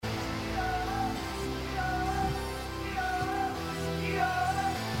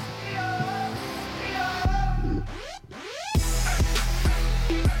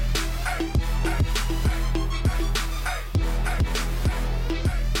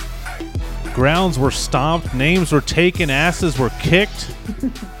Grounds were stomped, names were taken, asses were kicked,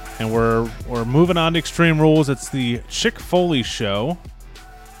 and we're moving on to Extreme Rules. It's the Chick Foley Show,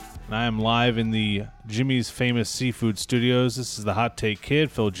 and I am live in the Jimmy's Famous Seafood Studios. This is the Hot Take Kid,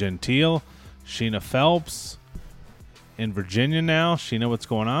 Phil Gentile, Sheena Phelps, in Virginia now. Sheena, what's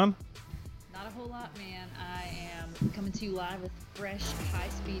going on? Not a whole lot, man. I am coming to you live with fresh,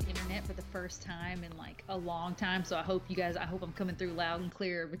 high-speed internet for the first time in like a long time. So I hope I'm coming through loud and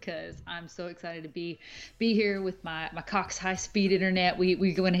clear because I'm so excited to be here with my Cox high-speed internet. We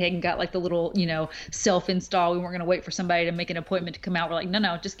went ahead and got like the little, self-install. We weren't going to wait for somebody to make an appointment to come out. We're like,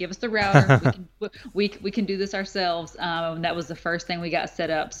 no, just give us the router. we can do this ourselves. And that was the first thing we got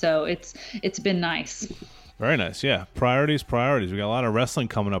set up. So it's been nice. Very nice, yeah. Priorities. We got a lot of wrestling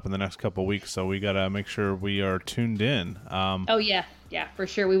coming up in the next couple of weeks, so we got to make sure we are tuned in. Oh, yeah, for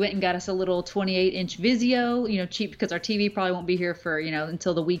sure. We went and got us a little 28-inch Vizio, cheap because our TV probably won't be here for,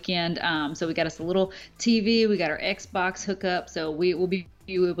 until the weekend. So we got us a little TV. We got our Xbox hookup, so we will be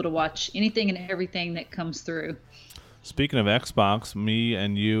able to watch anything and everything that comes through. Speaking of Xbox, me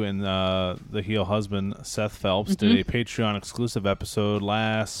and you and the heel husband, Seth Phelps, did a Patreon exclusive episode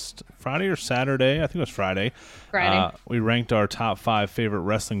last Friday or Saturday. I think it was Friday. We ranked our top 5 favorite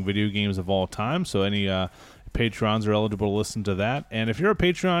wrestling video games of all time. So any Patrons are eligible to listen to that. And if you're a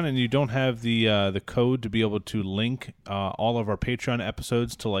Patreon and you don't have the code to be able to link all of our Patreon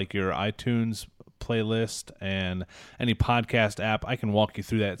episodes to like your iTunes playlist and any podcast app, I can walk you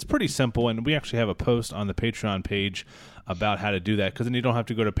through that. It's pretty simple, and we actually have a post on the Patreon page about how to do that, because then you don't have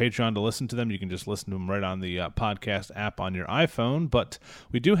to go to Patreon to listen to them. You can just listen to them right on the podcast app on your iPhone. But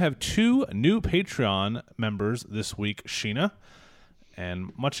we do have 2 new Patreon members this week, Sheena,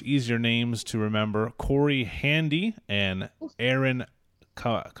 and much easier names to remember: Corey Handy and Aaron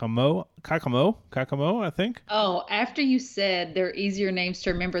Kakamo, I think. Oh, after you said they're easier names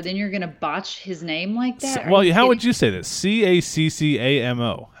to remember, then you're going to botch his name like that? How would you say this?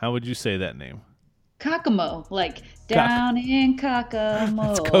 Caccamo. How would you say that name? Kakamo, like down in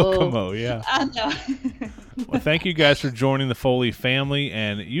Kakamo. It's Kokomo, yeah. I know. Well, thank you guys for joining the Foley family,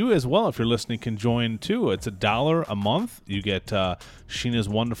 and you as well, if you're listening, can join too. It's $1 a month. You get Sheena's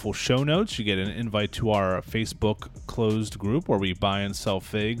wonderful show notes. You get an invite to our Facebook closed group where we buy and sell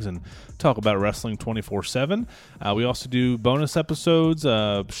figs and talk about wrestling 24/7. We also do bonus episodes,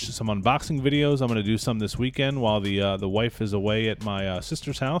 some unboxing videos. I'm going to do some this weekend while the wife is away at my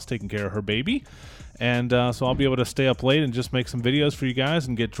sister's house taking care of her baby. And so I'll be able to stay up late and just make some videos for you guys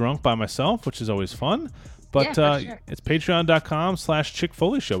and get drunk by myself, which is always fun. But sure. It's patreon.com/Chick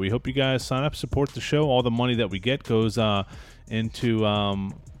Foley Show. We hope you guys sign up, support the show. All the money that we get goes into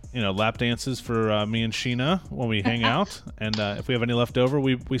lap dances for me and Sheena when we hang out. And if we have any left over,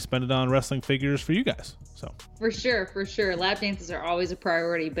 we spend it on wrestling figures for you guys. So For sure. Lap dances are always a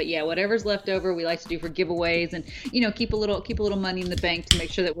priority. But yeah, whatever's left over, we like to do for giveaways and, keep a little money in the bank to make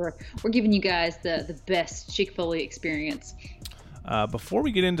sure that we're giving you guys the best Chick Foley experience. Before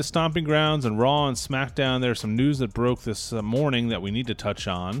we get into Stomping Grounds and Raw and SmackDown, there's some news that broke this morning that we need to touch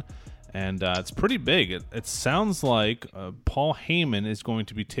on, and it's pretty big. It sounds like Paul Heyman is going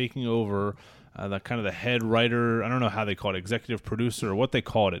to be taking over the head writer. I don't know how they call it, executive producer or what they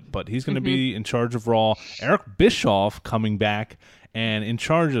called it, but he's going to be in charge of Raw. Eric Bischoff coming back and in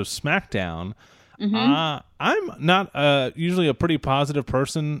charge of SmackDown. I'm not usually a pretty positive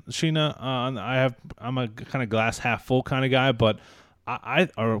person, Sheena. I'm a kind of glass half full kind of guy, but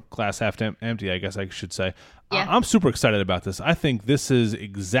or glass half empty, I guess I should say. Yeah. I'm super excited about this. I think this is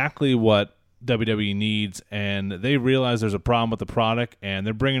exactly what WWE needs, and they realize there's a problem with the product, and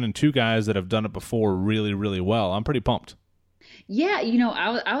they're bringing in 2 guys that have done it before really, really well. I'm pretty pumped. Yeah,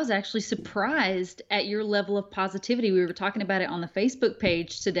 I was actually surprised at your level of positivity. We were talking about it on the Facebook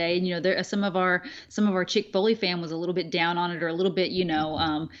page today, and there some of our Chick Foley fan was a little bit down on it, or a little bit,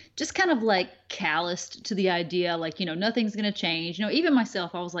 just kind of like calloused to the idea, like nothing's going to change. Even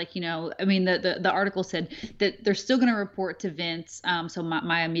myself, I was like, the article said that they're still going to report to Vince. So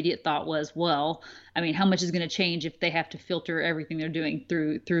my immediate thought was, well, how much is going to change if they have to filter everything they're doing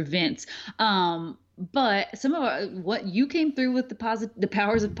through Vince? But some of what you came through with the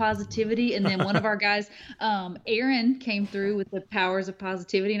powers of positivity, and then one of our guys, Aaron, came through with the powers of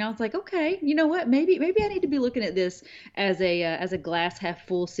positivity, and I was like, okay, you know what? Maybe I need to be looking at this as a glass half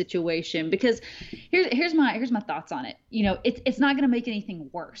full situation, because here's my thoughts on it. It's not going to make anything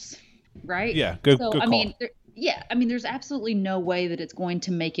worse, right? Yeah, good call. There's absolutely no way that it's going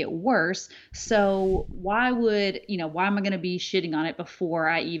to make it worse. So why am I going to be shitting on it before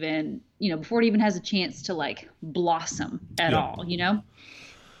it even has a chance to like blossom at all,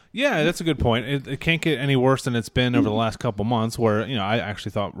 Yeah, that's a good point. It can't get any worse than it's been over the last couple months where, I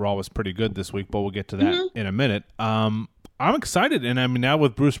actually thought Raw was pretty good this week, but we'll get to that in a minute. I'm excited, and I mean, now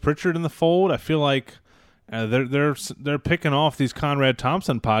with Bruce Pritchard in the fold, I feel like they're picking off these Conrad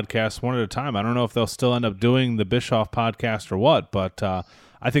Thompson podcasts one at a time. I don't know if they'll still end up doing the Bischoff podcast or what, but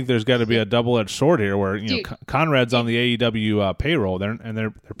I think there's got to be a double-edged sword here where Conrad's on the AEW payroll, they're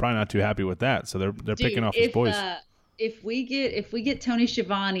probably not too happy with that, so they're picking off his boys. If we get Tony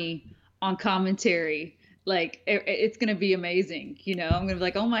Schiavone on commentary, like it's gonna be amazing. I'm gonna be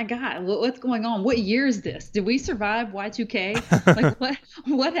like, oh my god, what's going on? What year is this? Did we survive Y2K? Like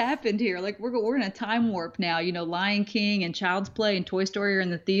what happened here? Like we're in a time warp now. Lion King and Child's Play and Toy Story are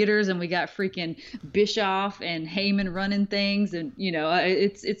in the theaters, and we got freaking Bischoff and Heyman running things, and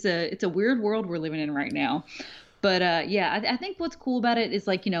it's a weird world we're living in right now. But I think what's cool about it is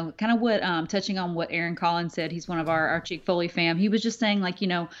like, kind of what touching on what Aaron Collins said. He's one of our Chick Foley fam. He was just saying like,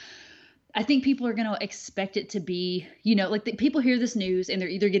 I think people are going to expect it to be, like people hear this news and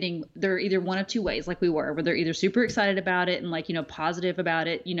they're either one of two ways, like we were, where they're either super excited about it and like, positive about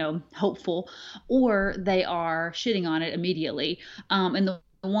it, hopeful, or they are shitting on it immediately. And the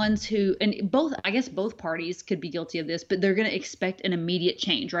ones who, and I guess both parties could be guilty of this, but they're going to expect an immediate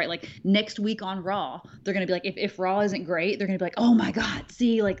change, right? Like next week on Raw, they're going to be like, if Raw isn't great, they're going to be like, oh my God,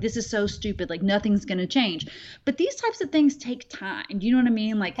 see, like this is so stupid. Like nothing's going to change. But these types of things take time. Do you know what I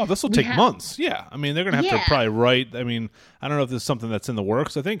mean? Like, this will take months. Yeah. I mean, they're going to have to probably write. I mean, I don't know if this is something that's in the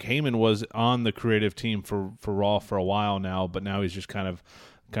works. I think Heyman was on the creative team for Raw for a while now, but now he's just kind of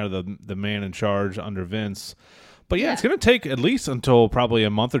the man in charge under Vince. But it's going to take at least until probably a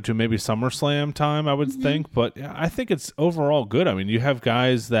month or two, maybe SummerSlam time, I would think. But I think it's overall good. I mean, you have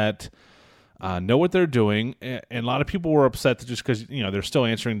guys that know what they're doing, and a lot of people were upset just because they're still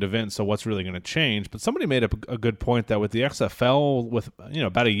answering to Vince. So what's really going to change? But somebody made up a good point that with the XFL, with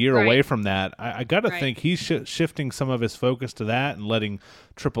about a year away from that, I got to think he's shifting some of his focus to that and letting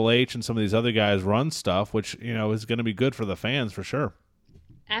Triple H and some of these other guys run stuff, which is going to be good for the fans for sure.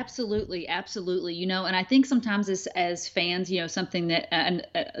 Absolutely. And I think sometimes as fans, something that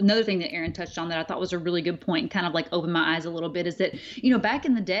another thing that Aaron touched on that I thought was a really good point and kind of like opened my eyes a little bit is that, back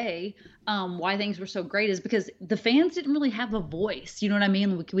in the day, why things were so great is because the fans didn't really have a voice. You know what I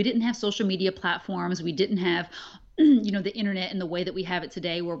mean? We didn't have social media platforms. We didn't have the internet in the way that we have it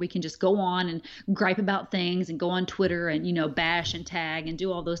today, where we can just go on and gripe about things and go on Twitter and, bash and tag and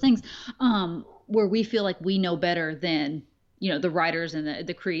do all those things, where we feel like we know better than the writers and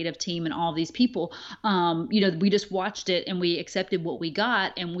the creative team and all these people. We just watched it and we accepted what we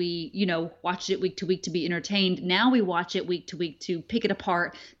got, and we, watched it week to week to be entertained. Now we watch it week to week to pick it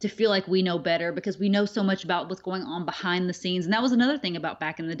apart, to feel like we know better because we know so much about what's going on behind the scenes. And that was another thing about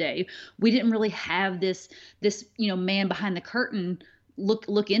back in the day. We didn't really have this, man behind the curtain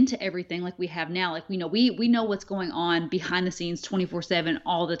look into everything like we have now. Like we know what's going on behind the scenes 24/7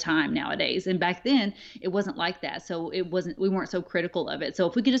 all the time nowadays. And back then it wasn't like that. So we weren't so critical of it. So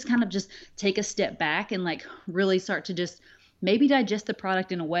if we could just kind of just take a step back and like really start to just maybe digest the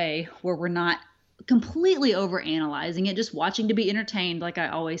product in a way where we're not completely over analyzing it, just watching to be entertained, like I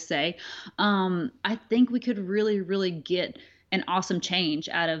always say, I think we could really, really get an awesome change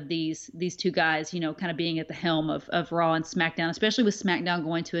out of these two guys, kind of being at the helm of Raw and SmackDown, especially with SmackDown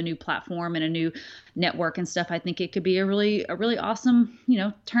going to a new platform and a new network and stuff. I think it could be a really awesome,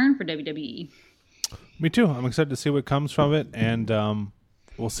 turn for WWE. Me too. I'm excited to see what comes from it, and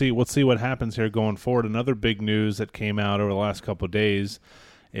we'll see what happens here going forward. Another big news that came out over the last couple of days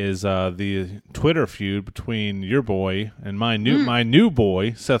is the Twitter feud between your boy and my new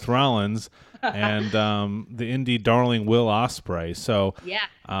boy Seth Rollins and the indie darling Will Ospreay. So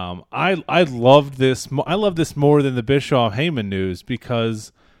I loved this. I love this more than the Bischoff Heyman news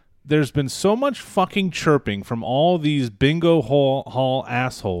because there's been so much fucking chirping from all these bingo hall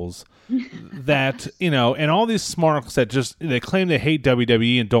assholes that and all these smarks that just they claim they hate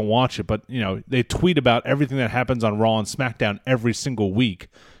WWE and don't watch it, but they tweet about everything that happens on Raw and SmackDown every single week.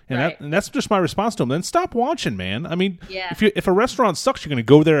 And that's just my response to them. Then stop watching, man. I mean, if a restaurant sucks, you're going to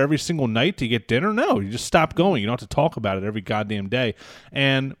go there every single night to get dinner? No, you just stop going. You don't have to talk about it every goddamn day.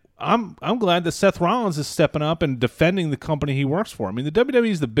 And I'm glad that Seth Rollins is stepping up and defending the company he works for. I mean, the WWE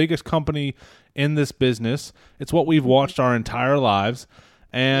is the biggest company in this business. It's what we've watched our entire lives.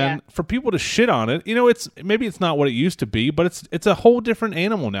 And for people to shit on it, it's not what it used to be, but it's a whole different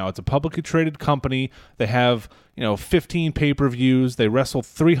animal now. It's a publicly traded company. They have 15 pay-per-views. They wrestle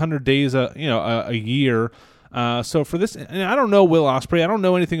 300 days a year. So for this, and I don't know Will Ospreay. I don't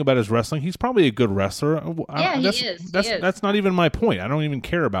know anything about his wrestling. He's probably a good wrestler. He is. That's not even my point. I don't even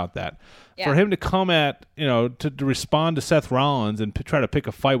care about that. Yeah. For him to come at, to respond to Seth Rollins and try to pick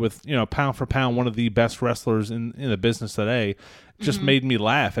a fight with, pound for pound, one of the best wrestlers in the business today, just made me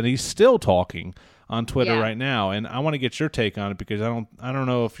laugh. And he's still talking on Twitter right now. And I want to get your take on it because I don't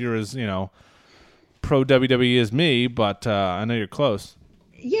know if you're as, pro WWE as me, but I know you're close.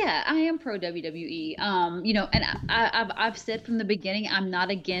 Yeah, I am pro WWE. And I've said from the beginning, I'm not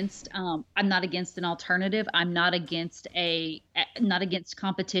against an alternative. I'm not against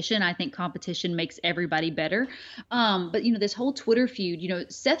competition. I think competition makes everybody better. But this whole Twitter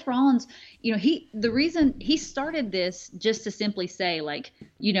feud, Seth Rollins, the reason he started this just to simply say, like,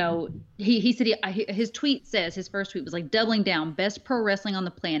 he said his tweet says, his first tweet was like, doubling down, best pro wrestling on the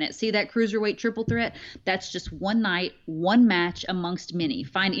planet. See that cruiserweight triple threat? That's just one night, one match amongst many.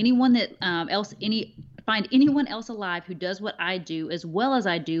 Find anyone else alive who does what I do as well as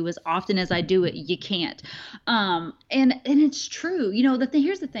I do as often as I do it. You can't. And it's true.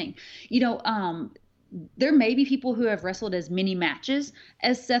 Here's the thing. There may be people who have wrestled as many matches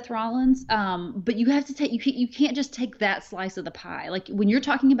as Seth Rollins, but you have to you can't just take that slice of the pie. Like when you're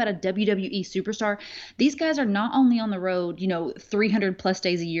talking about a WWE superstar, these guys are not only on the road, 300 plus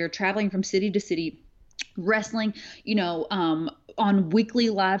days a year, traveling from city to city, wrestling, on weekly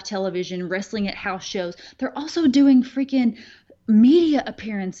live television, wrestling at house shows. They're also doing freaking media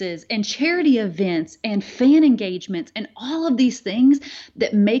appearances and charity events and fan engagements and all of these things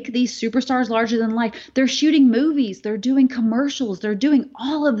that make these superstars larger than life. They're shooting movies, they're doing commercials, they're doing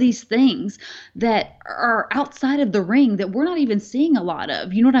all of these things that are outside of the ring that we're not even seeing a lot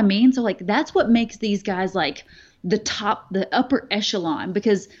of. You know what I mean? So like that's what makes these guys like the upper echelon,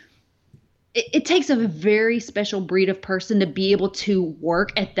 because it takes a very special breed of person to be able to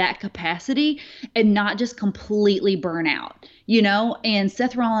work at that capacity and not just completely burn out, and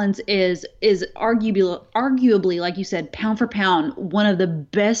Seth Rollins is arguably, like you said, pound for pound, one of the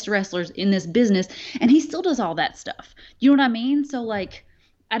best wrestlers in this business. And he still does all that stuff. You know what I mean? So like,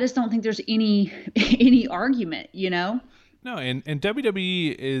 I just don't think there's any argument, No, and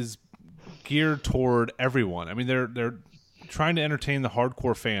WWE is geared toward everyone. I mean, they're trying to entertain the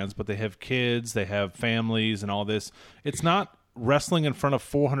hardcore fans, but they have kids, they have families and all this. It's not wrestling in front of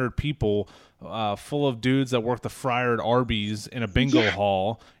 400 people full of dudes that work the fryer at Arby's in a bingo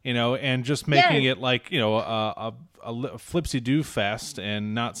hall, and just making it like, a flipsy-do fest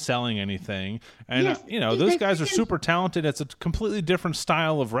and not selling anything. And, those guys are super talented. It's a completely different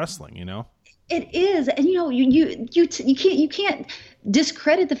style of wrestling, It is. And you can't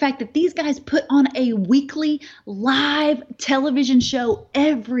discredit the fact that these guys put on a weekly live television show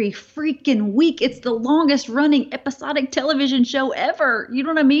every freaking week. It's the longest running episodic television show ever. You know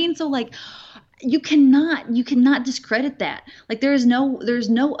what I mean? So like, you cannot discredit that. Like there's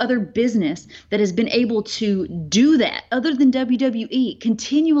no other business that has been able to do that other than WWE,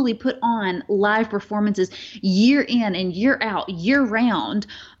 continually put on live performances year in and year out, year round,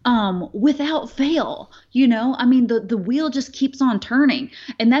 without fail. I mean, the wheel just keeps on turning,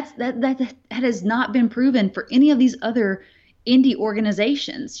 and that has not been proven for any of these other indie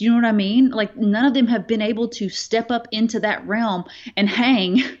organizations. You know what I mean? Like none of them have been able to step up into that realm and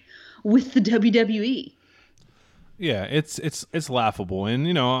hang with the WWE. Yeah, it's laughable. And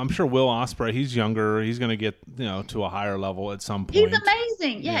I'm sure Will Ospreay, he's younger, he's going to get to a higher level at some point. He's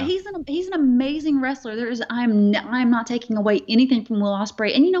amazing. Yeah. he's an amazing wrestler. I'm not taking away anything from Will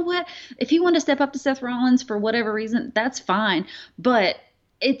Ospreay. And you know what? If he wanted to step up to Seth Rollins for whatever reason, that's fine. But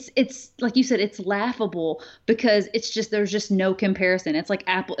it's like you said, it's laughable because there's just no comparison. It's like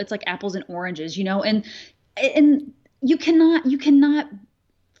apples and oranges, and you cannot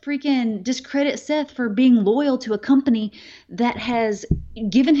freaking discredit Seth for being loyal to a company that has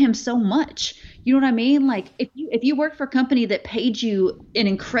given him so much. You know what I mean? Like if you work for a company that paid you an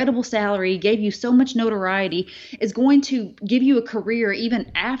incredible salary, gave you so much notoriety, is going to give you a career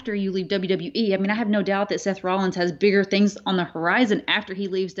even after you leave WWE. I mean, I have no doubt that Seth Rollins has bigger things on the horizon after he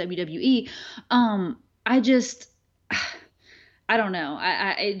leaves WWE. I don't know.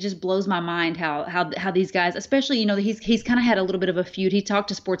 It just blows my mind how these guys, especially, he's kind of had a little bit of a feud. He talked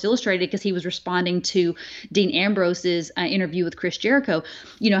to Sports Illustrated because he was responding to Dean Ambrose's interview with Chris Jericho.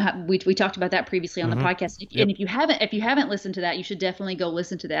 We talked about that previously on the podcast. And if you haven't listened to that, you should definitely go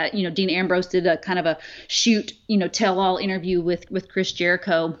listen to that. Dean Ambrose did a kind of a tell all interview with Chris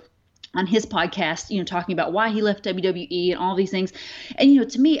Jericho on his podcast, talking about why he left WWE and all these things. And,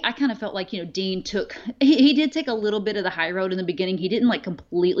 to me, I kind of felt like, Dean he did take a little bit of the high road in the beginning. He didn't like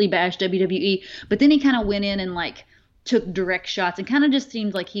completely bash WWE, but then he kind of went in and like took direct shots and kind of just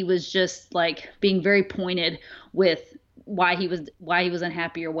seemed like he was just like being very pointed with why he was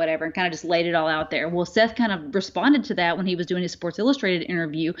unhappy or whatever, and kind of just laid it all out there. Well, Seth kind of responded to that when he was doing his Sports Illustrated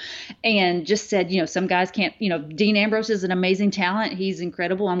interview and just said, some guys can't, Dean Ambrose is an amazing talent. He's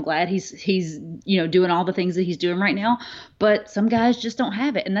incredible. I'm glad he's doing all the things that he's doing right now, but some guys just don't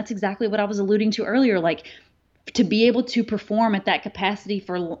have it. And that's exactly what I was alluding to earlier. Like, to be able to perform at that capacity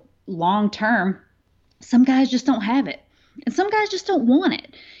for long term, some guys just don't have it. And some guys just don't want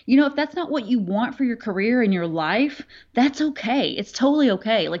it. If that's not what you want for your career and your life, that's okay. It's totally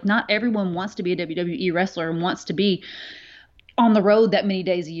okay. Like, not everyone wants to be a WWE wrestler and wants to be on the road that many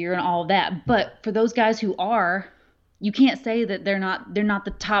days a year and all of that. But for those guys who are, you can't say that they're not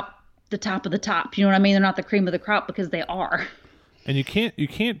the top of the top. You know what I mean? They're not the cream of the crop, because they are. And you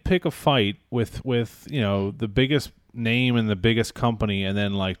can't pick a fight with the biggest name and the biggest company and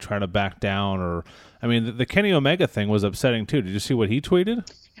then like try to back down. Or I mean, the Kenny Omega thing was upsetting too. Did you see what he tweeted?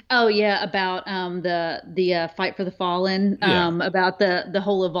 Oh yeah, about the Fight for the Fallen, about the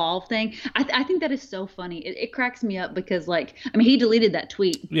whole Evolve thing. I think that is so funny. It cracks me up because, like, I mean, he deleted that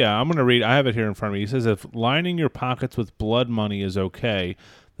tweet. Yeah, I'm gonna read. I have it here in front of me. He says, "If lining your pockets with blood money is okay,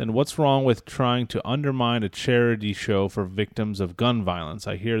 then what's wrong with trying to undermine a charity show for victims of gun violence?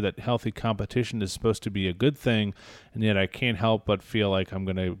 I hear that healthy competition is supposed to be a good thing, and yet I can't help but feel like I'm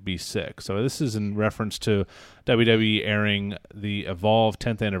going to be sick." So this is in reference to WWE airing the Evolve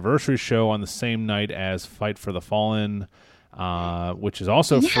 10th anniversary show on the same night as Fight for the Fallen, which is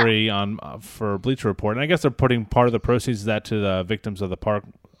also free for Bleacher Report. And I guess they're putting part of the proceeds of that to the victims of the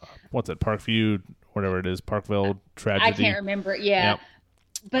Parkview, whatever it is, Parkville tragedy. I can't remember. Yeah. Yep.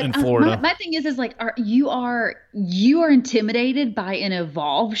 But in Florida. My thing is like, you are intimidated by an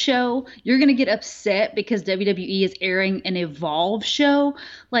Evolve show. You're going to get upset because WWE is airing an Evolve show.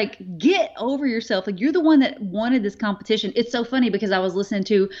 Like, get over yourself. Like, you're the one that wanted this competition. It's so funny because I was listening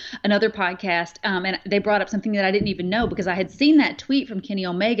to another podcast, and they brought up something that I didn't even know, because I had seen that tweet from Kenny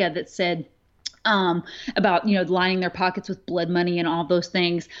Omega that said about, lining their pockets with blood money and all those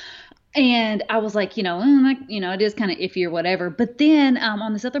things. And I was like, it is kind of iffy or whatever. But then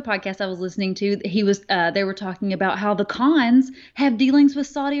on this other podcast I was listening to, they were talking about how the Khans have dealings with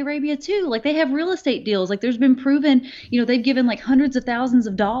Saudi Arabia too. Like, they have real estate deals. Like, there's been proven, they've given like hundreds of thousands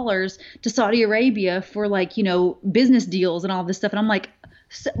of dollars to Saudi Arabia for like, business deals and all this stuff. And I'm like,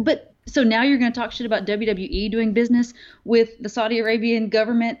 so now you're going to talk shit about WWE doing business with the Saudi Arabian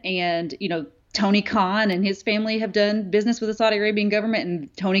government, and, Tony Khan and his family have done business with the Saudi Arabian government,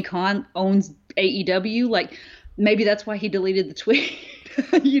 and Tony Khan owns AEW. Like, maybe that's why he deleted the tweet.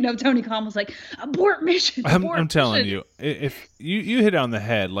 Tony Khan was like, abort mission. I'm telling you, if you hit it on the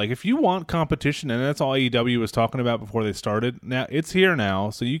head. Like, if you want competition, and that's all AEW was talking about before they started, now it's here now,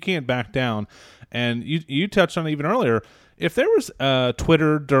 so you can't back down. And you touched on it even earlier. If there was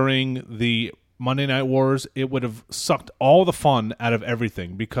Twitter during the Monday Night Wars, it would have sucked all the fun out of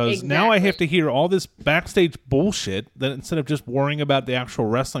everything, because now I have to hear all this backstage bullshit that instead of just worrying about the actual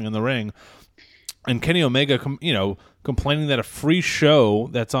wrestling in the ring. And Kenny Omega, complaining that a free show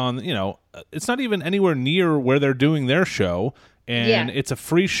that's on, it's not even anywhere near where they're doing their show, and it's a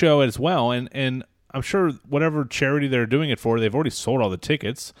free show as well. And I'm sure whatever charity they're doing it for, they've already sold all the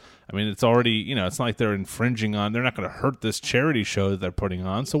tickets. I mean, it's already, it's not like they're infringing on. They're not going to hurt this charity show that they're putting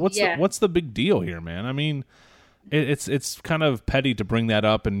on. So what's the big deal here, man? I mean, it's kind of petty to bring that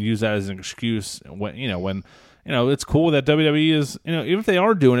up and use that as an excuse when it's cool that WWE is, even if they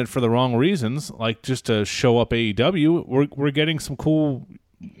are doing it for the wrong reasons, like just to show up AEW, we're getting some cool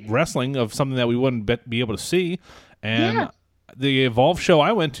wrestling of something that we wouldn't be able to see. And the Evolve show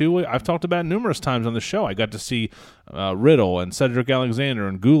I went to, I've talked about numerous times on the show. I got to see Riddle and Cedric Alexander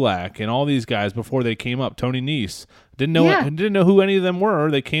and Gulak and all these guys before they came up. Tony Nese. Didn't know who any of them were.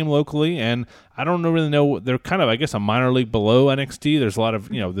 They came locally, and I don't really know. They're kind of, I guess, a minor league below NXT. There's a lot of,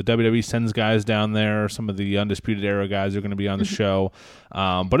 the WWE sends guys down there. Some of the Undisputed Era guys are going to be on the show.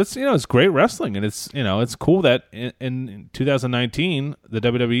 But it's, it's great wrestling, and it's, it's cool that in 2019 the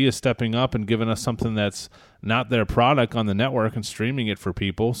WWE is stepping up and giving us something that's not their product on the network and streaming it for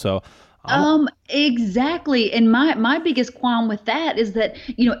people. So exactly. And my biggest qualm with that is that,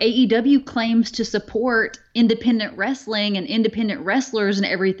 AEW claims to support independent wrestling and independent wrestlers and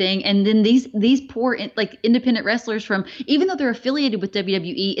everything. And then these poor, like, independent wrestlers from, even though they're affiliated with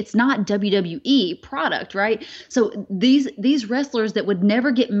WWE, it's not WWE product, right? So these wrestlers that would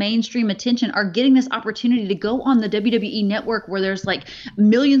never get mainstream attention are getting this opportunity to go on the WWE network, where there's like a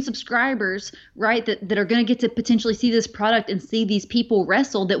million subscribers, right? That are going to get to potentially see this product and see these people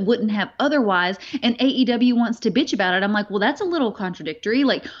wrestle that wouldn't have otherwise, and AEW wants to bitch about it. I'm like, well, that's a little contradictory.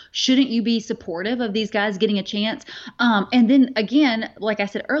 Like, shouldn't you be supportive of these guys getting a chance? And then again, like I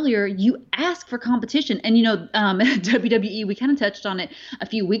said earlier, you ask for competition. And, WWE, we kind of touched on it a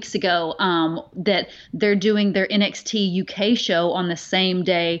few weeks ago, that they're doing their NXT UK show on the same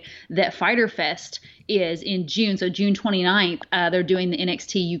day that Fyter Fest is in June. So June 29th, they're doing the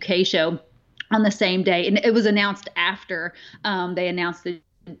NXT UK show on the same day. And it was announced after they announced that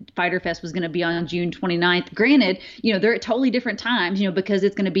Fyter Fest was going to be on June 29th. Granted, they're at totally different times, because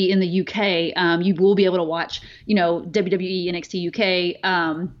it's going to be in the UK. You will be able to watch, WWE NXT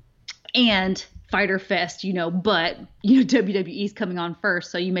UK and Fyter Fest, but WWE's coming on first,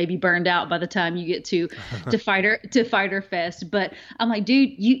 so you may be burned out by the time you get to Fyter Fest. But I'm like, dude,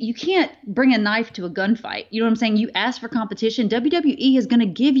 you can't bring a knife to a gunfight. You know what I'm saying? You ask for competition. WWE is going to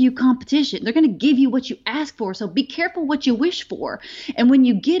give you competition. They're going to give you what you ask for. So be careful what you wish for. And when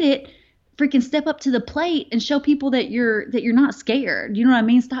you get it, freaking step up to the plate and show people that you're not scared. You know what I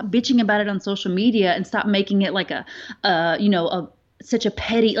mean? Stop bitching about it on social media and stop making it like such a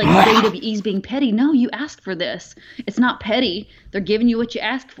petty, like WWE's being petty. No, you asked for this. It's not petty. They're giving you what you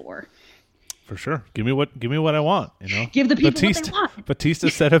asked for. For sure. Give me what I want, Give the people what they want. Batista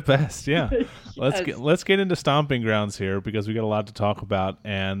said it best. Yeah. Yes. Let's get into Stomping Grounds here, because we got a lot to talk about.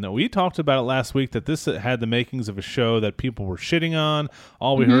 And we talked about it last week, that this had the makings of a show that people were shitting on.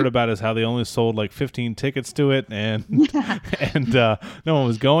 All we heard about is how they only sold like 15 tickets to it, and no one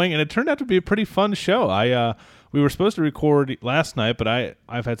was going. And it turned out to be a pretty fun show. We were supposed to record last night, but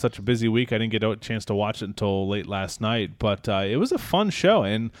I've had such a busy week I didn't get a chance to watch it until late last night. But it was a fun show,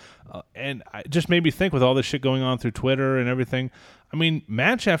 and it just made me think, with all this shit going on through Twitter and everything. I mean,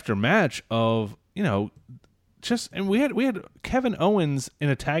 match after match of and we had Kevin Owens in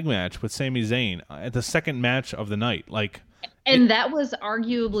a tag match with Sami Zayn at the second match of the night, that was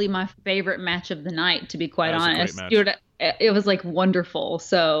arguably my favorite match of the night, to be quite honest. It was like wonderful.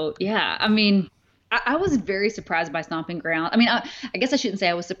 So yeah, I mean, I was very surprised by Stomping Ground. I mean, I guess I shouldn't say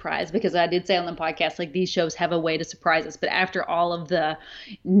I was surprised, because I did say on the podcast, like, these shows have a way to surprise us. But after all of the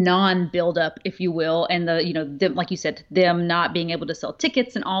non-build-up, if you will, and them, like you said, them not being able to sell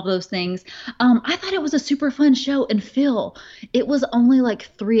tickets and all those things, I thought it was a super fun show. And Phil, it was only like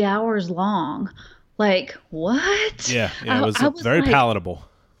 3 hours long. Like, what? Yeah, it was very palatable.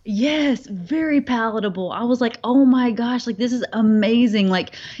 Yes, very palatable. I was like, oh my gosh, like, this is amazing.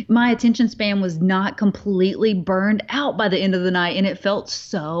 Like, my attention span was not completely burned out by the end of the night, and it felt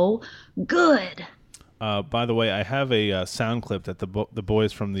so good. By the way, I have a sound clip that the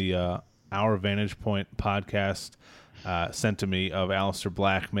boys from the Our Vantage Point podcast sent to me of Aleister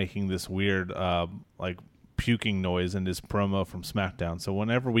Black making this weird puking noise in his promo from SmackDown. So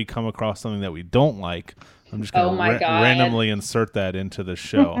whenever we come across something that we don't like, I'm just going to randomly insert that into the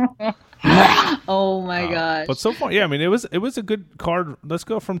show. Oh my gosh. But so far, yeah, I mean, it was a good card. Let's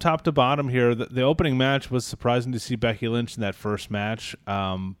go from top to bottom here. The opening match was surprising to see Becky Lynch in that first match.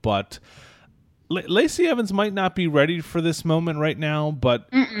 But Lacey Evans might not be ready for this moment right now, but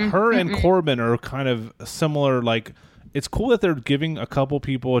her and Corbin are kind of similar. Like, it's cool that they're giving a couple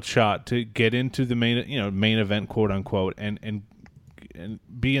people a shot to get into the main event, quote unquote, and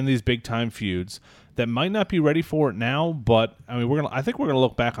be in these big time feuds that might not be ready for it now. But I mean, I think we're gonna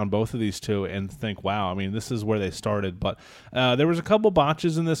look back on both of these two and think, wow, I mean, this is where they started. But there was a couple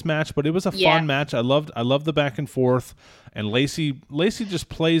botches in this match, but it was a fun match. I loved the back and forth, and Lacey just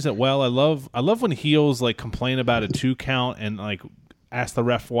plays it well. I love when heels like complain about a 2 count and like ask the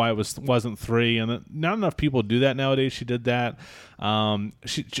ref why it wasn't 3, and not enough people do that nowadays. She did that.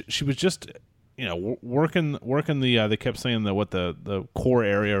 She was just working the they kept saying the core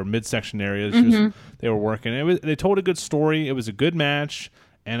area or midsection area. They were working. They told a good story. It was a good match,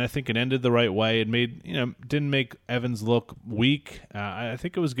 and I think it ended the right way. It made didn't make Evans look weak. I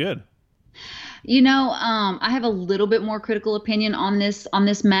think it was good. I have a little bit more critical opinion on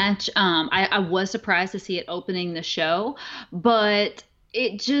this match. I was surprised to see it opening the show, but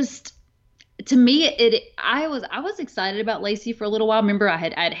it just, to me, I was excited about Lacey for a little while. Remember,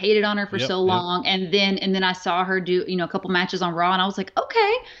 I'd hated on her for so long, and then I saw her do a couple matches on Raw, and I was like,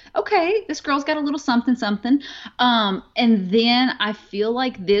 okay, this girl's got a little something. And then I feel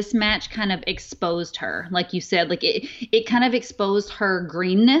like this match kind of exposed her, like you said, like it kind of exposed her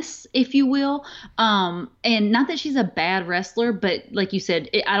greenness, if you will. And not that she's a bad wrestler, but like you said,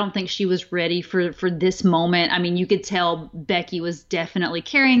 I don't think she was ready for this moment. I mean, you could tell Becky was definitely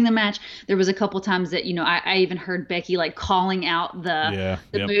carrying the match. There was a couple times that, I even heard Becky like calling out the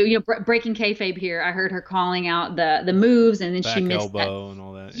yep. move, breaking kayfabe here. I heard her calling out the moves, and then Back she missed elbow and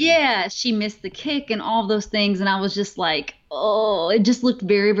all that. Yeah, she missed the kick and all those things, and I was just like, oh, it just looked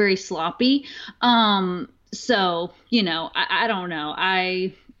very, very sloppy. So I don't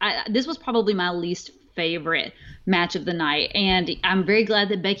know. This was probably my least favorite match of the night, and I'm very glad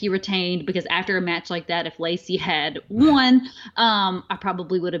that Becky retained, because after a match like that, if Lacey had won, I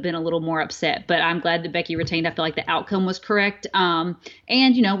probably would have been a little more upset. But I'm glad that Becky retained. I feel like the outcome was correct. And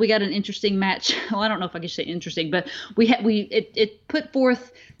we got an interesting match. Well, I don't know if I could say interesting, but it put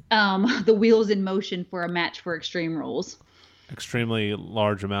forth the wheels in motion for a match for Extreme Rules. Extremely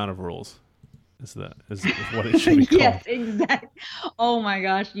large amount of rules. Is what it should be called. Yes, exactly. Oh my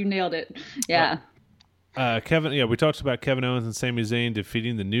gosh, you nailed it. Yeah. We talked about Kevin Owens and Sami Zayn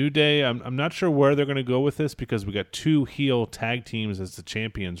defeating the New Day. I'm not sure where they're going to go with this, because we got 2 heel tag teams as the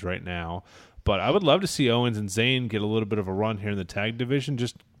champions right now. But I would love to see Owens and Zayn get a little bit of a run here in the tag division,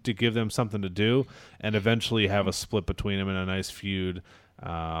 just to give them something to do, and eventually have a split between them in a nice feud.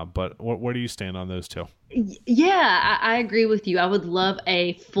 But where do you stand on those two? Yeah, I agree with you. I would love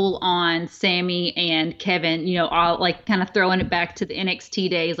a full-on Sammy and Kevin, all like kind of throwing it back to the NXT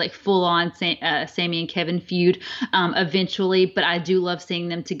days, like full-on Sammy and Kevin feud eventually. But I do love seeing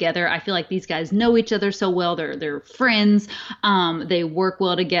them together. I feel like these guys know each other so well. They're friends. They work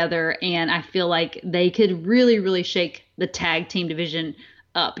well together, and I feel like they could really, really shake the tag team division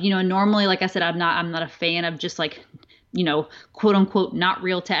up. Normally, like I said, I'm not a fan of just like, quote unquote, not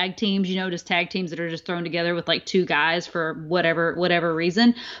real tag teams, just tag teams that are just thrown together with like 2 guys for whatever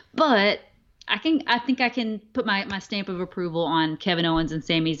reason. But I think I can put my stamp of approval on Kevin Owens and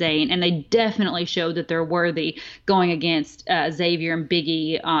Sami Zayn, and they definitely showed that they're worthy going against Xavier and Big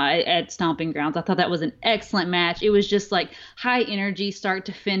E at Stomping Grounds. I thought that was an excellent match. It was just like high energy, start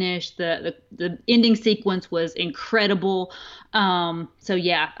to finish. The ending sequence was incredible. So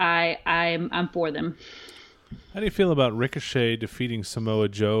yeah, I'm for them. How do you feel about Ricochet defeating Samoa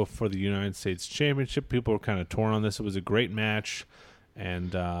Joe for the United States Championship? People were kind of torn on this. It was a great match,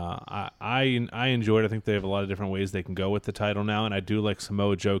 and I enjoyed it. I think they have a lot of different ways they can go with the title now, and I do like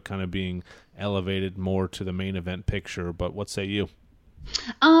Samoa Joe kind of being elevated more to the main event picture. But what say you?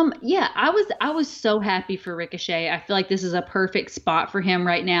 Yeah, I was so happy for Ricochet. I feel like this is a perfect spot for him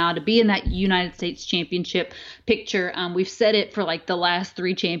right now to be in that United States Championship picture. We've said it for like the last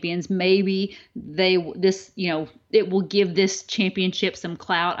 3 champions. Maybe it will give this championship some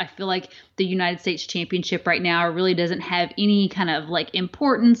clout. I feel like the United States Championship right now really doesn't have any kind of like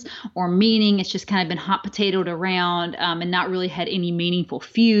importance or meaning. It's just kind of been hot potatoed around, and not really had any meaningful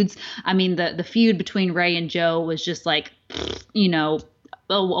feuds. I mean, the feud between Ray and Joe was just like,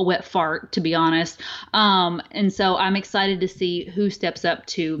 a wet fart, to be honest. And so I'm excited to see who steps up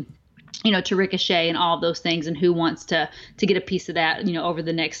to Ricochet and all of those things, and who wants to get a piece of that, over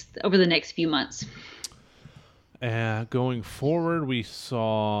the next few months. Going forward, we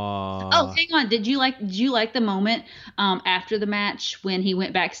saw. Oh, hang on. Did you like the moment after the match when he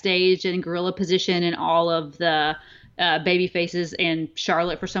went backstage in gorilla position, and all of the baby faces and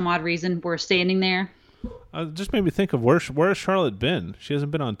Charlotte, for some odd reason, were standing there? It just made me think of where has Charlotte been? She hasn't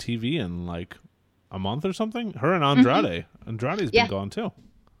been on TV in like a month or something. Her and Andrade. Mm-hmm. Andrade's been gone too.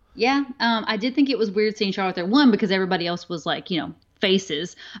 Yeah. I did think it was weird seeing Charlotte there. One, because everybody else was like,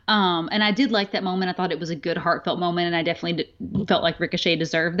 faces. And I did like that moment. I thought it was a good, heartfelt moment, and I definitely felt like Ricochet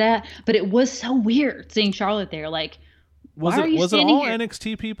deserved that. But it was so weird seeing Charlotte there. Like, was it all here?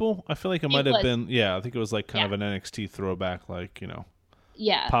 NXT people? I feel like it might have been. Yeah, I think it was like kind of an NXT throwback, like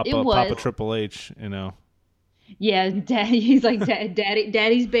Yeah, Papa Triple H, Yeah, he's like,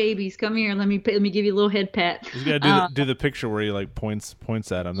 Daddy's babies, come here. Let me give you a little head pat. You gotta do the picture where he like points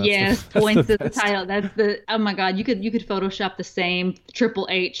at him. That's points at the title. That's oh my God, you could Photoshop the same Triple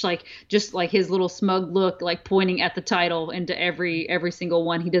H, like just like his little smug look, like pointing at the title into every single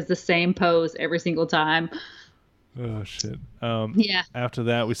one. He does the same pose every single time. Oh shit. Yeah. After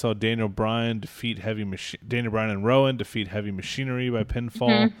that, we saw Daniel Bryan and Rowan defeat Heavy Machinery by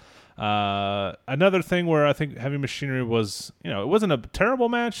pinfall. Mm-hmm. Another thing where I think Heavy Machinery was, it wasn't a terrible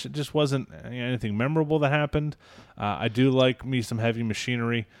match. It just wasn't anything memorable that happened. I do like me some Heavy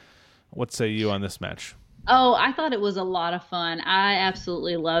Machinery. What say you on this match? Oh, I thought it was a lot of fun. I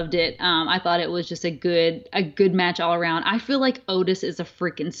absolutely loved it. I thought it was just a good match all around. I feel like Otis is a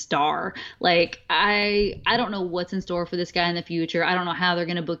freaking star. Like I don't know what's in store for this guy in the future. I don't know how they're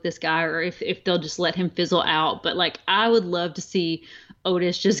going to book this guy, or if they'll just let him fizzle out. But like, I would love to see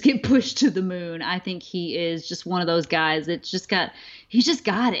Otis just get pushed to the moon. I think he is just one of those guys that's he's just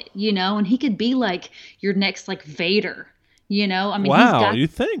got it, and he could be like your next like Vader. I mean, wow, you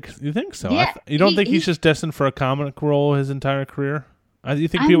think so? Yeah, you don't think he's just destined for a comic role his entire career? You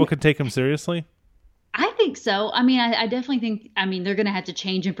think people could take him seriously? I think so. I mean, I definitely think, I mean, they're going to have to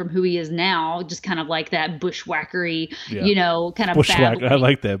change him from who he is now, just kind of like that bushwhackery, kind of babbling. I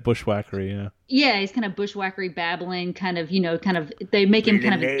like that, bushwhackery, yeah. Yeah, he's kind of bushwhackery, babbling, kind of, they make him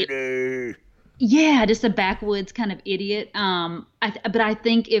kind of, just a backwoods kind of idiot. But I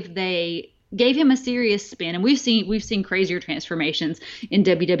think if they gave him a serious spin, and we've seen crazier transformations in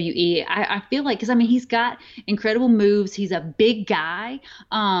WWE. I feel like, because I mean, he's got incredible moves. He's a big guy,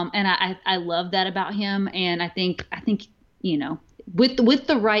 and I love that about him. And I think with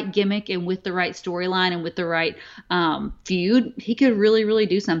the right gimmick and with the right storyline and with the right feud, he could really, really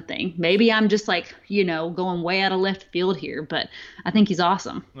do something. Maybe I'm just like, going way out of left field here, but I think he's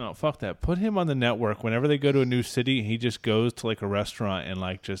awesome. No, fuck that. Put him on the network. Whenever they go to a new city, he just goes to like a restaurant and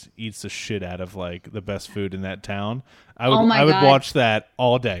like just eats the shit out of like the best food in that town. I would watch that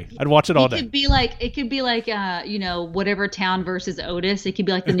all day. I'd watch it all day. It could be like whatever town versus Otis. It could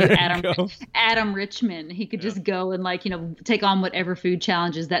be like the new Adam Richmond. He could just go and like, take on whatever food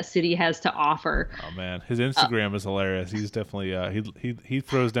challenges that city has to offer. Oh man, his Instagram is hilarious. He's definitely he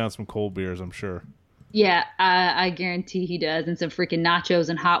throws down some cold beers, I'm sure. Yeah, I guarantee he does, and some freaking nachos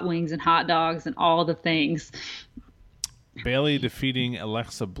and hot wings and hot dogs and all the things. Bayley defeating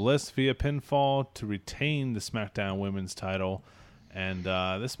Alexa Bliss via pinfall to retain the SmackDown Women's title, and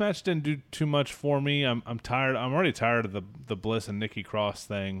this match didn't do too much for me. I'm tired. I'm already tired of the Bliss and Nikki Cross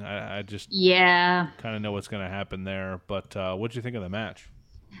thing. I just kind of know what's going to happen there. But what'd you think of the match?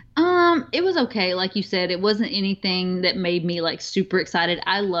 It was okay. Like you said, it wasn't anything that made me like super excited.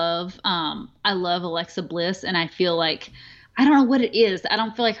 I love Alexa Bliss, and I feel like, I don't know what it is. I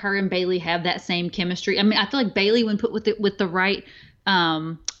don't feel like her and Bayley have that same chemistry. I mean, I feel like Bayley, when put with the right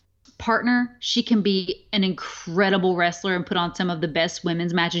partner, she can be an incredible wrestler and put on some of the best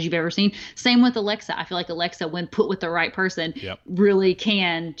women's matches you've ever seen. Same with Alexa. I feel like Alexa, when put with the right person, really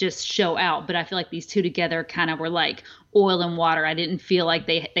can just show out. But I feel like these two together kind of were like oil and water. I didn't feel like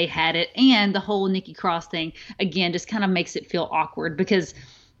they had it. And the whole Nikki Cross thing, again, just kind of makes it feel awkward, because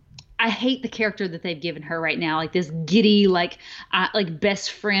I hate the character that they've given her right now, like this giddy, like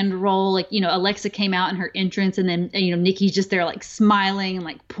best friend role. Like, Alexa came out in her entrance, and then, Nikki's just there like smiling and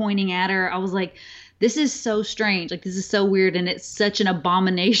like pointing at her. I was like, this is so strange. Like, this is so weird. And it's such an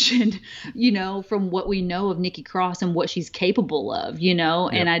abomination, from what we know of Nikki Cross and what she's capable of,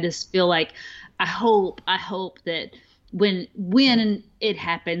 and I just feel like, I hope that when it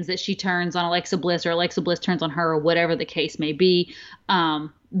happens that she turns on Alexa Bliss, or Alexa Bliss turns on her, or whatever the case may be,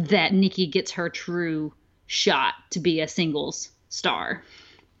 that Nikki gets her true shot to be a singles star.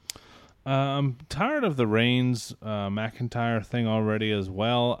 I'm tired of the Reigns McIntyre thing already as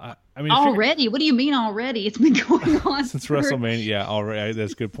well. I mean, already? What do you mean already? It's been going on since WrestleMania. Yeah, already.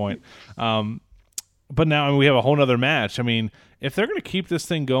 That's a good point. But now we have a whole nother match. I mean, if they're going to keep this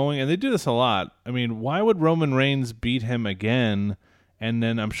thing going, and they do this a lot, I mean, why would Roman Reigns beat him again? And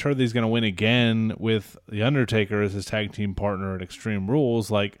then I'm sure that he's going to win again with The Undertaker as his tag team partner at Extreme Rules.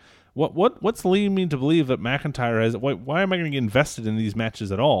 Like, what's leading me to believe that McIntyre has? Why am I going to get invested in these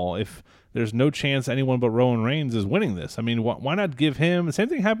matches at all if there's no chance anyone but Roman Reigns is winning this? I mean, why not give him? The same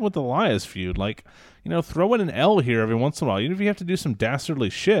thing happened with the Elias feud. Like, throw in an L here every once in a while, even if you have to do some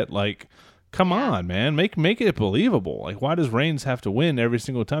dastardly shit. Like, come on, man, make it believable. Like, why does Reigns have to win every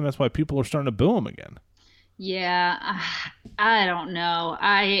single time? That's why people are starting to boo him again. Yeah, I don't know.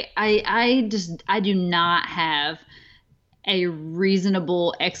 I do not have a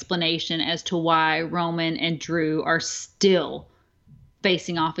reasonable explanation as to why Roman and Drew are still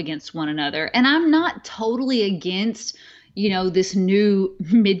facing off against one another. And I'm not totally against, this new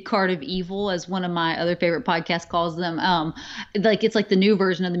mid-card of evil, as one of my other favorite podcasts calls them. Like, it's like the new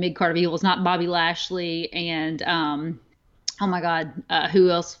version of the mid-card of evil. It's not Bobby Lashley and oh my God,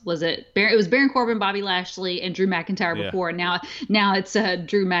 who else was it? It was Baron Corbin, Bobby Lashley, and Drew McIntyre before. Now it's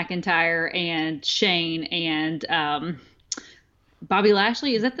Drew McIntyre and Shane and Bobby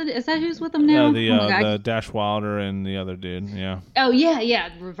Lashley. Is that who's with them now? The Dash Wilder and the other dude. Yeah. Oh yeah,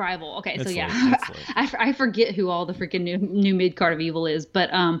 Revival. Okay, so yeah, I forget who all the freaking new mid card of evil is,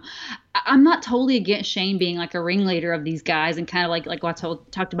 but I'm not totally against Shane being like a ringleader of these guys and kind of like what I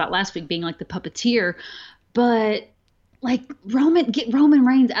talked about last week, being like the puppeteer, but. Like, get Roman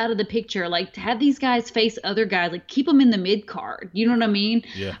Reigns out of the picture. Like, to have these guys face other guys, like, keep them in the mid card. You know what I mean?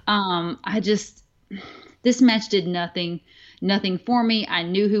 Yeah. This match did nothing for me. I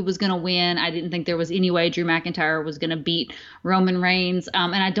knew who was going to win. I didn't think there was any way Drew McIntyre was going to beat Roman Reigns.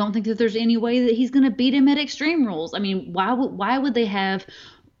 And I don't think that there's any way that he's going to beat him at Extreme Rules. I mean, why would they have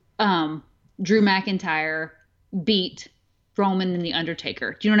Drew McIntyre beat Roman and the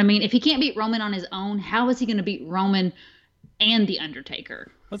Undertaker. Do you know what I mean? If he can't beat Roman on his own, how is he going to beat Roman and the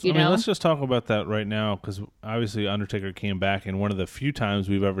Undertaker? Let's just talk about that right now, because obviously Undertaker came back, and one of the few times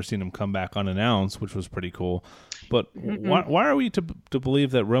we've ever seen him come back unannounced, which was pretty cool. But why are we to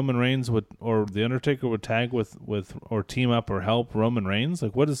believe that Roman Reigns would, or the Undertaker would tag with or team up or help Roman Reigns?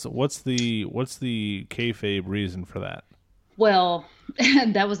 Like, what's the kayfabe reason for that? Well,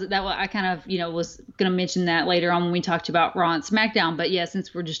 that was I kind of was going to mention that later on when we talked about Raw and SmackDown. But yeah,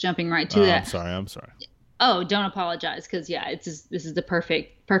 since we're just jumping right to that, I'm sorry. Oh, don't apologize, because this is the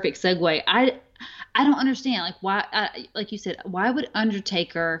perfect segue. I don't understand, like, why, like you said, why would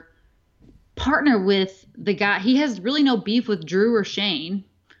Undertaker partner with the guy? He has really no beef with Drew or Shane.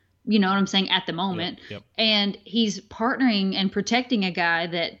 You know what I'm saying, at the moment. Yep. And he's partnering and protecting a guy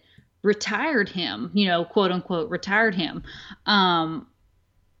that retired him, quote unquote, retired him.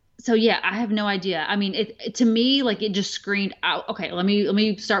 So yeah, I have no idea. I mean, to me, like, it just screamed out. Okay, let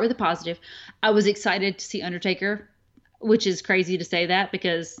me start with the positive. I was excited to see Undertaker, which is crazy to say that,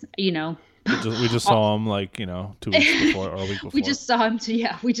 because we just saw him, like, 2 weeks before or a week before. We just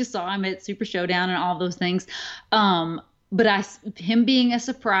saw him at Super Showdown and all those things. But him being a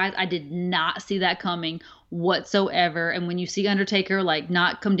surprise, I did not see that coming whatsoever. And when you see Undertaker, like,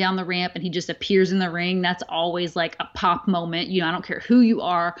 not come down the ramp and he just appears in the ring, that's always like a pop moment. I don't care who you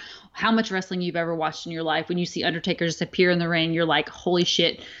are, how much wrestling you've ever watched in your life. When you see Undertaker just appear in the ring, you're like, holy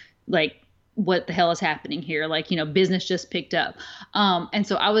shit, like, what the hell is happening here? Like, business just picked up. And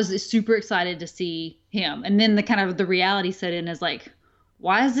so I was super excited to see him. And then the reality set in is like,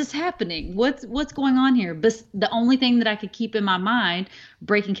 why is this happening? What's going on here? But the only thing that I could keep in my mind,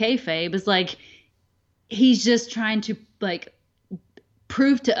 breaking kayfabe, is like, he's just trying to, like,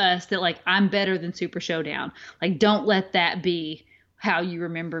 prove to us that, like, I'm better than Super Showdown. Like, don't let that be how you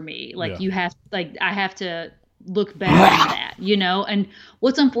remember me. Like, I have to look better than that, And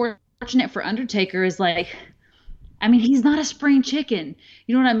what's unfortunate for Undertaker is, like, I mean, he's not a spring chicken.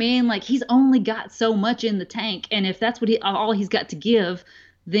 You know what I mean? Like, he's only got so much in the tank. And if that's all he's got to give,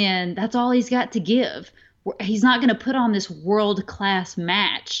 then that's all he's got to give. He's not going to put on this world-class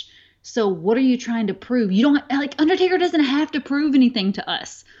match. So what are you trying to prove? You don't, like, Undertaker doesn't have to prove anything to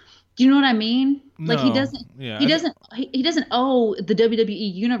us. Do you know what I mean? No. Like, he doesn't owe the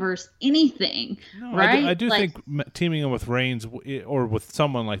WWE universe anything, right? I do think teaming him with Reigns or with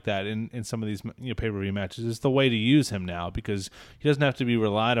someone like that in some of these pay-per-view matches is the way to use him now, because he doesn't have to be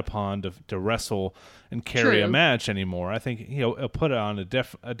relied upon to wrestle and carry a match anymore. I think he'll put on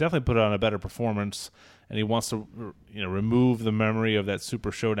definitely put on a better performance, and he wants to remove the memory of that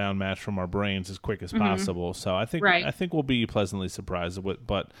Super Showdown match from our brains as quick as possible. So I think we'll be pleasantly surprised with,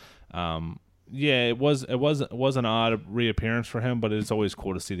 but. Yeah, it was an odd reappearance for him, but it's always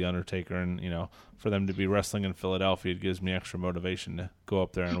cool to see the Undertaker, and for them to be wrestling in Philadelphia, it gives me extra motivation to go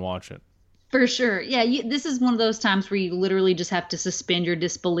up there and watch it. For sure. Yeah, this is one of those times where you literally just have to suspend your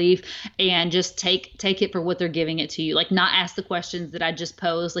disbelief and just take it for what they're giving it to you. Like, not ask the questions that I just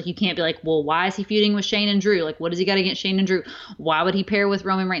posed. Like, you can't be like, well, why is he feuding with Shane and Drew? Like, what does he got against Shane and Drew? Why would he pair with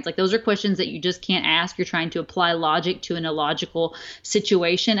Roman Reigns? Like, those are questions that you just can't ask. You're trying to apply logic to an illogical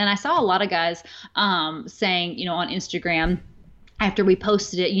situation. And I saw a lot of guys saying, on Instagram, after we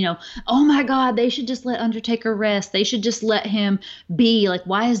posted it, oh my God, they should just let Undertaker rest. They should just let him be. Like,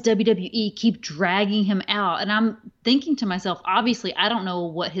 why does WWE keep dragging him out? And I'm thinking to myself, obviously, I don't know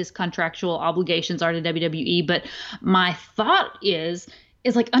what his contractual obligations are to WWE, but my thought is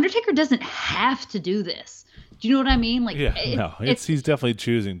like, Undertaker doesn't have to do this. Do you know what I mean? Like, he's definitely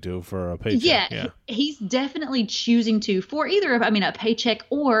choosing to for a paycheck. Yeah, he's definitely choosing to for either, a paycheck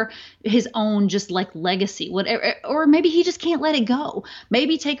or his own just like legacy, whatever. Or maybe he just can't let it go.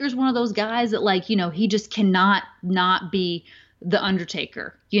 Maybe Taker's one of those guys that, like, he just cannot not be the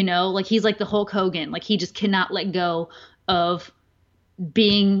Undertaker. Like, he's like the Hulk Hogan. Like, he just cannot let go of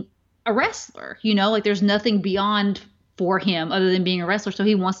being a wrestler. Like, there's nothing beyond for him other than being a wrestler, so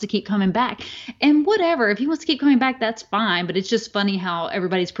he wants to keep coming back. And whatever, if he wants to keep coming back, that's fine, but it's just funny how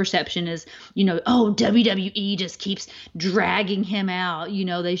everybody's perception is, oh, WWE just keeps dragging him out,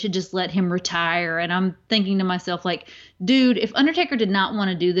 they should just let him retire. And I'm thinking to myself, like, dude, if Undertaker did not want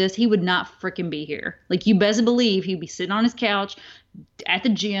to do this, he would not freaking be here. Like, you best believe he'd be sitting on his couch at the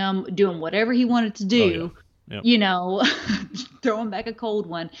gym doing whatever he wanted to do. Oh, yeah. Throwing back a cold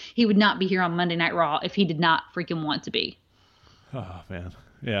one. He would not be here on Monday Night Raw if he did not freaking want to be. Oh man,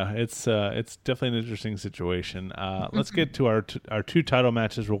 yeah, it's definitely an interesting situation. Let's get to our two title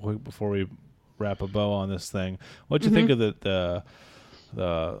matches real quick before we wrap a bow on this thing. What'd you think of the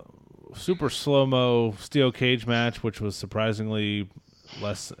super slow-mo steel cage match, which was surprisingly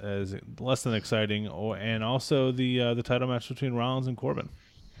less than exciting. And also the title match between Rollins and Corbin.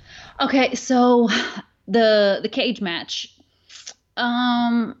 Okay, so the cage match.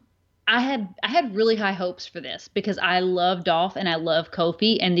 I had really high hopes for this because I love Dolph and I love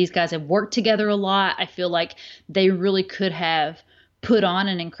Kofi, and these guys have worked together a lot. I feel like they really could have put on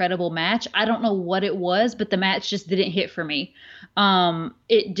an incredible match. I don't know what it was, but the match just didn't hit for me.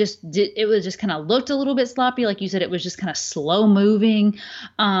 It was just kind of looked a little bit sloppy. Like you said, it was just kind of slow moving.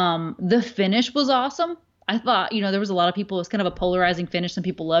 The finish was awesome. I thought, there was a lot of people, it was kind of a polarizing finish. Some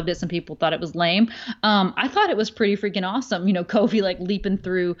people loved it. Some people thought it was lame. I thought it was pretty freaking awesome. Kofi like leaping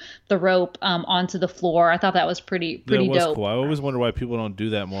through the rope, onto the floor. I thought that was pretty dope. Cool. I always wonder why people don't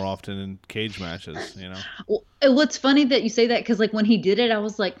do that more often in cage matches, Well, it's funny that you say that. 'Cause like when he did it, I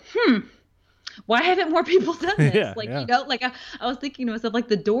was like, why haven't more people done this? I was thinking to myself, like,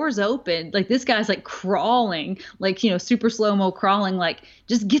 the door's open. Like, this guy's like crawling, like, super slow-mo crawling, like,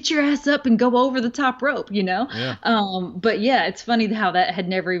 just get your ass up and go over the top rope, Yeah. But yeah, it's funny how that had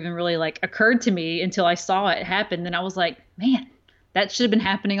never even really like occurred to me until I saw it happen. Then I was like, man, that should have been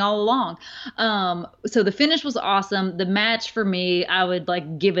happening all along. So the finish was awesome. The match for me, I would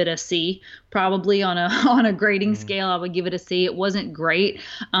like give it a C, probably on a grading scale. I would give it a C. It wasn't great.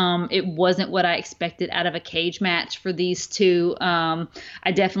 It wasn't what I expected out of a cage match for these two. I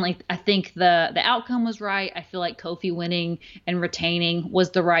think the outcome was right. I feel like Kofi winning and retaining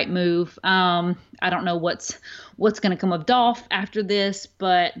was the right move. I don't know what's going to come of Dolph after this,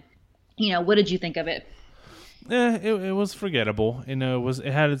 but what did you think of it? It was forgettable.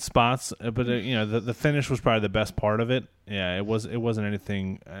 It had its spots, but the finish was probably the best part of it. Yeah, it wasn't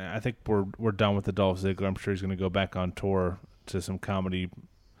anything. I think we're done with the Dolph Ziggler. I'm sure he's going to go back on tour to some comedy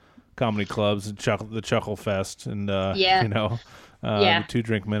clubs and the Chuckle Fest and the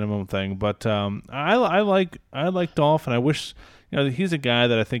 2-drink minimum thing. But I like Dolph, and I wish he's a guy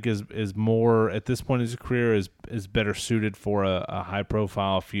that I think is more at this point in his career is better suited for a high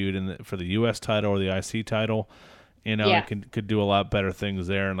profile feud for the U.S. title or the IC title. Could do a lot better things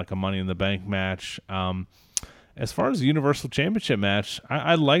there, and like a Money in the Bank match. As far as the Universal Championship match,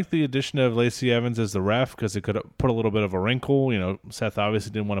 I like the addition of Lacey Evans as the ref because it could put a little bit of a wrinkle. Seth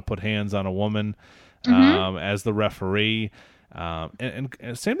obviously didn't want to put hands on a woman as the referee. And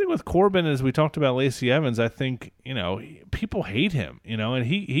same thing with Corbin, as we talked about Lacey Evans. I think people hate him, and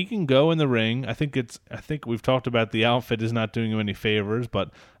he can go in the ring. I think we've talked about the outfit is not doing him any favors, but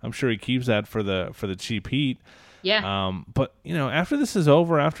I'm sure he keeps that for the cheap heat. Yeah. But after this is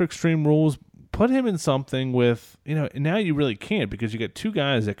over, after Extreme Rules, put him in something with now you really can't, because you get two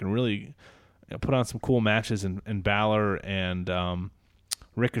guys that can really put on some cool matches in Balor and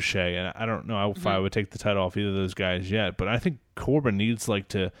Ricochet, and I don't know if I would take the title off either of those guys yet, but I think Corbin needs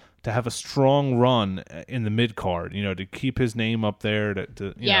to have a strong run in the mid card, to keep his name up there.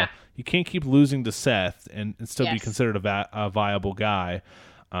 You can't keep losing to Seth and still be considered a viable guy.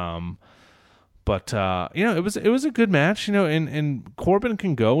 But it was a good match, and Corbin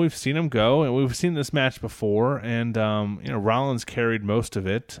can go. We've seen him go, and we've seen this match before, and Rollins carried most of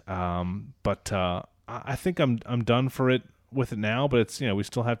it. But I think I'm done with it now, but it's we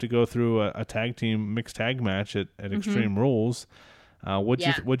still have to go through a tag team mixed tag match at Extreme Rules.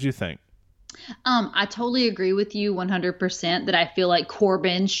 What'd you think? I totally agree with you 100% that I feel like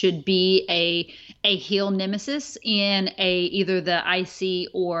Corbin should be a heel nemesis in either the IC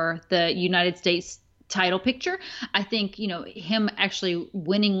or the United States title picture. I think, him actually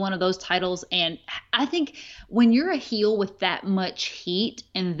winning one of those titles. And I think when you're a heel with that much heat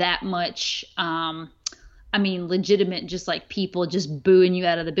and that much, legitimate, just like people just booing you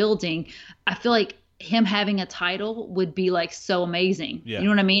out of the building, I feel like him having a title would be like so amazing. Yeah. You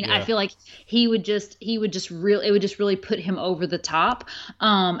know what I mean? Yeah. I feel like it would just really put him over the top.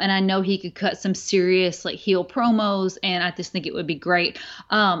 And I know he could cut some serious like heel promos, and I just think it would be great.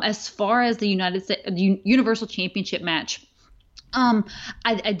 As far as the Universal Championship match,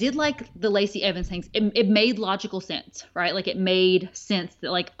 I did like the Lacey Evans things. It made logical sense, right? Like it made sense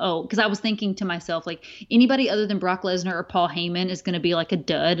that because I was thinking to myself, like anybody other than Brock Lesnar or Paul Heyman is going to be like a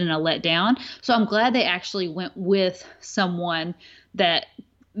dud and a letdown. So I'm glad they actually went with someone that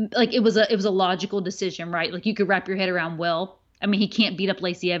like it was a logical decision, right? Like you could wrap your head around, he can't beat up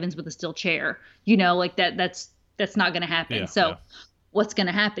Lacey Evans with a steel chair, like that's not going to happen. Yeah, what's going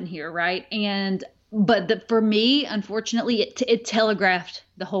to happen here, right? But for me, unfortunately, it telegraphed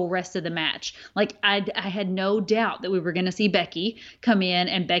the whole rest of the match. Like I had no doubt that we were going to see Becky come in,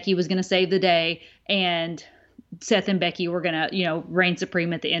 and Becky was going to save the day, and Seth and Becky were going to, reign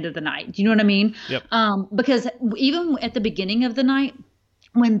supreme at the end of the night. Do you know what I mean? Yep. Because even at the beginning of the night,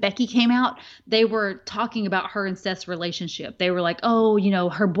 when Becky came out, they were talking about her and Seth's relationship. They were like, oh,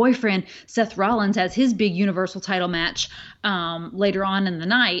 her boyfriend, Seth Rollins, has his big Universal title match later on in the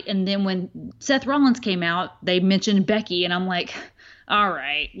night. And then when Seth Rollins came out, they mentioned Becky. And I'm like, all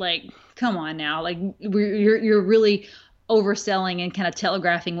right, like, come on now. Like, you're really overselling and kind of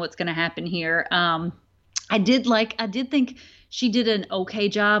telegraphing what's going to happen here. I did think she did an okay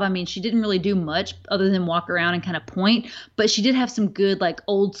job. I mean, she didn't really do much other than walk around and kind of point, but she did have some good, like,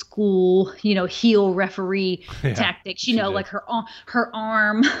 old school, heel referee tactics, like her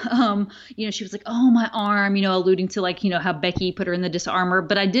arm, she was like, oh, my arm, alluding to, like, how Becky put her in the disarmor.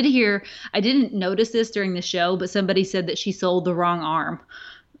 But I didn't notice this during the show, but somebody said that she sold the wrong arm.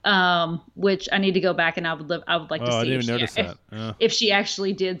 Which I need to go back and I would like to see. I didn't even notice that. Yeah. If she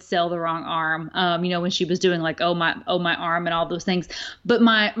actually did sell the wrong arm, when she was doing like, oh my arm and all those things. But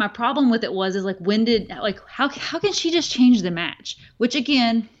my problem with it is like, how can she just change the match? Which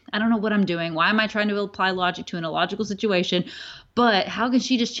again, I don't know what I'm doing. Why am I trying to apply logic to an illogical situation? But how can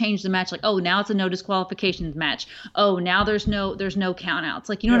she just change the match? Like, oh, now it's a no disqualifications match. Oh, now there's no count outs.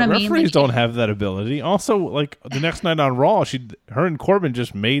 Like, what I mean? Referees don't have that ability. Also, like, the next night on Raw, her and Corbin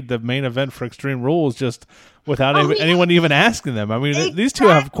just made the main event for Extreme Rules just without anyone even asking them. I mean, these two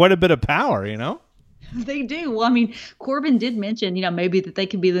have quite a bit of power, They do. Well, I mean, Corbin did mention, maybe that they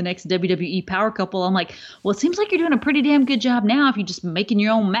could be the next WWE power couple. I'm like, well, it seems like you're doing a pretty damn good job now if you're just making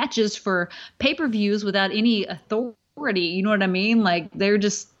your own matches for pay-per-views without any authority. You know what I mean? Like, they're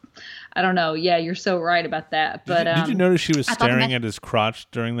just, I don't know. Yeah, you're so right about that. But did you notice she was staring at his crotch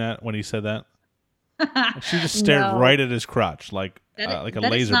during that when he said that? She just stared right at his crotch, like a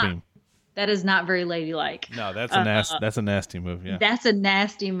laser beam. That is not very ladylike. No, that's a nasty move. Yeah, that's a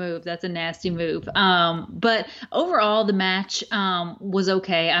nasty move. But overall, the match was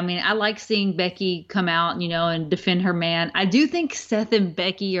okay. I mean, I like seeing Becky come out, and defend her man. I do think Seth and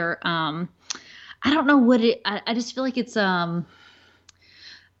Becky are. I don't know what I just feel like it's I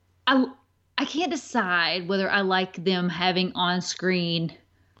can't decide whether I like them having on screen,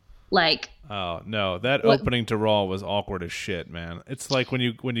 like. Oh no, that opening to Raw was awkward as shit, man. It's like when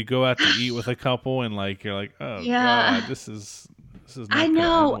you go out to eat with a couple and like you're like, oh god, this is not I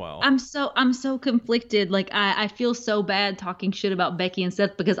know. well. I'm so conflicted. Like I feel so bad talking shit about Becky and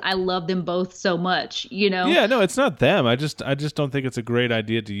Seth because I love them both so much, Yeah, no, it's not them. I just don't think it's a great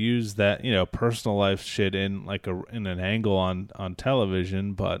idea to use that, personal life shit in like in an angle on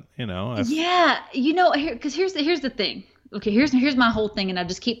television, but Yeah, because here's the thing. Okay, here's my whole thing, and I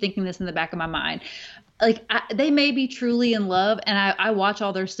just keep thinking this in the back of my mind. Like, they may be truly in love, and I watch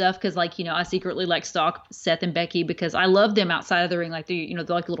all their stuff because, like, I secretly like stalk Seth and Becky because I love them outside of the ring. Like, they're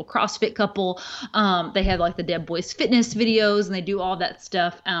like a little CrossFit couple. They have like the Dead Boys Fitness videos, and they do all that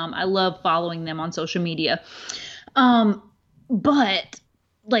stuff. I love following them on social media. But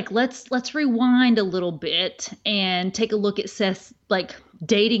like, let's rewind a little bit and take a look at Seth's like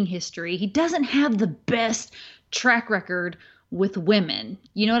dating history. He doesn't have the best track record with women,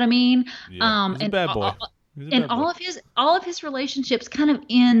 you know what I mean? Yeah, he's a bad boy. All of his relationships kind of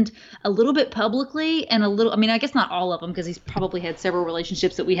end a little bit publicly and a little. I mean, I guess not all of them because he's probably had several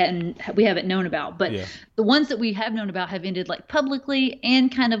relationships that we haven't known about. But the ones that we have known about have ended like publicly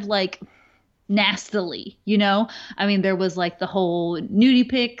and kind of like nastily, I mean, there was like the whole nudie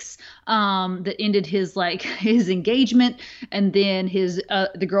pics that ended his engagement, and then his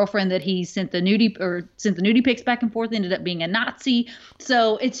the girlfriend that he sent the nudie pics back and forth ended up being a Nazi.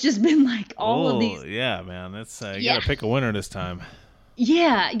 So it's just been like all of these. Yeah, man, that's you gotta pick a winner this time.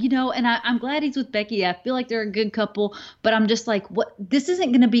 Yeah, and I'm glad he's with Becky. I feel like they're a good couple, but I'm just like, what? This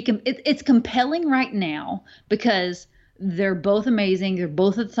isn't going to be. It's compelling right now because they're both amazing. They're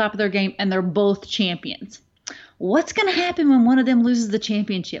both at the top of their game, and they're both champions. What's going to happen when one of them loses the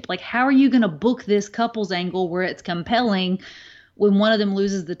championship? Like, how are you going to book this couples angle where it's compelling when one of them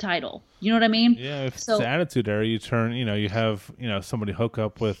loses the title? You know what I mean? Yeah, if it's the Attitude Era, you turn, you have, somebody hook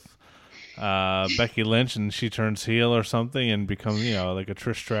up with Becky Lynch and she turns heel or something and becomes, like a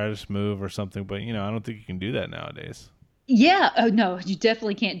Trish Stratus move or something. But, I don't think you can do that nowadays. Yeah. Oh no, you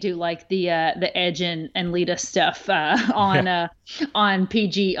definitely can't do like the Edge and Lita stuff on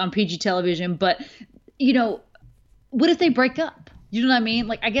PG television. But what if they break up? You know what I mean?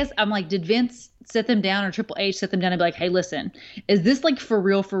 Like, I guess I'm like, did Vince set them down or Triple H set them down and be like, hey, listen, is this like for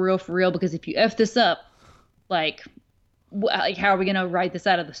real? Because if you F this up, like how are we gonna write this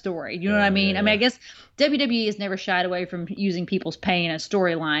out of the story? You know what I mean? I mean, I guess WWE has never shied away from using people's pain as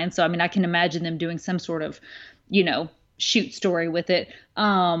storyline. So I mean, I can imagine them doing some sort of shoot story with it.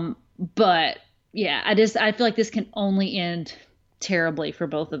 But yeah, I feel like this can only end terribly for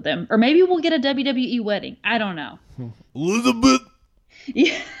both of them. Or maybe we'll get a WWE wedding. I don't know. Elizabeth.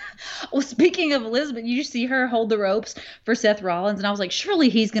 Yeah. Well, speaking of Elizabeth, you see her hold the ropes for Seth Rollins, and I was like, surely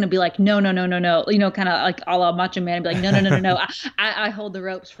he's going to be like, no, no, no, no, no, kind of like a la Macho Man, and be like, no, no, no, no, no, I hold the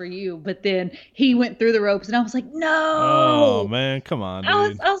ropes for you. But then he went through the ropes, and I was like, Oh no. man, come on,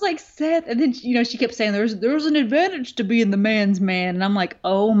 dude. I was like, Seth, and then she kept saying there was an advantage to being the man's man, and I'm like,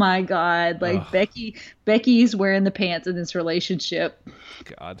 oh my God, like Ugh, Becky's wearing the pants in this relationship.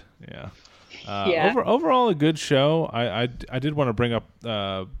 God, yeah. Yeah. Overall, a good show. I did want to bring up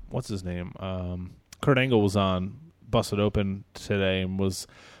what's his name? Kurt Angle was on Busted Open today and was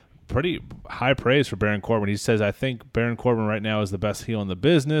pretty high praise for Baron Corbin. He says, I think Baron Corbin right now is the best heel in the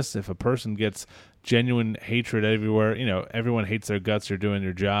business. If a person gets genuine hatred everywhere, everyone hates their guts. They're doing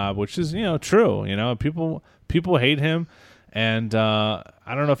their job, which is true. People hate him. And I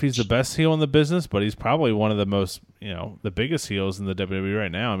don't know if he's the best heel in the business, but he's probably one of the most, the biggest heels in the WWE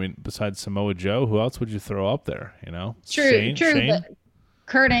right now. I mean, besides Samoa Joe, who else would you throw up there? True, Shane? but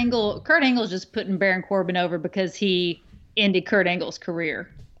Kurt Angle's just putting Baron Corbin over because he ended Kurt Angle's career.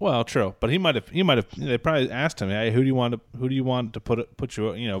 Well, true, but he might have. They probably asked him, "Hey, who do you want to put you? Who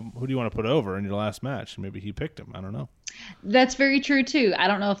do you want to put over in your last match?" And maybe he picked him. I don't know. That's very true too. I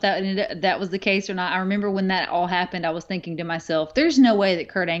don't know if that was the case or not. I remember when that all happened, I was thinking to myself, "There's no way that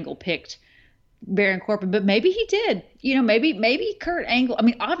Kurt Angle picked Baron Corbin," but maybe he did. Maybe Kurt Angle. I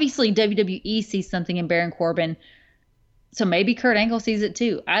mean, obviously WWE sees something in Baron Corbin, so maybe Kurt Angle sees it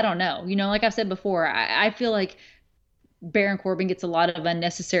too. I don't know. Like I've said before, I feel like Baron Corbin gets a lot of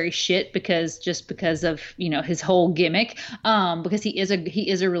unnecessary shit because of his whole gimmick, because he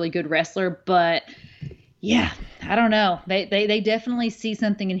is a really good wrestler. But yeah, I don't know, they definitely see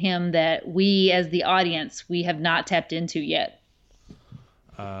something in him that we as the audience, we have not tapped into yet.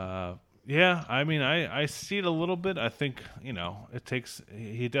 Yeah, I mean, I see it a little bit. I think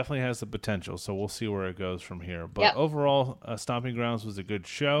he definitely has the potential, so we'll see where it goes from here. But Yep. Overall, Stomping Grounds was a good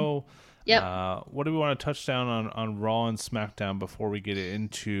show. Yep. What do we want to touch down on Raw and SmackDown before we get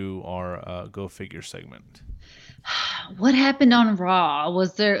into our Go Figure segment? What happened on Raw?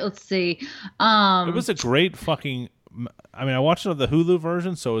 Was there? Let's see. It was a great fucking. I mean, I watched it on the Hulu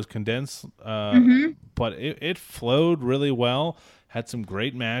version, so it was condensed, but it flowed really well. Had some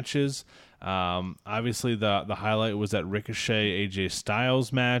great matches. Obviously, the highlight was that Ricochet AJ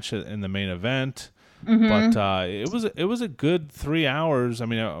Styles match in the main event. But it was a good 3 hours. I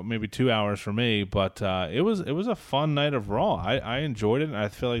mean, maybe 2 hours for me, but it was a fun night of Raw. I enjoyed it, and I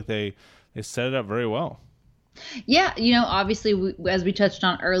feel like they set it up very well. Yeah, obviously, as we touched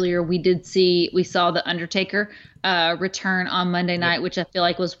on earlier, we saw the Undertaker return on Monday night, which I feel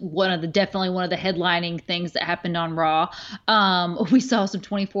like was definitely one of the headlining things that happened on Raw. We saw some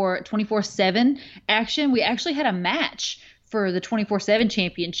 24/7 action. We actually had a match for the 24/7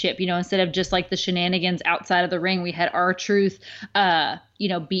 championship. Instead of just like the shenanigans outside of the ring, we had R-Truth,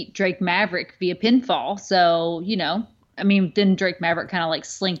 beat Drake Maverick via pinfall. So, I mean, then Drake Maverick kind of like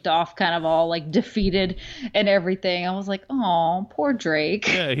slinked off, kind of all like defeated and everything. I was like, oh, poor Drake.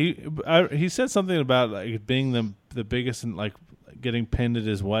 Yeah, he said something about like being the biggest and like getting pinned at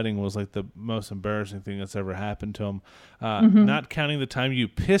his wedding was like the most embarrassing thing that's ever happened to him. Not counting the time you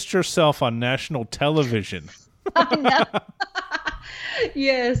pissed yourself on national television. I know.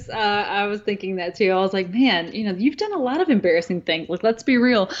 Yes, I was thinking that too. I was like, man, you've done a lot of embarrassing things. Like, let's be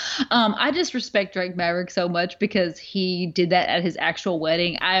real. I just respect Drake Maverick so much because he did that at his actual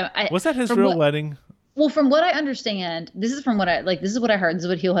wedding. Was that his real wedding? Well, from what I understand, this is what I heard. This is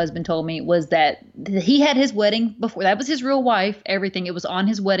what Heel Husband told me, was that he had his wedding before. That was his real wife, everything. It was on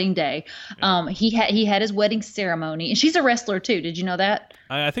his wedding day. Yeah. He had his wedding ceremony, and she's a wrestler too. Did you know that?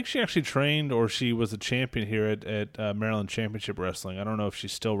 I think she actually trained, or she was a champion here at Maryland Championship Wrestling. I don't know if she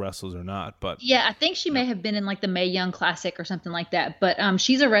still wrestles or not, but yeah, I think she may have been in like the Mae Young Classic or something like that. But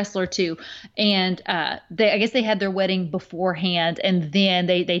she's a wrestler too, and I guess they had their wedding beforehand, and then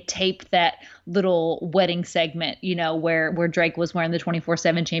they taped that little wedding segment, where Drake was wearing the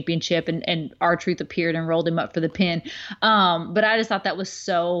 24/7 championship, and R-Truth appeared and rolled him up for the pin. But I just thought that was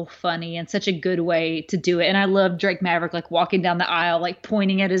so funny and such a good way to do it. And I love Drake Maverick like walking down the aisle, like pointing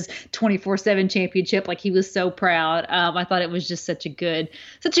at his 24/7 championship, like he was so proud. I thought it was just such a good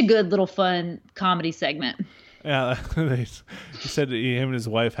little fun comedy segment. Yeah, he said that him and his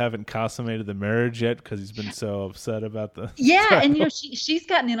wife haven't consummated the marriage yet because he's been so upset about the. Yeah, and she's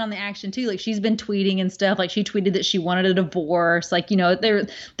gotten in on the action too. Like she's been tweeting and stuff. Like she tweeted that she wanted a divorce. Like they're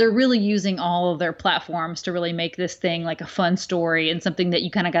really using all of their platforms to really make this thing like a fun story and something that you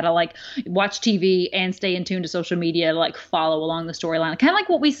kind of gotta like watch TV and stay in tune to social media to like follow along the storyline. Kind of like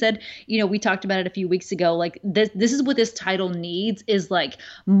what we said. We talked about it a few weeks ago. Like this is what this title needs, is like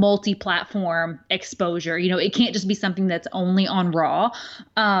multi-platform exposure. It it can't just be something that's only on Raw.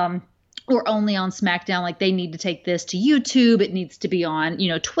 Or only on SmackDown. Like, they need to take this to YouTube. It needs to be on,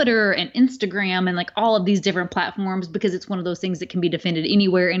 Twitter and Instagram and like all of these different platforms, because it's one of those things that can be defended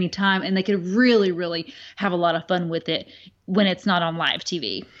anywhere, anytime. And they could really, really have a lot of fun with it when it's not on live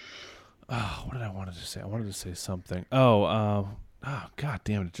TV. Oh, what did I want to say? I wanted to say something. God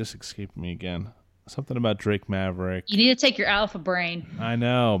damn it. It just escaped me again. Something about Drake Maverick. You need to take your alpha brain. I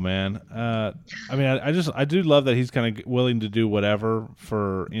know, man. I do love that he's kind of willing to do whatever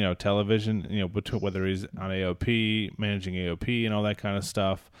for, television, between whether he's on AOP, managing AOP and all that kind of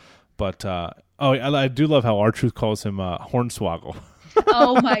stuff. But, I do love how R-Truth calls him Hornswoggle.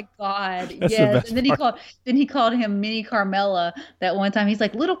 Oh my God! Yes, and then he called him Mini Carmella that one time. He's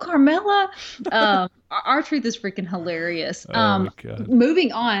like, Little Carmella. R-Truth is freaking hilarious. Oh my God.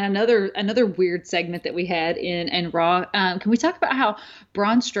 Moving on, another weird segment that we had in Raw. Can we talk about how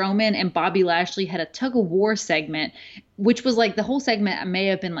Braun Strowman and Bobby Lashley had a tug of war segment, which was like the whole segment may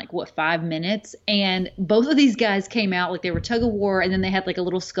have been like 5 minutes, and both of these guys came out like they were tug of war, and then they had like a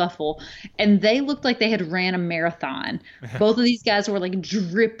little scuffle, and they looked like they had ran a marathon. Both of these guys were like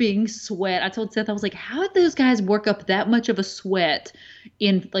dripping sweat. I told Seth, I was like, how did those guys work up that much of a sweat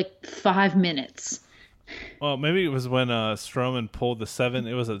in like 5 minutes? Well, maybe it was when Strowman pulled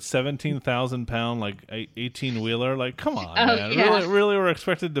it was a 17,000-pound, like 18-wheeler. Like, come on, man. Yeah. Really we're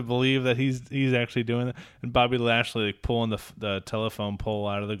expected to believe that he's actually doing that. And Bobby Lashley like pulling the telephone pole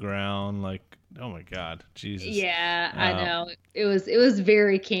out of the ground. Like, oh my God, Jesus. Yeah, I know. It was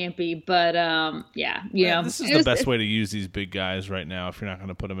very campy, but this is the best way to use these big guys right now. If you're not going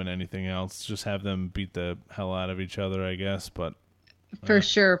to put them in anything else, just have them beat the hell out of each other, I guess. But for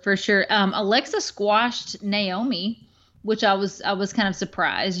sure. Alexa squashed Naomi, which I was kind of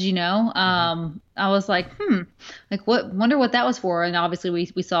surprised, I was like, wonder what that was for. And obviously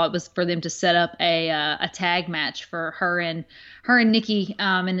we saw it was for them to set up a tag match for her and Nikki,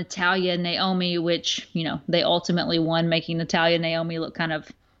 and Natalya and Naomi, which, they ultimately won, making Natalya and Naomi look kind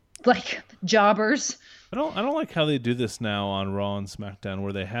of like jobbers. I don't like how they do this now on Raw and SmackDown,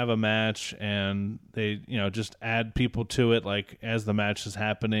 where they have a match and they, just add people to it, like as the match is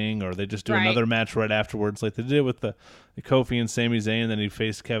happening, or they just do another match right afterwards, like they did with the Kofi and Sami Zayn, and then he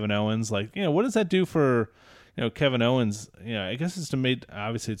faced Kevin Owens. Like, what does that do for, Kevin Owens? I guess it's to make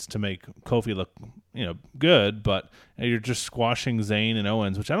Kofi look, good, but you're just squashing Zayn and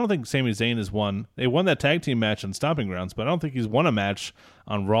Owens, which I don't think Sami Zayn has won. They won that tag team match on Stomping Grounds, but I don't think he's won a match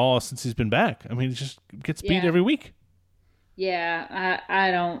on Raw since he's been back. I mean, he just gets beat every week. Yeah,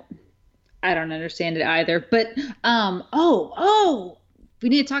 I don't understand it either. But we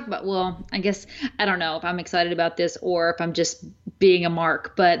need to talk about, well, I guess I don't know if I'm excited about this or if I'm just being a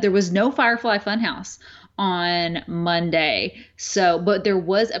mark, but there was no Firefly Funhouse on Monday. But there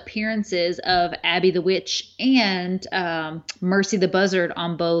was appearances of Abby the Witch and Mercy the Buzzard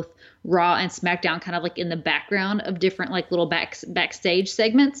on both Raw and SmackDown, kind of like in the background of different like little backstage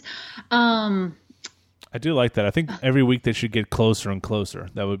segments. I do like that. I think every week they should get closer and closer.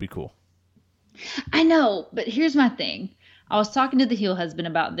 That would be cool. I know, but here's my thing. I was talking to the heel husband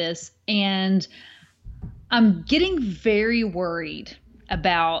about this, and I'm getting very worried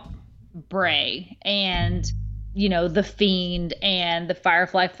about Bray and the Fiend and the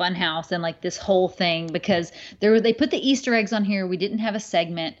Firefly Funhouse and like this whole thing, because they put the Easter eggs on here. We didn't have a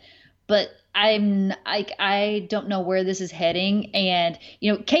segment, but I don't know where this is heading. And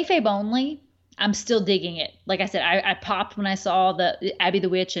kayfabe only, I'm still digging it. Like I said, I popped when I saw the Abby the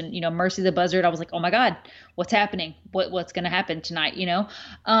Witch and Mercy the Buzzard. I was like, oh my God, what's happening? What's going to happen tonight?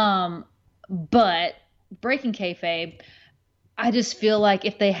 But breaking kayfabe, I just feel like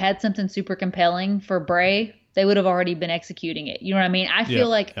if they had something super compelling for Bray, they would have already been executing it. You know what I mean? I feel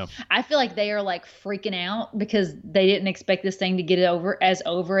like they are like freaking out because they didn't expect this thing to get over as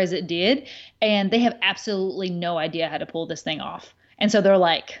it did, and they have absolutely no idea how to pull this thing off. And so they're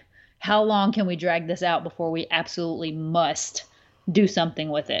like, how long can we drag this out before we absolutely must do something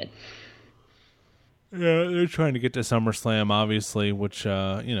with it? Yeah, they're trying to get to SummerSlam, obviously, which,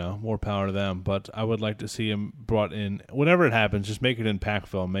 more power to them. But I would like to see him brought in. Whenever it happens, just make it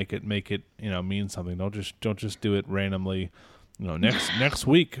impactful. Make it, mean something. Don't just do it randomly. Next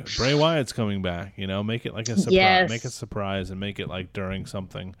week, Bray Wyatt's coming back. Make it like a surprise. Yes. Make it a surprise and make it like during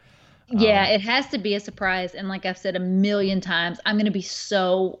something. Yeah, it has to be a surprise. And like I've said a million times, I'm going to be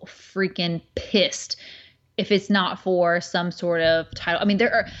so freaking pissed if it's not for some sort of title.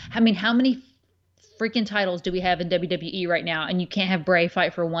 How many freaking titles do we have in WWE right now? And you can't have Bray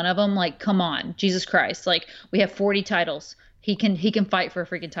fight for one of them? Like, come on, Jesus Christ. Like, we have 40 titles. He can fight for a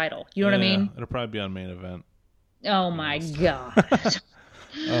freaking title. You know what I mean? It'll probably be on Main Event. Oh my God.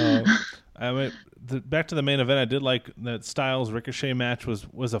 back to the main event, I did like that Styles Ricochet match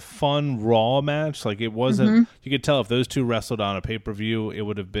was a fun Raw match. Like it wasn't. You could tell if those two wrestled on a pay-per-view, it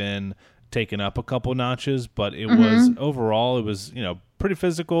would have been taken up a couple notches. But it was overall, it was pretty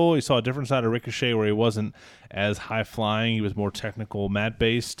physical. You saw a different side of Ricochet where he wasn't as high flying. He was more technical, mat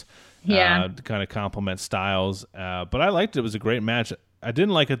based. To kind of complement Styles. But I liked it. It was a great match. I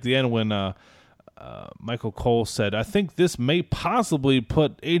didn't like at the end when Michael Cole said, I think this may possibly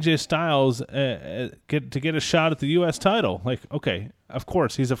put AJ Styles get a shot at the U.S. title. Like, okay, of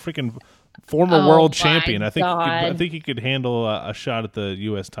course, he's a freaking former world champion. I think he could handle a shot at the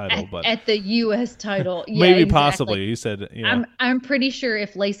U.S. title. But at the U.S. title, yeah, maybe exactly. possibly. He said, I'm pretty sure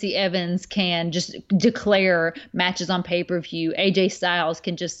if Lacey Evans can just declare matches on pay-per-view, AJ Styles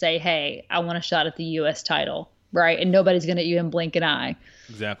can just say, hey, I want a shot at the U.S. title, right? And nobody's going to even blink an eye.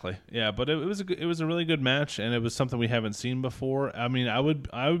 Exactly. Yeah, but it was a really good match, and it was something we haven't seen before. I mean, I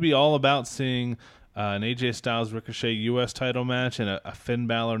would be all about seeing an AJ Styles Ricochet U.S. title match and a Finn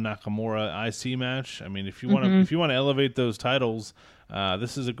Balor Nakamura IC match. I mean, if you want to elevate those titles,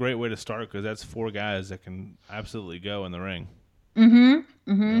 this is a great way to start because that's 4 guys that can absolutely go in the ring. Moving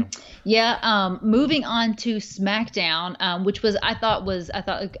on to SmackDown, which was I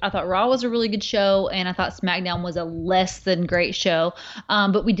thought Raw was a really good show, and I thought SmackDown was a less than great show.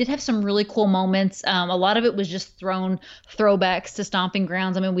 But we did have some really cool moments. A lot of it was just throwbacks to Stomping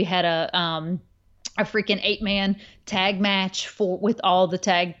Grounds. I mean, we had a freaking 8-man tag match with all the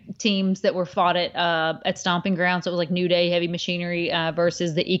tag teams that were fought at Stomping Grounds. So it was like New Day, Heavy Machinery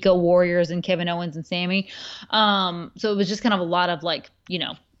versus the Eco Warriors and Kevin Owens and Sammy. So it was just kind of a lot of like,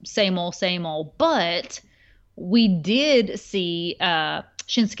 same old. But we did see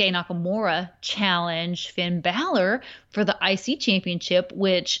Shinsuke Nakamura challenge Finn Balor for the IC championship,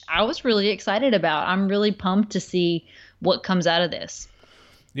 which I was really excited about. I'm really pumped to see what comes out of this.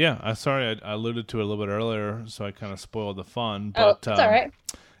 Yeah, sorry I alluded to it a little bit earlier, so I kind of spoiled the fun. But that's all right.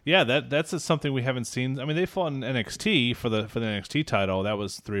 Yeah, that's something we haven't seen. I mean, they fought in NXT for the NXT title. That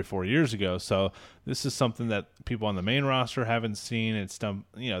was 3 or 4 years ago. So this is something that people on the main roster haven't seen. It's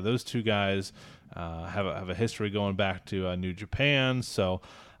those two guys have a history going back to New Japan. So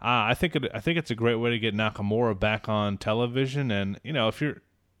I think it's a great way to get Nakamura back on television. And if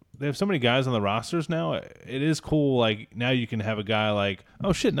they have so many guys on the rosters now, it is cool. Like now you can have a guy like,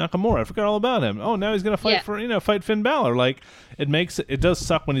 oh shit, Nakamura, I forgot all about him. Oh, now he's gonna fight fight Finn Balor. Like it does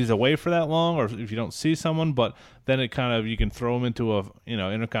suck when he's away for that long, or if you don't see someone. But then it kind of, you can throw him into a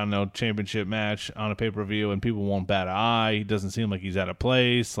Intercontinental Championship match on a pay-per-view, and people won't bat an eye. He doesn't seem like he's out of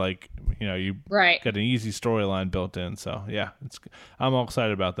place. Like you got an easy storyline built in. So yeah, I'm all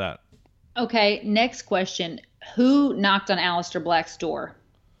excited about that. Okay, next question: who knocked on Aleister Black's door?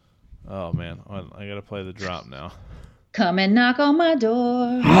 Oh, man. I got to play the drop now. Come and knock on my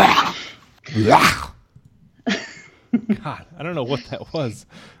door. God, I don't know what that was.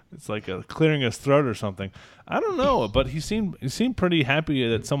 It's like clearing his throat or something. I don't know, but he seemed pretty happy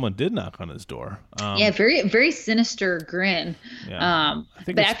that someone did knock on his door. Very, very sinister grin. Yeah.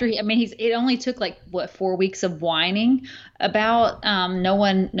 But after it only took 4 weeks of whining about no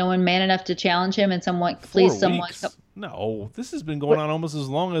one man enough to challenge him, and someone please someone. No, this has been going on almost as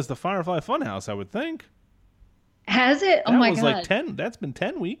long as the Firefly Funhouse, I would think. Has it? Oh my God. That's been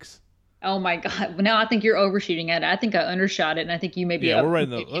 10 weeks. Oh my God. Now I think you're overshooting it. I think I undershot it, and I think you may be. Yeah, we're right in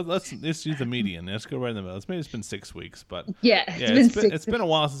the. Let's use the median. Let's go right in the middle. Maybe it's been 6 weeks, but it's been a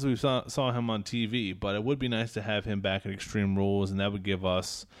while since we saw him on TV. But it would be nice to have him back at Extreme Rules, and that would give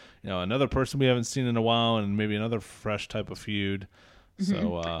us, another person we haven't seen in a while, and maybe another fresh type of feud.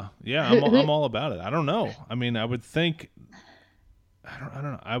 So I'm all about it. I don't know. I mean, I would think. I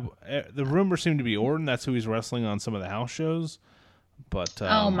don't know. The rumors seem to be Orton. That's who he's wrestling on some of the house shows. But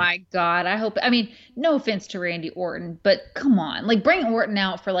oh my God, I hope. I mean, no offense to Randy Orton, but come on, bring Orton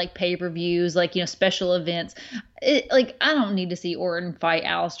out for pay-per-views, special events. I don't need to see Orton fight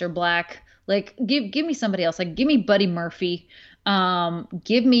Aleister Black. Give me somebody else. Give me Buddy Murphy.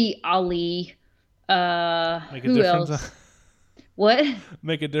 Give me Ali. Who else? What?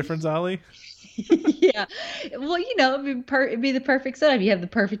 Make a difference, Ali? Yeah. Well, it'd be the perfect setup. You have the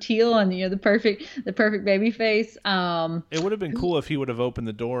perfect heel and the perfect baby face. It would have been cool if he would have opened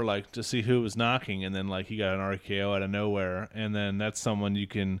the door to see who was knocking, and then he got an RKO out of nowhere, and then that's someone you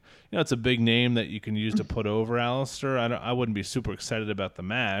can, it's a big name that you can use to put over Aleister. I wouldn't be super excited about the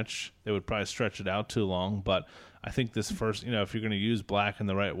match. They would probably stretch it out too long, but I think this first, if you're going to use Black in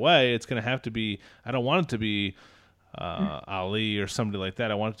the right way, it's going to have to be. I don't want it to be Ali or somebody like that.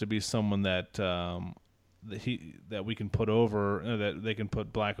 I want it to be someone that that we can put over that they can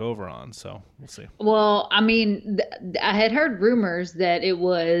put black over on. So we'll see. Well, I mean, I had heard rumors that it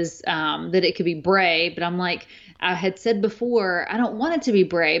was that it could be Bray, but I'm like, I had said before, I don't want it to be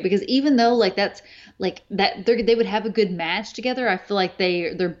Bray because even though like that's like that they would have a good match together, I feel like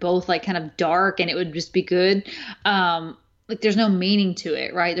they're both like kind of dark and it would just be good. Like there's no meaning to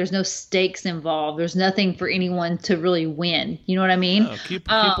it, right? There's no stakes involved. There's nothing for anyone to really win. You know what I mean? No, keep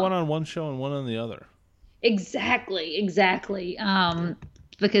one on one show and one on the other. Exactly.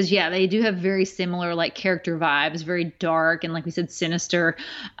 Because yeah, they do have very similar like character vibes, very dark and like we said, sinister,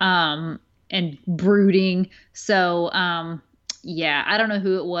 and brooding. So yeah, I don't know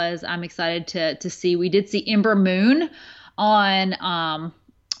who it was. I'm excited to see. We did see Ember Moon on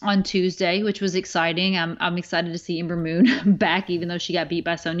Tuesday, which was exciting. I'm excited to see Ember Moon back, even though she got beat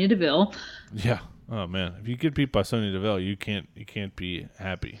by Sonya Deville. Yeah. Oh man, if you get beat by Sonya Deville, you can't be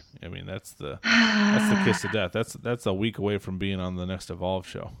happy. I mean, that's the kiss of death. That's a week away from being on the next Evolve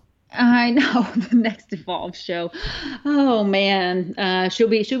show. I know, the next Evolve show. Oh man, she'll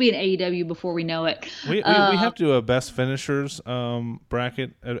be in AEW before we know it. We have to do a best finishers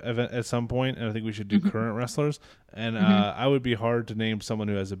bracket at some point, and I think we should do current wrestlers. And I would be hard to name someone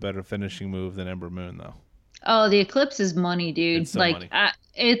who has a better finishing move than Ember Moon, though. Oh, the Eclipse is money, dude. It's so like money. I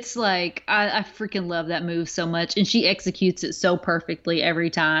freaking love that move so much, and she executes it so perfectly every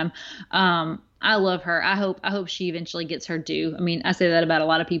time. I love her. I hope she eventually gets her due. I mean, I say that about a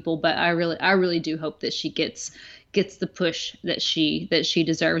lot of people, but I really do hope that she gets the push that she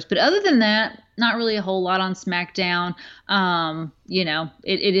deserves. But other than that, not really a whole lot on SmackDown. You know,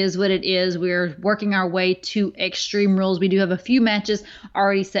 it is what it is. We're working our way to Extreme Rules. We do have a few matches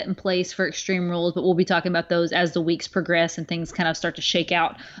already set in place for Extreme Rules, but we'll be talking about those as the weeks progress and things kind of start to shake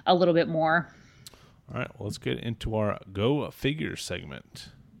out a little bit more. All right, well, let's get into our Go Figure segment.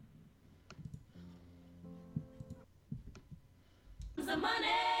 The money.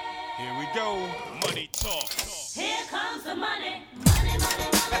 Here we go. Money talk. Here comes the money. Money, money,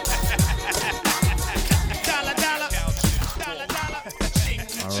 money. Dollar, dollar. Dollar, dollar.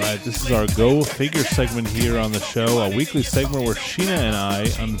 All right, this is our Go Figure segment here on the show, a weekly segment where Sheena and I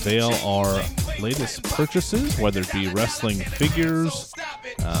unveil our latest purchases, whether it be wrestling figures,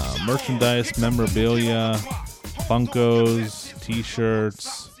 merchandise, memorabilia, Funkos,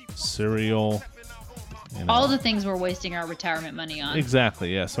 T-shirts, cereal. You know. All the things we're wasting our retirement money on.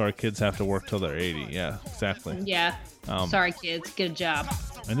 Exactly, yeah. So our kids have to work till they're 80. Yeah, exactly. Yeah. Sorry, kids. Get a job.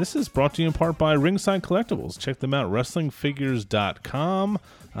 And this is brought to you in part by Ringside Collectibles. Check them out, wrestlingfigures.com.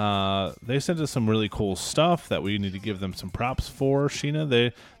 They sent us some really cool stuff that we need to give them some props for.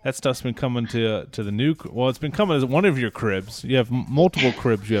 Sheena, that stuff's been coming to the new... Well, it's been coming as one of your cribs. You have multiple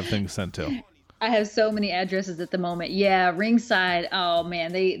cribs you have things sent to. I have so many addresses at the moment. Yeah, Ringside. Oh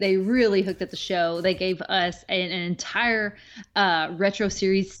man, they really hooked up the show. They gave us an entire Retro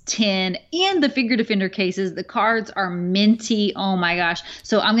Series 10 and the Figure Defender cases. The cards are minty. Oh my gosh.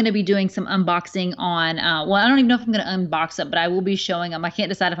 So I'm going to be doing some unboxing on, well, I don't even know if I'm going to unbox them, but I will be showing them. I can't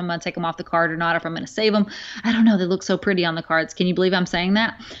decide if I'm going to take them off the card or not, or if I'm going to save them. I don't know. They look so pretty on the cards. Can you believe I'm saying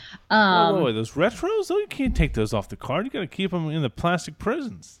that? Wait, those retros? Oh, you can't take those off the card. You got to keep them in the plastic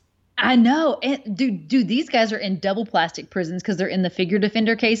prisons. I know. And dude, these guys are in double plastic prisons because they're in the Figure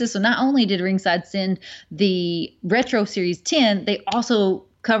Defender cases. So not only did Ringside send the Retro Series 10, they also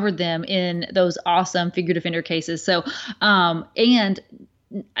covered them in those awesome Figure Defender cases. So, and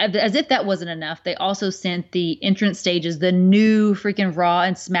as if that wasn't enough, they also sent the entrance stages, the new freaking Raw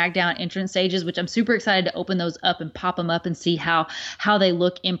and SmackDown entrance stages, which I'm super excited to open those up and pop them up and see how they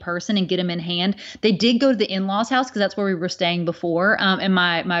look in person and get them in hand. They did go to the in-laws house because that's where we were staying before. And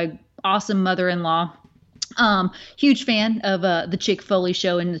my awesome mother-in-law, huge fan of the Chick Foley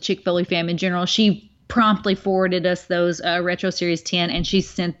show and the Chick Foley fam in general. She promptly forwarded us those Retro Series 10, and she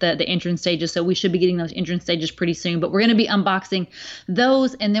sent the entrance stages, so we should be getting those entrance stages pretty soon. But we're going to be unboxing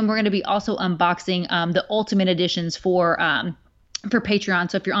those, and then we're going to be also unboxing the Ultimate Editions for Patreon.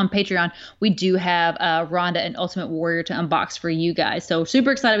 So if you're on Patreon, we do have Ronda and Ultimate Warrior to unbox for you guys. So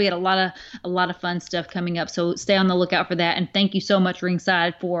super excited. We got a lot of fun stuff coming up. So stay on the lookout for that. And thank you so much,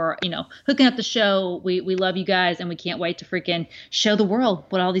 Ringside, for hooking up the show. We love you guys, and we can't wait to freaking show the world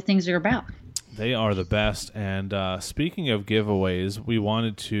what all these things are about. They are the best. And speaking of giveaways, we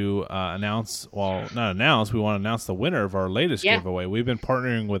wanted to we want to announce the winner of our latest giveaway. We've been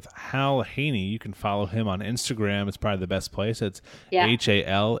partnering with Hal Haney. You can follow him on Instagram. It's probably the best place. It's HALHANEY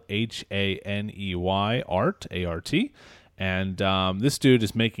Art, ART. And this dude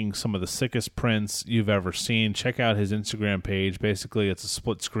is making some of the sickest prints you've ever seen. Check out his Instagram page. Basically, it's a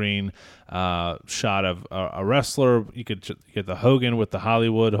split screen shot of a wrestler. You could get the Hogan with the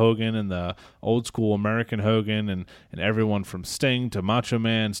Hollywood Hogan and the old school American Hogan and everyone from Sting to Macho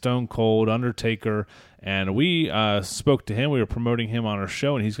Man, Stone Cold, Undertaker. And we spoke to him. We were promoting him on our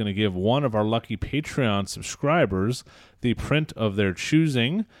show, and he's going to give one of our lucky Patreon subscribers the print of their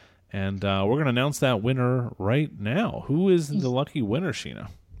choosing. And we're going to announce that winner right now. Who is the lucky winner, Sheena?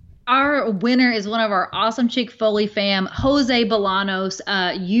 Our winner is one of our awesome Chick Foley fam, Jose Bolanos.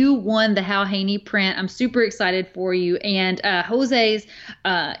 You won the Hal Haney print. I'm super excited for you. And Jose's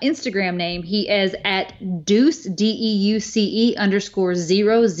Instagram name, he is at Deuce, DEUCE _0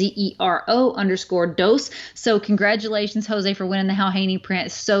 ZERO _dose. So congratulations, Jose, for winning the Hal Haney print.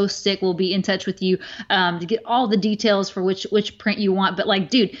 It's so sick. We'll be in touch with you to get all the details for which print you want. But like,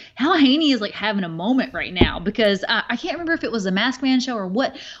 dude, Hal Haney is like having a moment right now because I can't remember if it was the Masked Man show or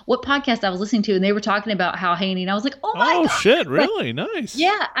what podcast I was listening to, and they were talking about Hal Haney, and I was like, oh my God. Shit, really? Nice.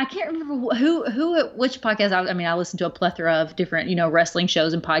 Yeah, I can't remember which podcast. I listened to a plethora of different, wrestling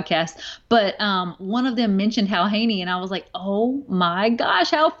shows and podcasts, but one of them mentioned Hal Haney, and I was like, oh my gosh,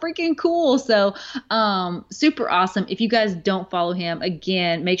 how freaking cool. So super awesome. If you guys don't follow him,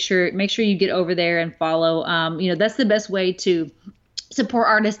 again, make sure you get over there and follow. That's the best way to support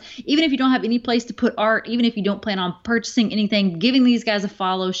artists, even if you don't have any place to put art, even if you don't plan on purchasing anything. Giving these guys a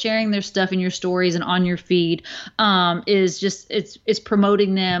follow, sharing their stuff in your stories and on your feed is just it's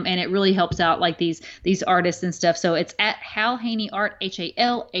promoting them, and it really helps out like these artists and stuff. So it's at Hal Haney Art,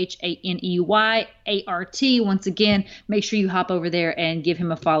 HALHANEYART. Once again, make sure you hop over there and give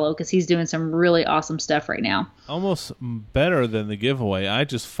him a follow because he's doing some really awesome stuff right now. Almost better than the giveaway. I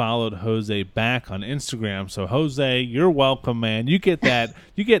just followed Jose back on Instagram. So Jose, you're welcome, man. You get that.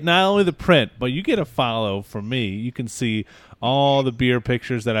 You get not only the print, but you get a follow from me. You can see all the beer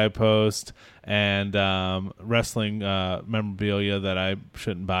pictures that I post and wrestling memorabilia that I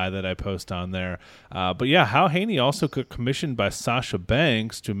shouldn't buy that I post on there. But yeah, Hal Haney also got commissioned by Sasha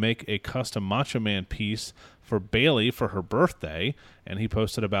Banks to make a custom Macho Man piece for Bailey for her birthday, and he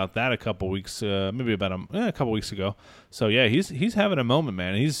posted about that a couple weeks, maybe about a couple weeks ago. So yeah, he's having a moment,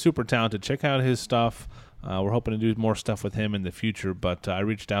 man. He's super talented. Check out his stuff. We're hoping to do more stuff with him in the future, but I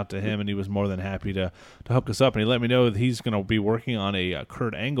reached out to him, and he was more than happy to hook us up, and he let me know that he's going to be working on a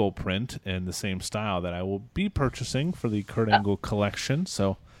Kurt Angle print in the same style that I will be purchasing for the Kurt Angle collection.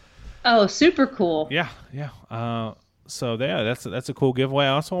 So, oh, super cool. Yeah. So yeah, that's a cool giveaway. I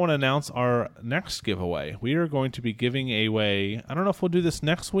also want to announce our next giveaway. We are going to be giving away. I don't know if we'll do this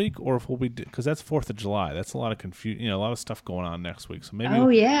next week or if we'll be because that's 4th of July. That's a lot of confusion. A lot of stuff going on next week. So maybe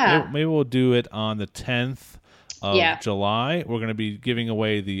maybe we'll do it on the 10th of July. We're going to be giving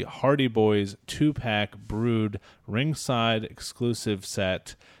away the Hardy Boys 2-pack brewed ringside exclusive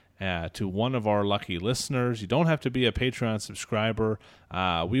set to one of our lucky listeners. You don't have to be a Patreon subscriber.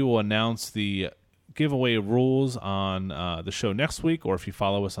 We will announce the giveaway rules on the show next week, or if you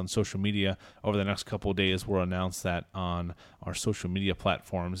follow us on social media over the next couple of days, we'll announce that on our social media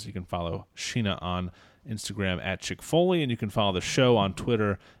platforms. You can follow Sheena on Instagram at Chick Foley, and you can follow the show on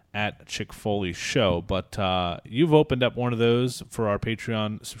Twitter at Chick Foley Show. But you've opened up one of those for our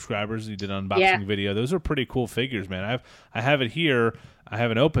Patreon subscribers. You did an unboxing video. Those are pretty cool figures, man. I have it here. I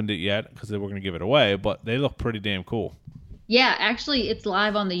haven't opened it yet because we're going to give it away, but they look pretty damn cool. Yeah, actually, it's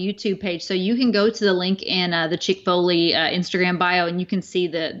live on the YouTube page, so you can go to the link in the Chick Foley Instagram bio, and you can see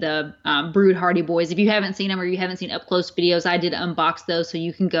the brewed Hardy Boys. If you haven't seen them or you haven't seen up close videos, I did unbox those, so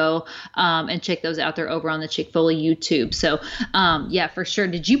you can go and check those out there over on the Chick Foley YouTube. So, yeah, for sure.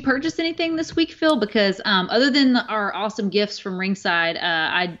 Did you purchase anything this week, Phil? Because other than our awesome gifts from Ringside,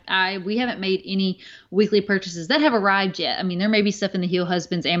 we haven't made any weekly purchases that have arrived yet. I mean, there may be stuff in the Heel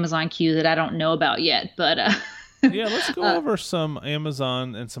Husband's Amazon queue that I don't know about yet, but yeah, let's go over some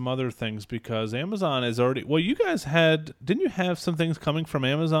Amazon and some other things because Amazon is already. Well, you guys didn't you have some things coming from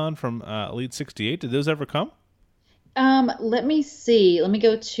Amazon from Elite 68? Did those ever come? Let me see. Let me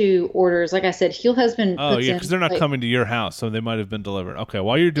go to orders. Like I said, Heel Husband. Oh yeah, because they're not coming to your house, so they might have been delivered. Okay,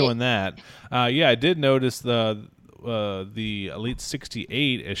 while you're doing that, yeah, I did notice the Elite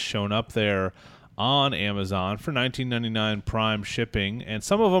 68 is shown up there on Amazon for $19.99 Prime shipping, and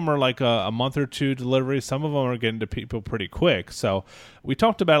some of them are like a month or two delivery. Some of them are getting to people pretty quick. So we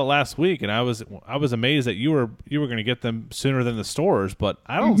talked about it last week, and I was amazed that you were going to get them sooner than the stores. But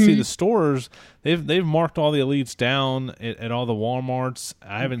I don't see the stores. They've marked all the Elites down at all the Walmarts.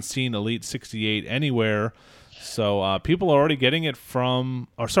 I haven't seen Elite 68 anywhere. So people are already getting it from,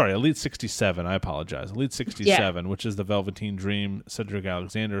 Elite 67. I apologize. Elite 67, which is the Velveteen Dream Cedric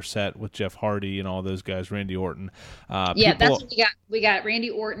Alexander set with Jeff Hardy and all those guys, Randy Orton. That's what we got. We got Randy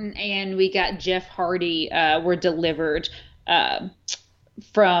Orton and we got Jeff Hardy were delivered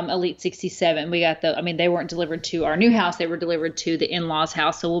from Elite 67. We got they weren't delivered to our new house. They were delivered to the in-laws'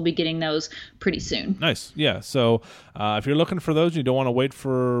 house. So we'll be getting those pretty soon. Nice. Yeah. So if you're looking for those, you don't want to wait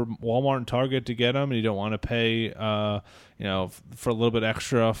for Walmart and Target to get them, and you don't want to pay, for a little bit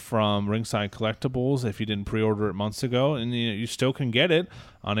extra from Ringside Collectibles if you didn't pre-order it months ago, and you still can get it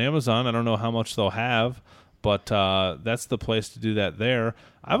on Amazon. I don't know how much they'll have, but that's the place to do that there.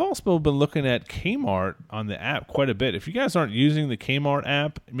 I've also been looking at Kmart on the app quite a bit. If you guys aren't using the Kmart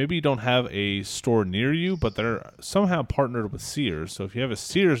app, maybe you don't have a store near you, but they're somehow partnered with Sears. So if you have a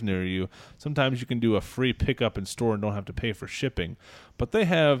Sears near you, sometimes you can do a free pickup in store and don't have to pay for shipping. But they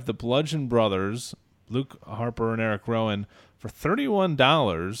have the Bludgeon Brothers, Luke Harper and Eric Rowan, for $31,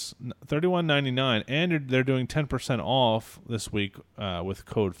 $31.99, and they're doing 10% off this week with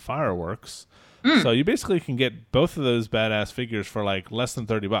code FIREWORKS. So you basically can get both of those badass figures for like less than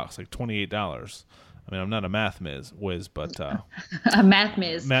 $30, like $28. I mean, I'm not a math whiz, but a math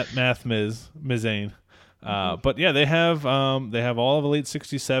miz. Math Mizane. But yeah, they have all of Elite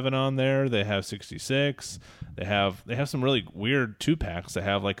 67 on there. They have 66. They have some really weird 2-packs. They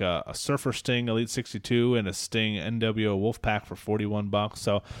have like a Surfer Sting Elite 62 and a Sting NWO Wolf Pack for $41.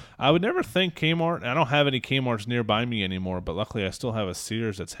 So I would never think Kmart. I don't have any Kmarts nearby me anymore, but luckily I still have a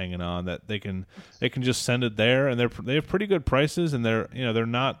Sears that's hanging on that they can just send it there, and they have pretty good prices, and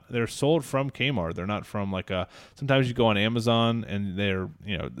they're sold from Kmart. They're not from like sometimes you go on Amazon and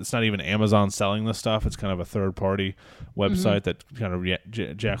it's not even Amazon selling this stuff. It's kind of a third party website that kind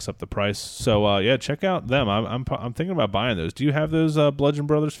of jacks up the price. So check out them. I'm thinking about buying those. Do you have those Bludgeon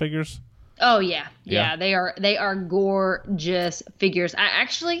Brothers figures? Oh yeah. They are gorgeous figures. I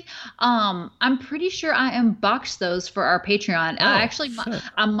actually, I'm pretty sure I unboxed those for our Patreon. I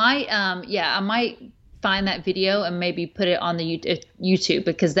might find that video and maybe put it on the YouTube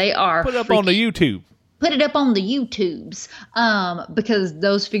because they are put it up on the YouTube. Put it up on the YouTubes because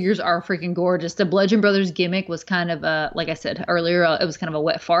those figures are freaking gorgeous. The Bludgeon Brothers gimmick was kind of like I said earlier, it was kind of a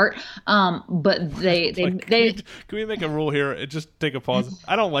wet fart. But they can we make a rule here? Just take a pause.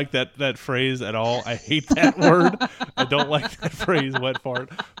 I don't like that phrase at all. I hate that word. I don't like that phrase, wet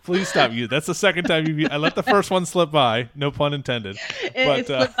fart. Please stop you. That's the second time I let the first one slip by. No pun intended. It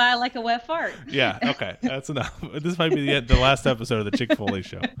slipped by like a wet fart. Yeah. Okay. That's enough. This might be the last episode of the Chick Foley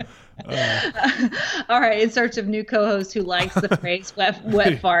Show. All right, in search of new co-host who likes the phrase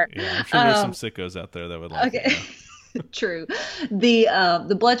wet fart. Yeah, I'm sure there's some sickos out there that would like it. Yeah. True.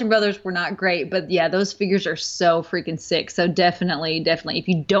 The Bludgeon Brothers were not great, but yeah, those figures are so freaking sick. So definitely, if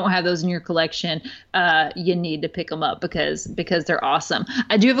you don't have those in your collection, you need to pick them up because they're awesome.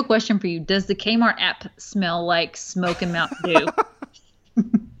 I do have a question for you. Does the Kmart app smell like smoke and Mountain Dew?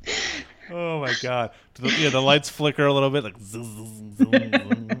 Oh my god! The lights flicker a little bit, like zzz, zzz, zzz.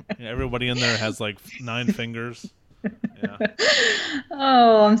 Everybody in there has like 9 fingers. Yeah.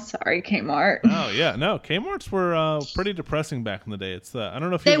 Oh, I'm sorry, Kmart. Oh yeah, no, Kmart's were pretty depressing back in the day. It's I don't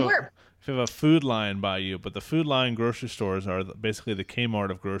know if you have a Food Lion by you, but the Food Lion grocery stores are basically the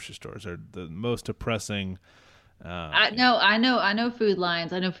Kmart of grocery stores. They're the most depressing. I know Food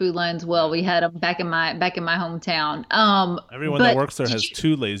Lions. I know Food Lions well. We had them back in my hometown. Everyone that works there has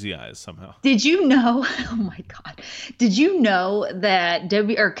 2 lazy eyes somehow. Did you know? Oh my God! Did you know that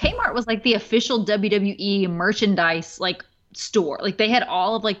Kmart was like the official WWE merchandise store? Like they had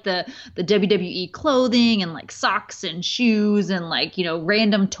all of like the WWE clothing and like socks and shoes and like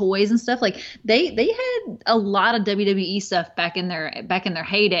random toys and stuff. Like they had a lot of WWE stuff back in their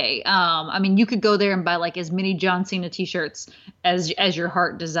heyday. I mean, you could go there and buy like as many John Cena t-shirts as your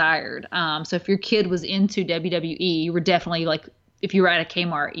heart desired. So if your kid was into WWE, you were definitely like, if you were at a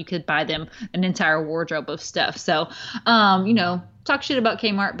Kmart, you could buy them an entire wardrobe of stuff. So talk shit about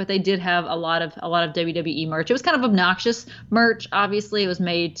Kmart, but they did have a lot of WWE merch. It was kind of obnoxious merch. Obviously, it was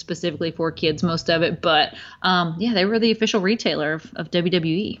made specifically for kids, most of it. But they were the official retailer of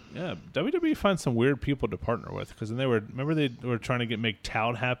WWE. Yeah, WWE finds some weird people to partner with because they were trying to make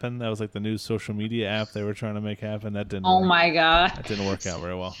Tout happen. That was like the new social media app they were trying to make happen. That didn't. Oh my god, that didn't work out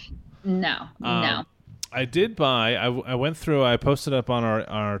very well. No. I did buy. I went through. I posted up on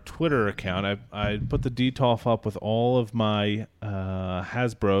our Twitter account. I put the DTOF up with all of my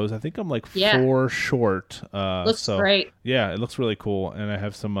Hasbros. I think I'm like 4 short. Looks great. Yeah, it looks really cool. And I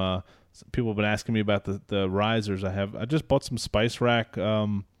have some people have been asking me about the risers. I just bought some Spice Rack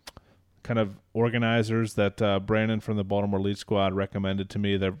kind of organizers that Brandon from the Baltimore Elite Squad recommended to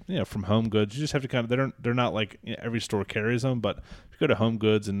me. They're from Home Goods. You just have to kind of they're not like every store carries them, but if you go to Home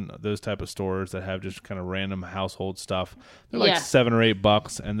Goods and those type of stores that have just kind of random household stuff, they're like $7 or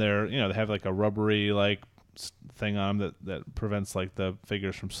 $8, and they're they have like a rubbery like thing on them that prevents like the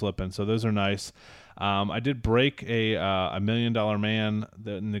figures from slipping. So those are nice. I did break a $1 Million Man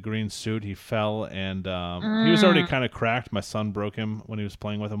in the green suit. He fell and he was already kind of cracked. My son broke him when he was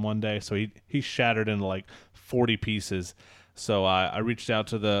playing with him one day, so he shattered into like 40 pieces. So I reached out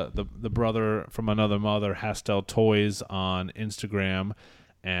to the brother from another mother, Hastel Toys, on Instagram,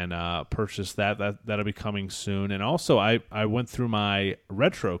 and purchased that. That'll be coming soon. And also I went through my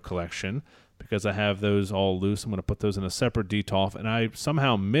retro collection, because I have those all loose. I'm going to put those in a separate detolf, and I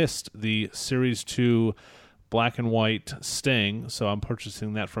somehow missed the Series 2 black and white Sting, so I'm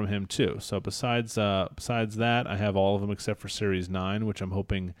purchasing that from him too. So besides that, I have all of them except for Series 9, which I'm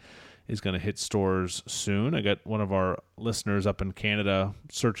hoping is going to hit stores soon. I got one of our listeners up in Canada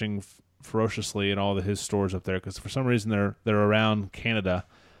searching ferociously in all of his stores up there, because for some reason they're around Canada.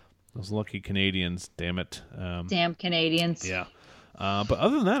 Those lucky Canadians, damn it. Damn Canadians. Yeah. But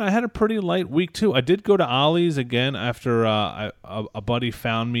other than that, I had a pretty light week too. I did go to Ollie's again after a buddy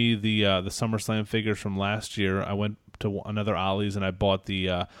found me the SummerSlam figures from last year. I went to another Ollie's and I bought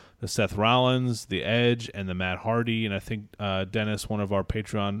the Seth Rollins, the Edge, and the Matt Hardy. And I think Dennis, one of our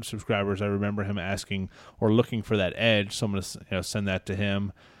Patreon subscribers, I remember him asking or looking for that Edge, so I'm going to send that to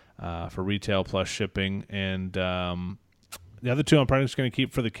him for retail plus shipping. And the other two I'm probably just going to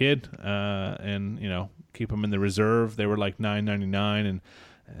keep for the kid, and keep them in the reserve. They were like $9.99, and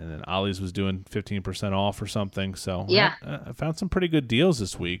then Ollie's was doing 15% off or something. So yeah, I found some pretty good deals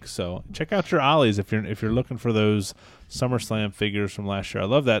this week. So check out your Ollie's if you're looking for those SummerSlam figures from last year. I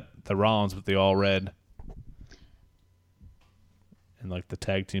love the Rollins with the all red and like the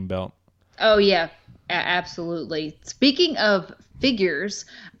tag team belt. Oh yeah, absolutely. Speaking of figures,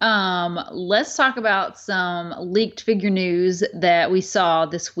 let's talk about some leaked figure news that we saw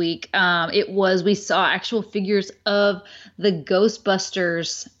this week. We saw actual figures of the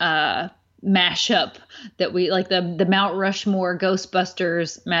Ghostbusters mashup that we like, the Mount Rushmore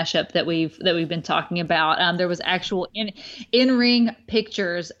Ghostbusters mashup that we've been talking about. There was actual in-ring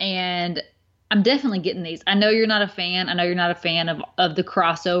pictures, and I'm definitely getting these. I know you're not a fan. I know you're not a fan of the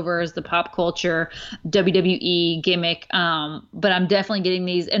crossovers, the pop culture, WWE gimmick. But I'm definitely getting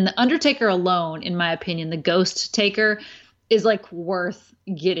these. And the Undertaker alone, in my opinion, the Ghost Taker, is like worth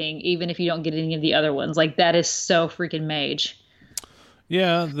getting, even if you don't get any of the other ones. Like, that is so freaking mage.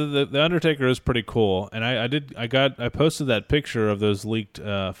 Yeah, the Undertaker is pretty cool, and I posted that picture of those leaked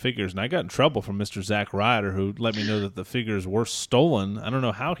figures, and I got in trouble from Mr. Zack Ryder, who let me know that the figures were stolen. I don't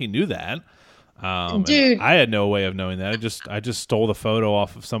know how he knew that. Dude, I had no way of knowing that. I just stole the photo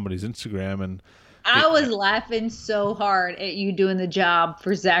off of somebody's Instagram, and I was laughing so hard at you doing the job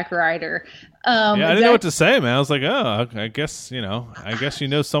for Zack Ryder. I didn't know what to say, man. I was like, oh, I guess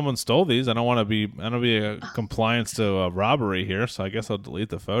someone stole these. I don't want to be a compliance to a robbery here, so I guess I'll delete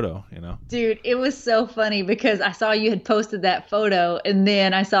the photo. Dude, it was so funny because I saw you had posted that photo, and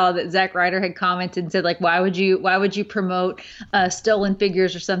then I saw that Zack Ryder had commented and said, like, why would you promote stolen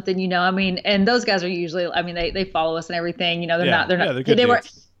figures or something? I mean, and those guys are usually, I mean, they follow us and everything. They're not. They're good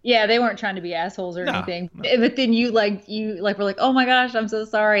dudes. Yeah, they weren't trying to be assholes or anything. No. But then you were like, oh my gosh, I'm so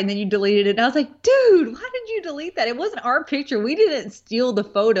sorry. And then you deleted it. And I was like, dude, why did you delete that? It wasn't our picture. We didn't steal the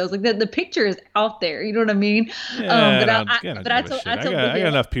photos. Like the picture is out there. You know what I mean? Yeah, I got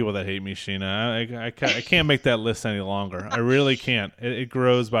enough people that hate me, Sheena. I can't make that list any longer. I really can't. It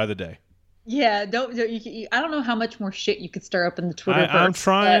grows by the day. Yeah, I don't know how much more shit you could stir up in the Twitterverse. I'm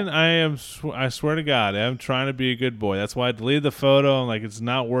trying. I swear to God, I'm trying to be a good boy. That's why I deleted the photo. I'm like, it's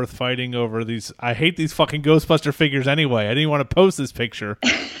not worth fighting over these. I hate these fucking Ghostbuster figures anyway. I didn't even want to post this picture.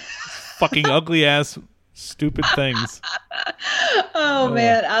 Fucking ugly ass, stupid things.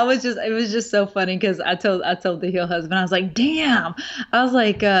 Man, it was just so funny because I told the heel husband, I was like, damn. I was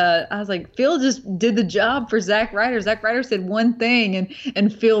like, Phil just did the job for Zack Ryder. Zack Ryder said one thing,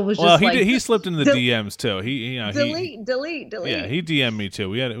 and Phil was just he slipped into the DMs too. He delete. Yeah, he DM'd me too.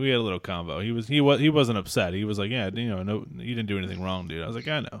 We had a little convo. He wasn't upset. He was like, yeah, no, you didn't do anything wrong, dude. I was like,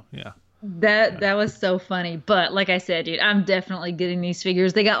 I know, yeah. That was so funny. But like I said, dude, I'm definitely getting these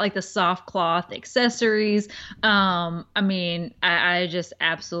figures. They got like the soft cloth accessories. I mean, I just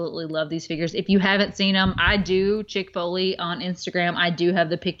absolutely love these figures. If you haven't seen them, I do. Chick Foley on Instagram, I do have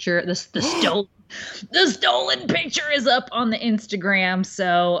the picture, the stolen The stolen picture is up on the Instagram,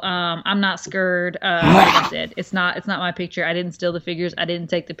 so I'm not scared. Like I said, it's not my picture. I didn't steal the figures. I didn't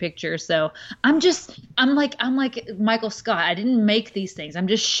take the picture. So I'm like Michael Scott. I didn't make these things. I'm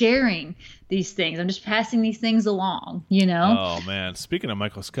just sharing these things. I'm just passing these things along. Oh man! Speaking of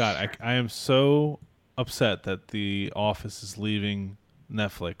Michael Scott, I am so upset that The Office is leaving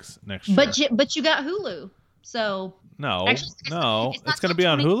Netflix next year. But you got Hulu, so no, actually, it's going to be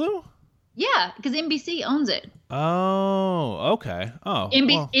on Hulu. Yeah, because NBC owns it. Oh, okay. Oh,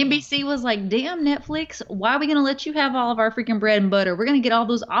 well. NBC was like, damn, Netflix, why are we going to let you have all of our freaking bread and butter? We're going to get all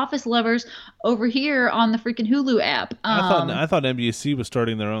those Office lovers over here on the freaking Hulu app. I thought NBC was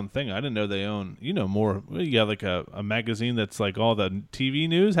starting their own thing. I didn't know they own, more. You got like a magazine that's like all the TV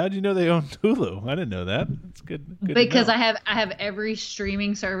news. How did you know they own Hulu? I didn't know that. It's good because I have every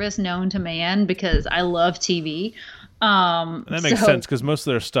streaming service known to man because I love TV. And that makes sense because most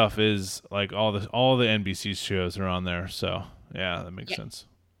of their stuff is like all the NBC shows are on there. So yeah, that makes sense.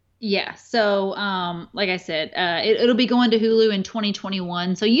 Yeah. So like I said, it'll be going to Hulu in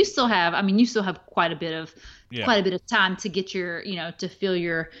 2021. So you still have quite a bit of time to get your to fill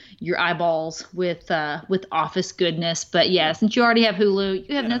your eyeballs with Office goodness. But yeah, since you already have Hulu,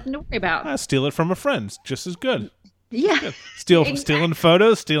 you have nothing to worry about. I steal it from a friend. It's just as good. Yeah. Stealing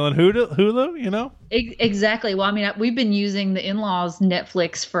photos, stealing Hulu, Exactly. Well, I mean, we've been using the in-laws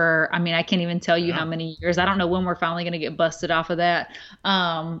Netflix for, I can't even tell you how many years. I don't know when we're finally going to get busted off of that.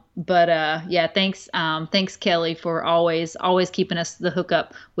 Thanks Kelly for always keeping us the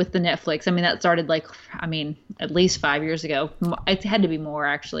hookup with the Netflix. I mean, that started at least 5 years ago. It had to be more,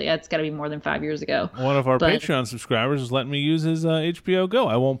 actually. It's got to be more than 5 years ago. One of our Patreon subscribers is letting me use his HBO Go.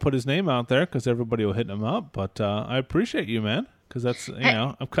 I won't put his name out there because everybody will hit him up, but I appreciate you, man. Because that's,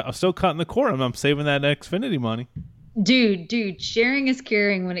 I'm still cutting the cord. I'm saving that Xfinity money. Dude, sharing is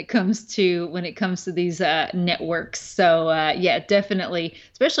caring when it comes to these networks. So definitely,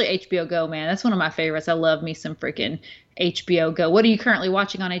 especially HBO Go, man. That's one of my favorites. I love me some freaking HBO Go. What are you currently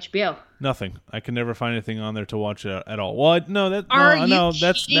watching on HBO? Nothing. I can never find anything on there to watch it at all. Well,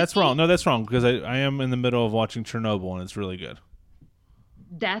 that's wrong. No, that's wrong because I am in the middle of watching Chernobyl and it's really good.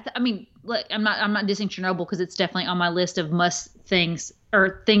 Look, I'm not dissing Chernobyl because it's definitely on my list of must things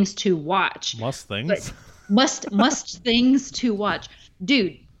or things to watch. Must things? Must things to watch.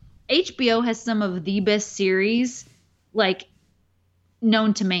 Dude, HBO has some of the best series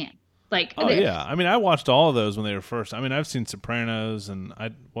known to man. Yeah. I watched all of those when they were first. I've seen Sopranos and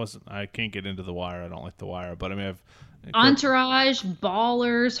I can't get into The Wire. I don't like The Wire, but I've Entourage,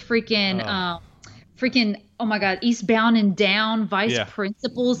 Ballers, freaking, oh my God, Eastbound and Down, Vice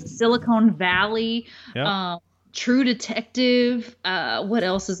Principals, Silicon Valley, True Detective. What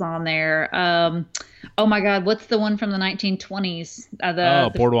else is on there? Oh my God, what's the one from the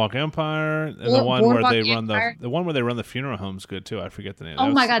 1920s? Boardwalk Empire, and the one where they run the funeral homes. Good too. I forget the name. Oh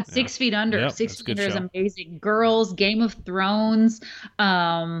my God, 6 Feet Under. Yep, 6 Feet Under is amazing. Girls, Game of Thrones.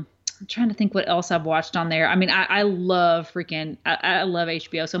 I'm trying to think what else I've watched on there. I love I love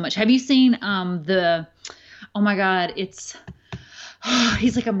HBO so much. Have you seen oh my God, it's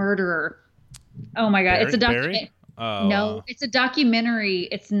he's like a murderer. Oh my God, it's a documentary. No, it's a documentary.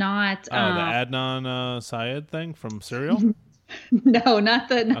 It's not the Adnan Syed thing from Serial. No, not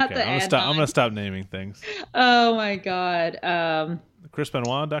the I'm gonna stop naming things. Oh my God, the Chris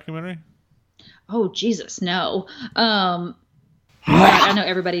Benoit documentary. Oh Jesus, no. God, I know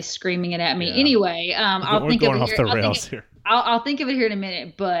everybody's screaming it at me. Yeah. Anyway, I'll think of it here. I'll think of it here in a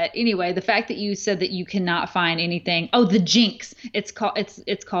minute. But anyway, the fact that you said that you cannot find anything. Oh, The Jinx. It's called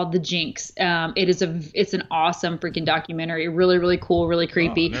The Jinx. It's an awesome freaking documentary. Really, really cool. Really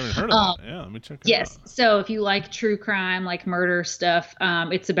creepy. Oh, I've never heard of that. Yeah, let me check it out. Yes. So if you like true crime, like murder stuff,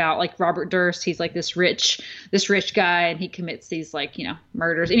 it's about like Robert Durst. He's like this rich guy, and he commits these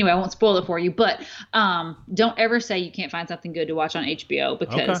murders. Anyway, I won't spoil it for you. But don't ever say you can't find something good to watch on HBO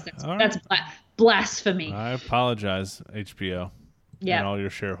because that's blasphemy. I apologize, HBO. Yeah. And all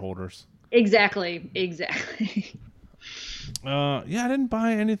your shareholders. Exactly. I didn't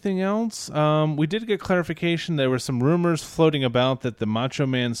buy anything else. We did get clarification. There were some rumors floating about that the Macho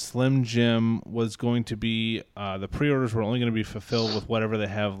Man Slim Jim was going to be, the pre-orders were only going to be fulfilled with whatever they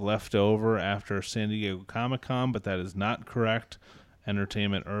have left over after San Diego Comic-Con, but that is not correct.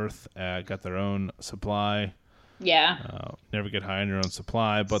 Entertainment Earth got their own supply. Yeah. Never get high on your own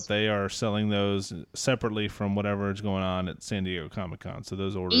supply, but they are selling those separately from whatever is going on at San Diego Comic-Con. So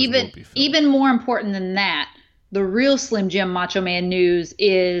those orders will be filled. Even more important than that, the real Slim Jim Macho Man news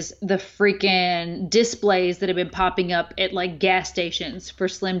is the freaking displays that have been popping up at like gas stations for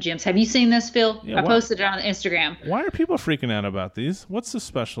Slim Jims. Have you seen this, Phil? Yeah, I posted it on Instagram. Why are people freaking out about these? What's so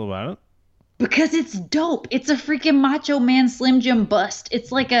special about it? Because it's dope. It's a freaking Macho Man Slim Jim bust.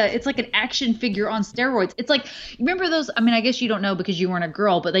 It's like an action figure on steroids. It's like, remember those? I mean, I guess you don't know because you weren't a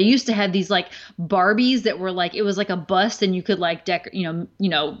girl, but they used to have these like Barbies that were like, it was like a bust, and you could like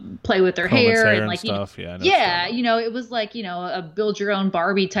play with their hair and like stuff. It was like a build your own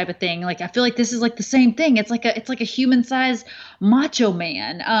Barbie type of thing. Like I feel like this is like the same thing. It's like a human sized Macho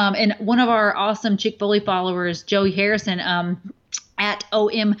Man. And one of our awesome Chick Foley followers, Joey Harrison, at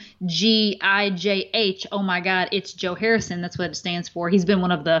OMGIJH. Oh my God, it's Joe Harrison. That's what it stands for. He's been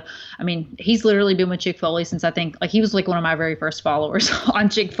he's literally been with Chick Foley since I think he was like one of my very first followers on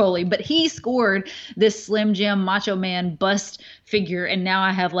Chick Foley. But he scored this Slim Jim Macho Man bust figure, and now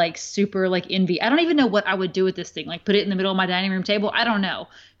I have like super like envy. I don't even know what I would do with this thing. Like put it in the middle of my dining room table. I don't know.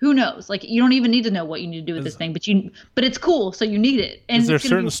 Who knows? Like you don't even need to know what you need to do with this thing, but it's cool, so you need it. And is there a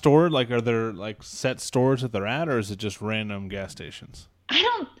certain store? Like, are there like set stores that they're at, or is it just random gas stations?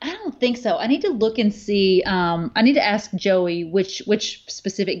 I don't think so. I need to look and see. I need to ask Joey which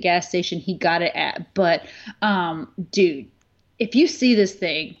specific gas station he got it at. But dude, if you see this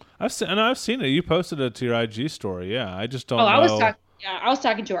thing, I've seen it. You posted it to your IG story. Yeah, I just don't know. I was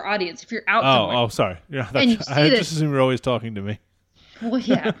talking to our audience. If you're out somewhere. Sorry. Yeah, I just assume you're always talking to me. Well,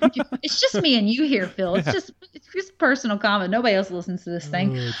 yeah, it's just me and you here, Phil. It's just a personal comment. Nobody else listens to this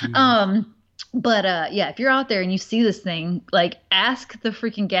thing. But if you're out there and you see this thing, like ask the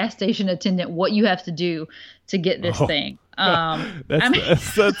freaking gas station attendant what you have to do to get this thing. That's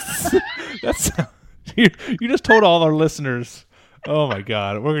you just told all our listeners. Oh my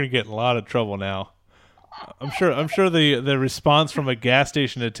God, we're gonna get in a lot of trouble now. I'm sure the response from a gas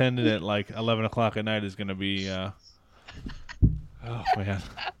station attendant at like 11 o'clock at night is gonna be. Oh man,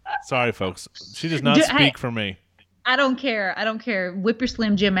 sorry folks. She does not speak for me. I don't care. Whip your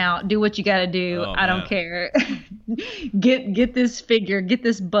Slim Jim out. Do what you got to do. I don't care. Get this figure. Get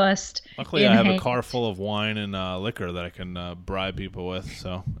this bust. Luckily, I have a car full of wine and liquor that I can bribe people with.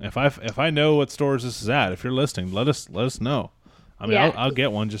 So if I know what stores this is at, if you're listening, let us know. I mean, I'll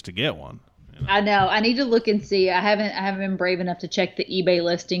get one just to get one. I know. I need to look and see. I haven't been brave enough to check the eBay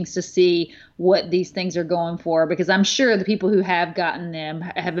listings to see what these things are going for, because I'm sure the people who have gotten them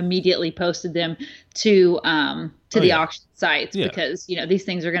have immediately posted them to the auction sites, because these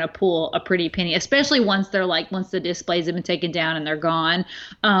things are going to pull a pretty penny, especially once the displays have been taken down and they're gone.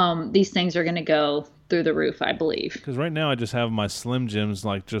 These things are going to go through the roof, I believe. Because right now I just have my Slim Jims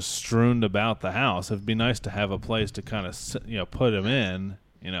like just strewn about the house. It'd be nice to have a place to kind of put them in.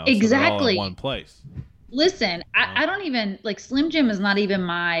 Exactly. So they're all in one place. Listen, I don't even like Slim Jim is not even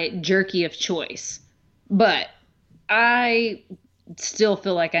my jerky of choice, but I still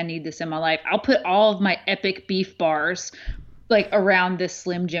feel like I need this in my life. I'll put all of my epic beef bars like around this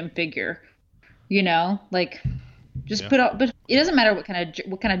Slim Jim figure, put up, but it doesn't matter what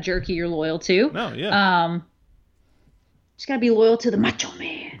kind of jerky you're loyal to. No, yeah. Just gotta be loyal to the Macho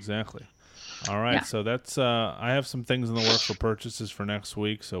Man. Exactly. All right, so that's I have some things in the works for purchases for next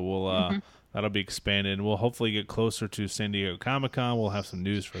week, so we'll that'll be expanded. We'll hopefully get closer to San Diego Comic-Con. We'll have some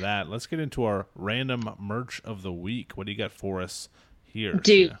news for that. Let's get into our random merch of the week. What do you got for us here?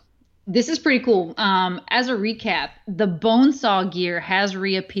 Dude, this is pretty cool. As a recap, the Bonesaw gear has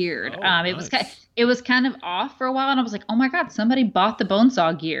reappeared. It was kind of off for a while, and I was like, oh my God, somebody bought the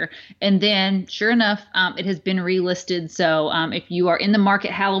Bonesaw gear. And then sure enough, it has been relisted. So if you are in the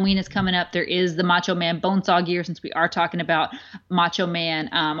market, Halloween is coming up. There is the Macho Man Bonesaw gear, since we are talking about Macho Man.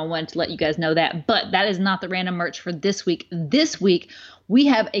 I wanted to let you guys know that. But that is not the random merch for this week. This week, we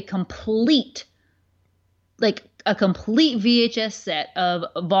have a complete VHS set of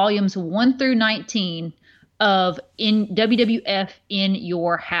volumes 1 through 19 of in WWF in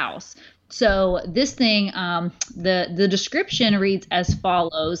Your House. So this thing, the description reads as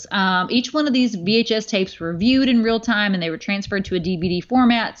follows. Each one of these VHS tapes were viewed in real time, and they were transferred to a DVD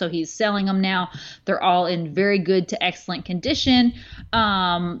format. So he's selling them now. They're all in very good to excellent condition.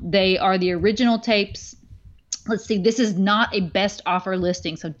 They are the original tapes. Let's see, this is not a best offer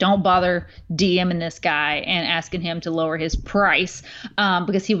listing, so don't bother DMing this guy and asking him to lower his price,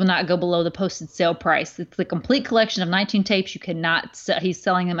 because he will not go below the posted sale price. It's the complete collection of 19 tapes. You cannot sell, he's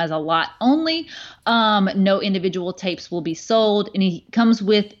selling them as a lot only. No individual tapes will be sold, and he comes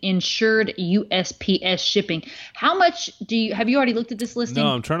with insured USPS shipping. How much have you already looked at this listing?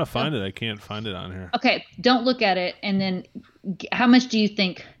 No, I'm trying to find it. I can't find it on here. Okay, don't look at it, and then how much do you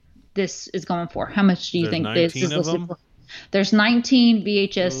think this is going for? How much do you think this is listed for? There's 19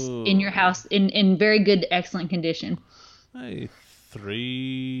 VHS in your house in very good to excellent condition. Hey,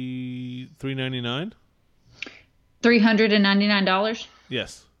 $399? $399?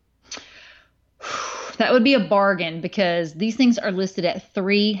 Yes. That would be a bargain because these things are listed at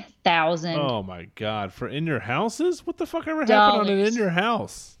 $3,000. Oh my God! For in your houses? What the fuck ever happened on an in your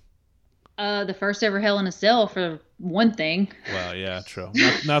house? The first ever Hell in a Cell for one thing. Well, yeah, true.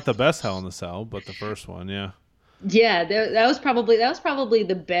 Not the best Hell in the Cell, but the first one, yeah. Yeah, that was probably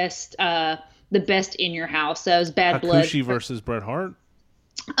the best in your house. That was Bad Blood. Hakushi versus Bret Hart.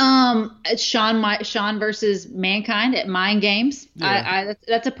 It's Sean versus Mankind at Mind Games. Yeah.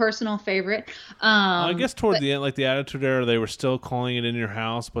 That's a personal favorite. I guess toward the end, like the Attitude Era, they were still calling it in your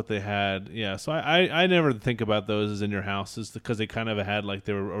house, but they had So I never think about those as in your houses because they kind of had like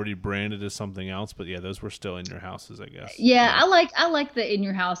they were already branded as something else. But yeah, those were still in your houses, I guess. Yeah. I like the in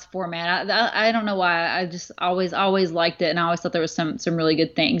your house format. I don't know why. I just always liked it, and I always thought there was some really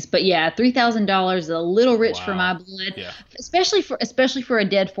good things. But yeah, $3,000 is a little rich for my blood, especially for a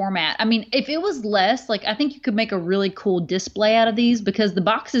dead format. I mean, if it was less, like I think you could make a really cool display out of these because the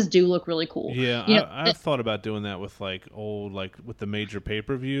boxes do look really cool. Yeah, I've thought about doing that with like old, like with the major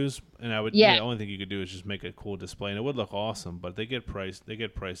pay-per-views, and I would. Yeah. The only thing you could do is just make a cool display, and it would look awesome. But they get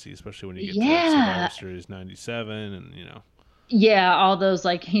pricey, especially when you get to like Survivor Series '97, and Yeah, all those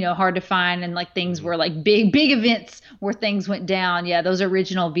like hard to find and like things where like big events where things went down. Yeah, those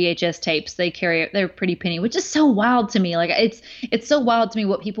original VHS tapes they're pretty penny, which is so wild to me. Like it's so wild to me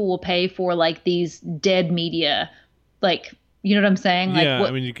what people will pay for like these dead media, like you know what I'm saying? Like, yeah,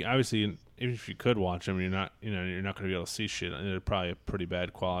 I mean, obviously, even if you could watch them, you're not going to be able to see shit. They're probably a pretty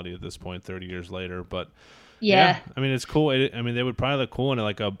bad quality at this point, 30 years later, but. Yeah, I mean it's cool. I mean they would probably look cool in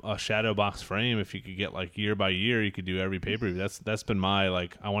like a shadow box frame if you could get like year by year. You could do every pay per view. That's been my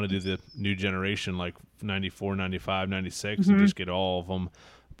like I want to do the new generation like 94, 95, 96 and just get all of them.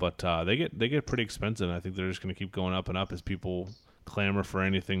 But they get pretty expensive. And I think they're just going to keep going up and up as people clamor for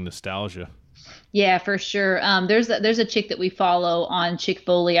anything nostalgia. Yeah, for sure. There's a chick that we follow on Chick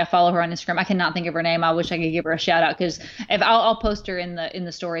Foley. I follow her on Instagram. I cannot think of her name. I wish I could give her a shout out because if I'll post her in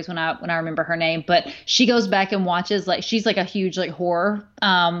the stories when I remember her name. But she goes back and watches like she's like a huge like horror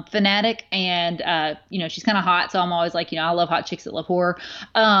fanatic, and she's kind of hot. So I'm always like I love hot chicks that love horror.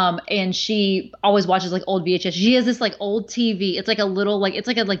 And she always watches like old VHS. She has this like old TV. It's like a little like it's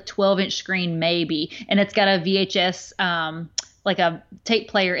like a like 12-inch screen maybe, and it's got a VHS. Like a tape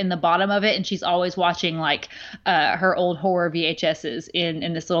player in the bottom of it, and she's always watching like her old horror VHSs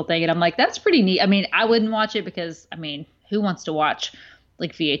in this little thing, and I'm like, that's pretty neat. I mean, I wouldn't watch it because I mean, who wants to watch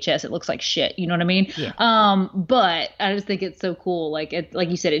like VHS? It looks like shit, you know what I mean? Yeah. But I just think it's so cool. Like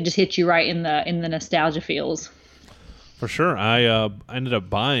you said, it just hits you right in the nostalgia feels. For sure. I ended up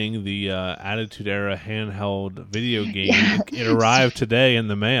buying the Attitude Era handheld video game. Yeah. It arrived today in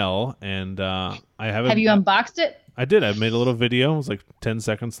the mail, and I haven't. Have you unboxed it? I did. I made a little video. It was like 10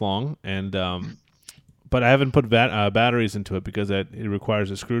 seconds long, and but I haven't put batteries into it because it requires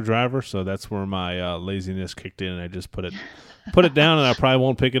a screwdriver. So that's where my laziness kicked in, and I just put it down, and I probably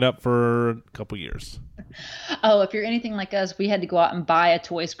won't pick it up for a couple years. Oh, if you're anything like us, we had to go out and buy a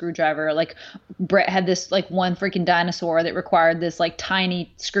toy screwdriver. Like Brett had this like one freaking dinosaur that required this like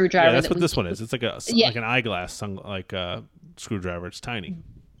tiny screwdriver. Yeah, that's what this one is. It's like like an eyeglass screwdriver. It's tiny.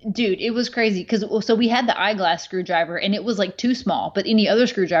 Dude, it was crazy because so we had the eyeglass screwdriver and it was like too small, but any other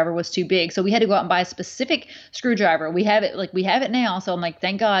screwdriver was too big. So we had to go out and buy a specific screwdriver. We have it now. So I'm like,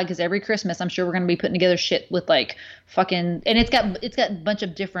 thank God, because every Christmas I'm sure we're gonna be putting together shit with like fucking, and it's got a bunch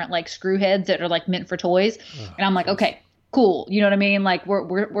of different like screw heads that are like meant for toys. And I'm like, okay, cool. You know what I mean? Like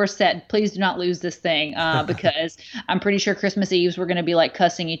we're set. Please do not lose this thing because I'm pretty sure Christmas Eves we're gonna be like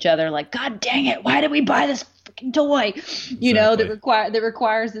cussing each other like, God dang it, why did we buy this fucking toy? You know, that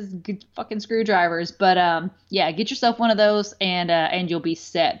requires this good fucking screwdrivers. But yeah, get yourself one of those and you'll be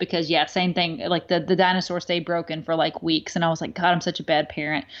set because yeah, same thing. Like the dinosaur stayed broken for like weeks and I was like, God, I'm such a bad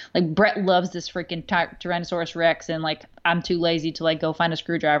parent. Like Brett loves this freaking Tyrannosaurus Rex and like I'm too lazy to like go find a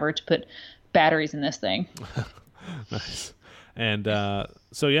screwdriver to put batteries in this thing. Nice. And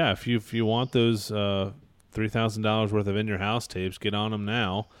so yeah, if you want those $3,000 worth of in your house tapes, get on them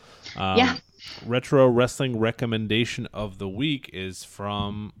now. Yeah. Retro wrestling recommendation of the week is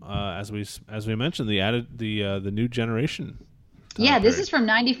from as we mentioned the new generation. Yeah, this is from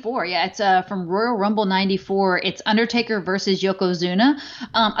 94. Yeah, it's from Royal Rumble 94. It's Undertaker versus Yokozuna.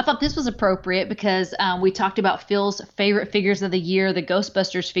 I thought this was appropriate because we talked about Phil's favorite figures of the year, the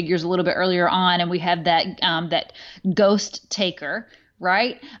Ghostbusters figures a little bit earlier on, and we had that Ghost Taker,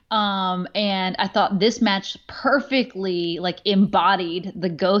 right? And I thought this match perfectly like embodied the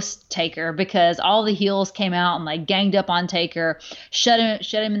Ghost Taker because all the heels came out and like ganged up on Taker, shut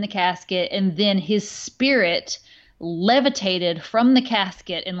him in the casket, and then his spirit levitated from the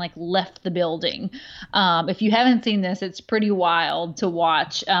casket and like left the building. If you haven't seen this, it's pretty wild to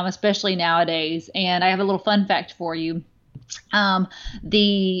watch, especially nowadays. And I have a little fun fact for you.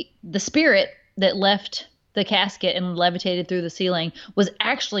 The spirit that left the casket and levitated through the ceiling was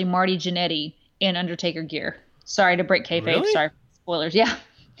actually Marty Jannetty in Undertaker gear. Sorry to break kayfabe. Really? Sorry for spoilers. Yeah.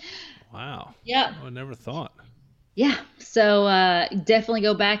 Wow. Yeah. I never thought. Yeah. So definitely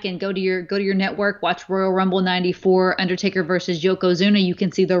go back and go to your network. Watch Royal Rumble 94, Undertaker versus Yokozuna. You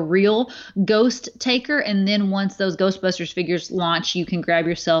can see the real Ghost Taker. And then once those Ghostbusters figures launch, you can grab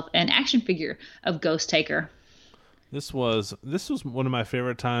yourself an action figure of Ghost Taker. This was one of my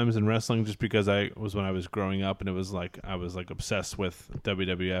favorite times in wrestling, just because when I was growing up, and it was like I was like obsessed with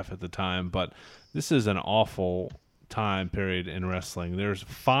WWF at the time. But this is an awful time period in wrestling. There's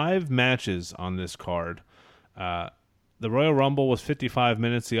 5 matches on this card. The Royal Rumble was 55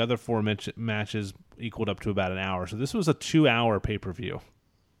 minutes. The other 4 matches equaled up to about an hour. So this was a 2-hour pay-per-view.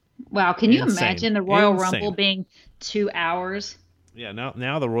 Wow, can you Insane. imagine the Royal Insane. Rumble being 2 hours? Yeah,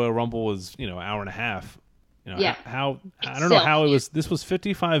 now the Royal Rumble is, hour and a half. Yeah. How I don't know how it was. This was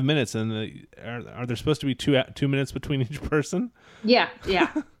 55 minutes, and are there supposed to be 2 minutes between each person? Yeah.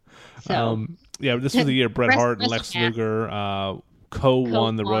 So this was the year Bret Hart and Lex WrestleMania. Luger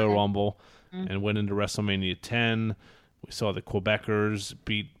co-won the Royal won. Rumble and went into WrestleMania 10. We saw the Quebecers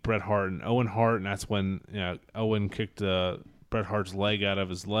beat Bret Hart and Owen Hart, and that's when Owen kicked Bret Hart's leg out of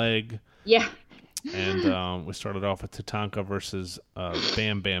his leg. Yeah. And we started off with Tatanka versus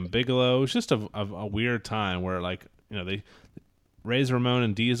Bam Bam Bigelow. It was just a weird time where Razor Ramon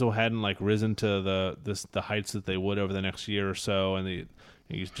and Diesel hadn't risen to the heights that they would over the next year or so, and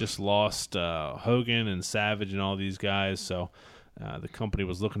he's just lost Hogan and Savage and all these guys. So the company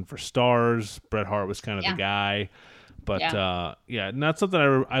was looking for stars. Bret Hart was kind of the guy. But not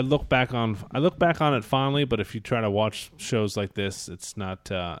something I look back on. I look back on it fondly, but if you try to watch shows like this, it's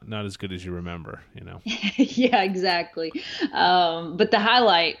not as good as you remember. Yeah, exactly. But the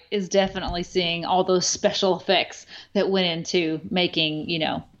highlight is definitely seeing all those special effects that went into making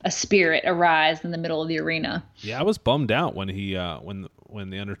a spirit arise in the middle of the arena. Yeah, I was bummed out when he when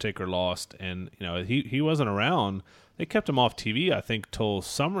the Undertaker lost, and he wasn't around. They kept him off TV, I think, till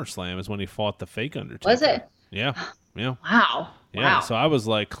SummerSlam is when he fought the fake Undertaker. Was it? Yeah. Yeah. Wow. Yeah. So I was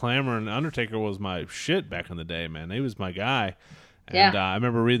clamoring. Undertaker was my shit back in the day, man. He was my guy. And I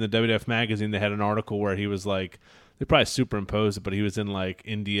remember reading the WWF magazine. They had an article where he was they probably superimposed it, but he was in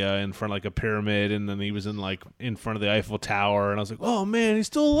India in front of a pyramid, and then he was in front of the Eiffel Tower, and I was like, oh man, he's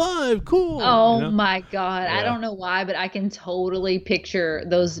still alive, cool. Oh my God. Yeah. I don't know why, but I can totally picture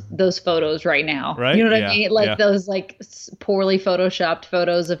those photos right now. Right? You know what Yeah. I mean? Those poorly photoshopped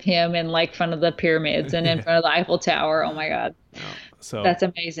photos of him in front of the pyramids and in front of the Eiffel Tower. Oh my God. So That's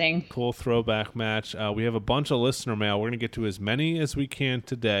amazing. cool throwback match. We have a bunch of listener mail. We're going to get to as many as we can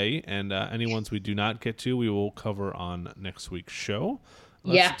today, and any ones we do not get to, we will cover on next week's show.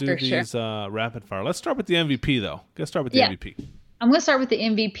 Let's do for these rapid fire. Let's start with the MVP, though. Let's start with the MVP. I'm going to start with the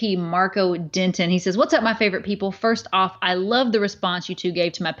MVP, Marco Denton. He says, what's up, my favorite people? First off, I love the response you two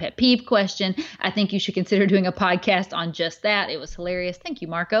gave to my pet peeve question. I think you should consider doing a podcast on just that. It was hilarious. Thank you,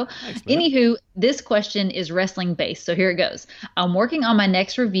 Marco. Thanks, man. Anywho, this question is wrestling based. So here it goes. I'm working on my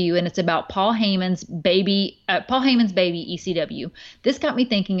next review, and it's about Paul Heyman's baby ECW. This got me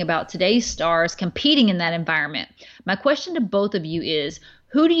thinking about today's stars competing in that environment. My question to both of you is,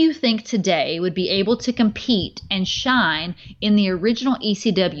 who do you think today would be able to compete and shine in the original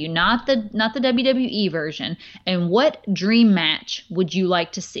ECW, not the WWE version? And what dream match would you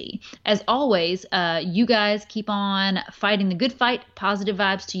like to see? As always, you guys keep on fighting the good fight. Positive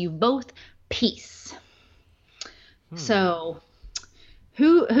vibes to you both. Peace. So,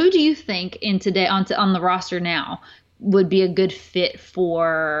 who do you think on the roster now would be a good fit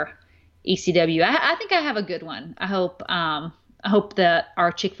for ECW? I think I have a good one. I hope that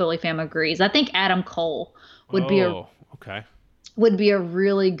our Chick Foley fam agrees. I think Adam Cole would be a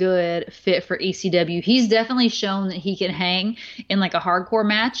really good fit for ECW. He's definitely shown that he can hang in a hardcore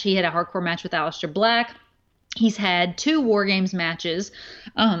match. He had a hardcore match with Aleister Black. He's had 2 War Games matches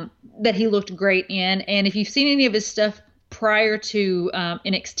that he looked great in. And if you've seen any of his stuff prior to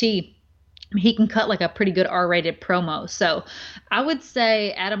NXT, he can cut a pretty good R-rated promo. So I would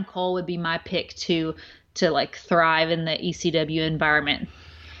say Adam Cole would be my pick to thrive in the ECW environment.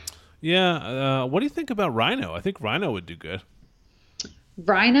 Yeah. What do you think about Rhino? I think Rhino would do good.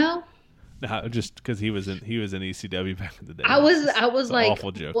 Rhino? No, just because he was in ECW back in the day. I was it's like, an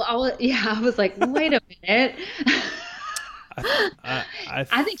awful joke. Well, I was like, wait a minute.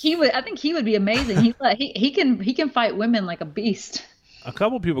 I think he would be amazing. He can fight women like a beast. A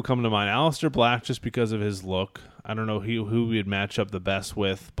couple people come to mind. Aleister Black, just because of his look. I don't know who we'd match up the best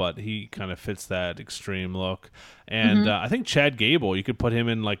with, but he kind of fits that extreme look. And I think Chad Gable, you could put him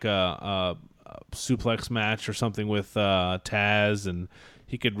in like a suplex match or something with Taz, and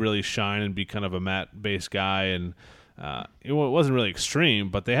he could really shine and be kind of a mat-based guy. And it wasn't really extreme,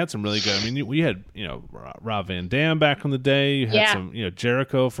 but they had some really good. I mean, we had Rob Van Dam back in the day. You had some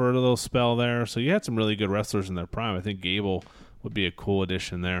Jericho for a little spell there. So you had some really good wrestlers in their prime. I think Gable would be a cool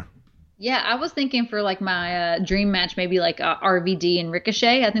addition there. Yeah, I was thinking for like my dream match, maybe like RVD and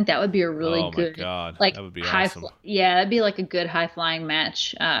Ricochet. I think that would be a really good, God. like that would be awesome. Yeah, that'd be like a good high flying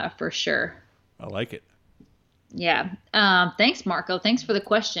match for sure. I like it. Yeah. Thanks, Marco. Thanks for the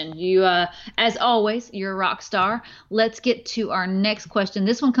question. You, as always, you're a rock star. Let's get to our next question.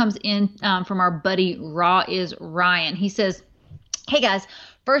 This one comes in from our buddy Raw is Ryan. He says, "Hey guys,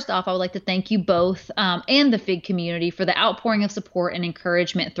 first off, I would like to thank you both and the FIG community for the outpouring of support and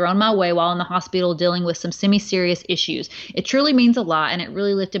encouragement thrown my way while in the hospital dealing with some semi-serious issues. It truly means a lot, and it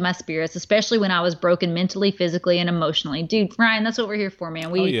really lifted my spirits, especially when I was broken mentally, physically, and emotionally." Dude, Ryan, that's what we're here for, man.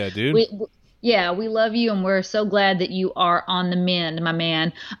 Oh, yeah, dude. We love you, and we're so glad that you are on the mend, my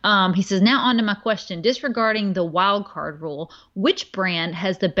man. He says, now on to my question. Disregarding the wild card rule, which brand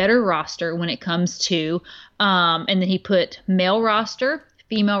has the better roster when it comes to, and then he put male roster,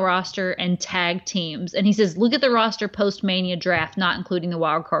 female roster, and tag teams. And he says, look at the roster post-Mania draft, not including the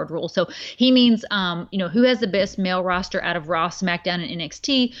wild card rule. So he means, who has the best male roster out of Raw, SmackDown, and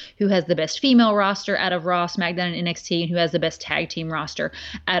NXT, who has the best female roster out of Raw, SmackDown, and NXT, and who has the best tag team roster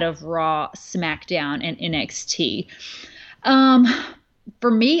out of Raw, SmackDown, and NXT.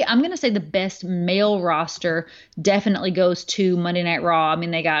 For me, I'm going to say the best male roster definitely goes to Monday Night Raw. I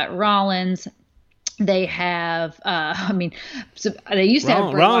mean, they got Rollins. They have, they used to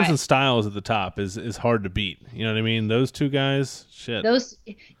have Rollins and Styles at the top is hard to beat. You know what I mean? Those two guys, shit. Those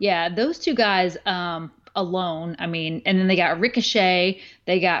two guys alone. I mean, and then they got Ricochet.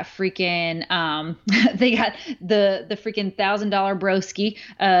 They got freaking, they got the freaking $1,000 broski,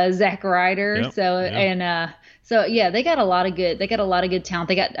 Zack Ryder. Yep, they got a lot of good. They got a lot of good talent.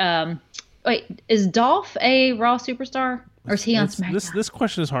 They got, wait, is Dolph a Raw superstar? Or is he on SmackDown? This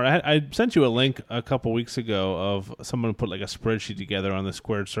question is hard. I sent you a link a couple weeks ago of someone put like a spreadsheet together on the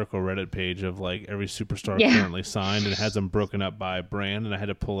Squared Circle Reddit page of like every superstar currently signed, and it has them broken up by brand, and I had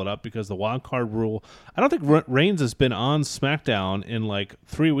to pull it up because the wild card rule. I don't think Reigns has been on SmackDown in like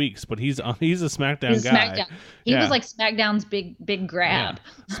 3 weeks, but he's a SmackDown guy. SmackDown. He was like SmackDown's big grab.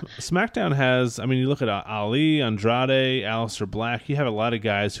 Yeah. SmackDown has, I mean, you look at Ali, Andrade, Aleister Black. You have a lot of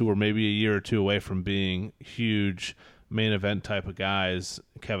guys who were maybe a year or two away from being huge main event type of guys.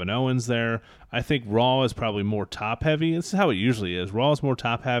 Kevin Owens there. I think Raw is probably more top heavy. This is how it usually is. Raw is more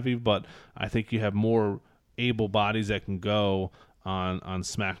top heavy, but I think you have more able bodies that can go on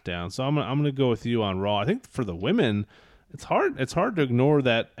SmackDown. So I'm gonna go with you on Raw. I think for the women, it's hard to ignore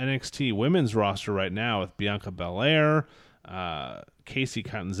that NXT women's roster right now with Bianca Belair, Casey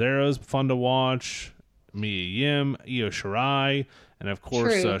Catanzaro's fun to watch, Mia Yim, Io Shirai, and of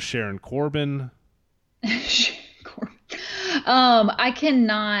course Sharon Corbin. I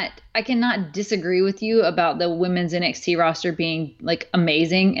cannot disagree with you about the women's NXT roster being like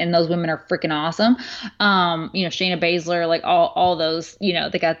amazing, and those women are freaking awesome. Shayna Baszler, like all those,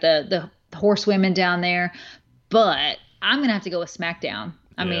 they got the horsewomen down there, but I'm gonna have to go with SmackDown.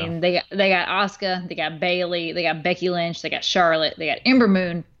 I mean, they got Asuka, they got Bayley, they got Becky Lynch, they got Charlotte, they got Ember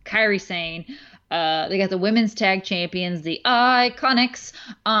Moon, Kairi Sane. They got the women's tag champions, the Iconics.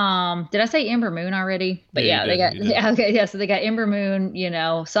 Did I say Ember Moon already? But so they got Ember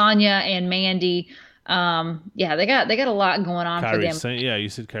Moon, Sonya and Mandy. They got a lot going on for them. You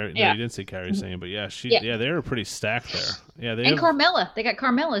said Kairi. No, you didn't say Kairi Sane, but they were pretty stacked there. Yeah, and Carmella. They got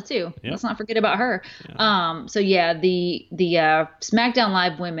Carmella too. Yep. Let's not forget about her. Yeah. The SmackDown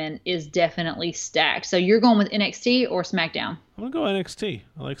Live women is definitely stacked. So you're going with NXT or SmackDown? I'm gonna go NXT.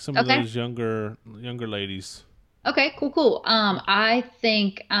 I like some of those younger ladies. Okay, cool. I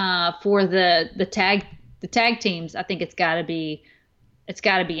think for the tag teams, I think it's got to be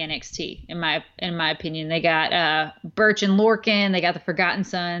NXT in my opinion. They got Burch and Lorcan, they got the Forgotten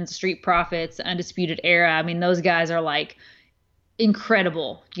Sons, Street Profits, Undisputed Era. I mean, those guys are like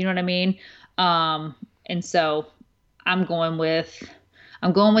incredible. You know what I mean? And so I'm going with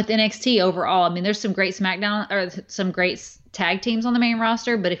NXT overall. I mean, there's some great SmackDown or some great tag teams on the main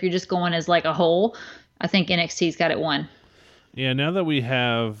roster, but if you're just going as like a whole, I think NXT's got it won. Yeah, now that we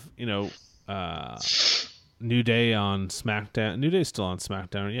have, New Day on SmackDown. New Day's still on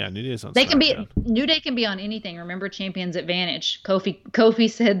SmackDown. Yeah, New Day's on They SmackDown. New Day can be on anything. Remember Champions Advantage. Kofi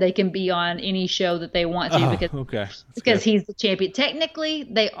said they can be on any show that they want to because he's the champion. Technically,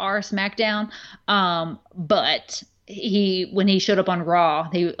 they are SmackDown, but when he showed up on Raw,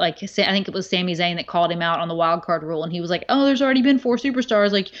 I think it was Sami Zayn that called him out on the wild card rule, and he was like, "Oh, there's already been 4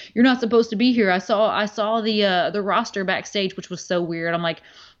 superstars. Like, you're not supposed to be here." I saw the roster backstage, which was so weird. I'm like,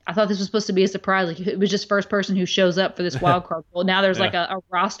 I thought this was supposed to be a surprise. Like, it was just first person who shows up for this wild card. Well, now there's like a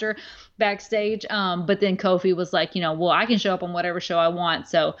roster backstage. But then Kofi was like, well, I can show up on whatever show I want.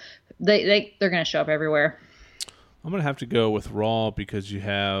 So they're going to show up everywhere. I'm going to have to go with Raw because you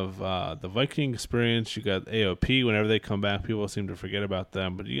have the Viking Experience. You got AOP. Whenever they come back, people seem to forget about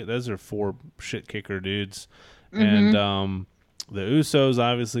them. But those are 4 shit kicker dudes. Mm-hmm. And the Usos,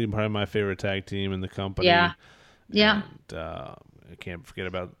 obviously, probably my favorite tag team in the company. Yeah. Yeah. And, I can't forget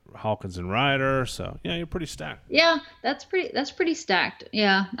about Hawkins and Ryder. So yeah, you're pretty stacked. Yeah, that's pretty stacked.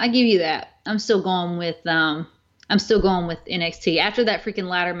 Yeah, I give you that. I'm still going with NXT. After that freaking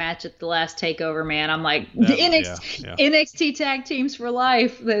ladder match at the last takeover, man, I'm like, NXT tag teams for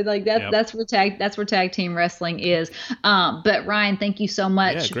life. That's where tag team wrestling is. But Ryan, thank you so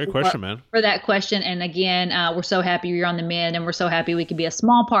much. Yeah, great question, man. For that question. And again, we're so happy you're on the mend, and we're so happy we could be a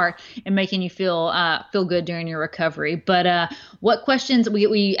small part in making you feel good during your recovery. But what questions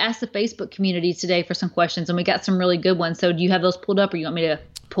we asked the Facebook community today for some questions, and we got some really good ones. So do you have those pulled up, or you want me to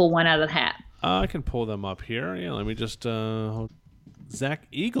pull one out of the hat? I can pull them up here. Yeah, let me just...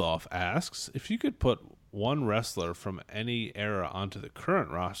 Zach Egloff asks, if you could put one wrestler from any era onto the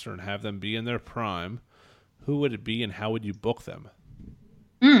current roster and have them be in their prime, who would it be and how would you book them?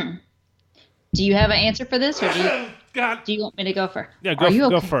 Do you have an answer for this, or do you want me to go first? Yeah,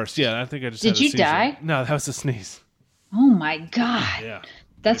 go first. Yeah, I think I just Did you die? No, that was a sneeze. Oh, my God. Yeah.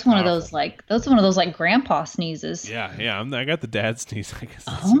 That's one of those like grandpa sneezes. Yeah. I got the dad sneeze. I guess.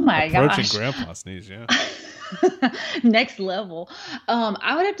 Oh my gosh. Approaching grandpa sneeze. Yeah. Next level.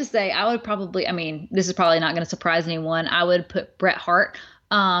 I would have to say this is probably not going to surprise anyone. I would put Bret Hart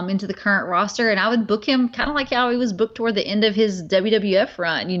into the current roster, and I would book him kind of like how he was booked toward the end of his WWF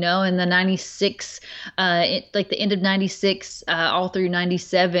run, in the 96, like the end of 96, all through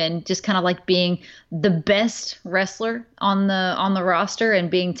 97, just kind of like being the best wrestler on the roster and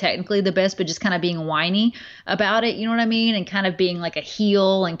being technically the best, but just kind of being whiny about it. You know what I mean? And kind of being like a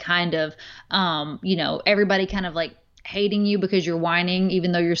heel and kind of, everybody kind of like hating you because you're whining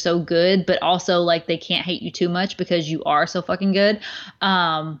even though you're so good, but also like they can't hate you too much because you are so fucking good.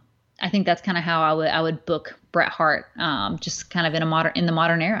 I think that's kind of how I would book Bret Hart, just kind of in the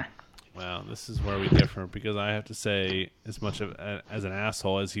modern era. Well, this is where we differ because I have to say, as much of as an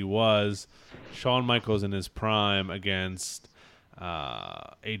asshole as he was, Shawn Michaels in his prime against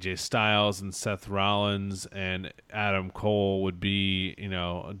AJ Styles and Seth Rollins and Adam Cole would be,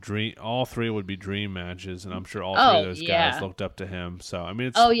 a dream. All 3 would be dream matches, and I'm sure all 3 of those guys looked up to him. So I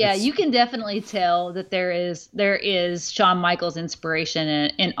mean, you can definitely tell that there is Shawn Michaels inspiration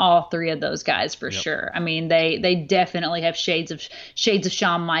in all 3 of those guys for sure. I mean, they definitely have shades of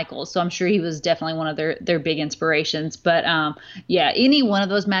Shawn Michaels, so I'm sure he was definitely one of their big inspirations. But any one of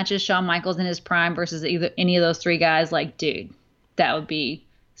those matches, Shawn Michaels in his prime versus any of those 3 guys, like, dude. That would be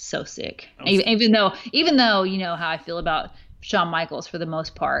so sick. Even though you know how I feel about Shawn Michaels for the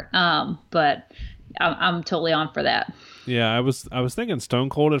most part, but I'm totally on for that. Yeah, I was thinking Stone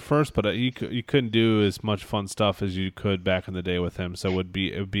Cold at first, but you couldn't do as much fun stuff as you could back in the day with him, so it would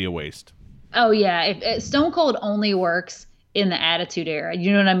be a waste. Oh yeah, if Stone Cold only works in the Attitude Era,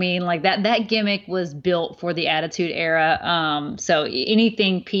 you know what I mean? Like that gimmick was built for the Attitude Era. So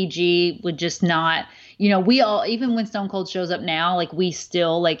anything PG would just not. We all, even when Stone Cold shows up now, like we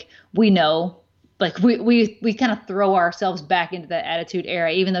still, like we know, like we kind of throw ourselves back into that Attitude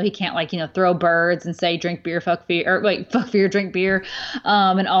Era, even though he can't throw birds and say drink beer, fuck fear, or like fuck fear, drink beer,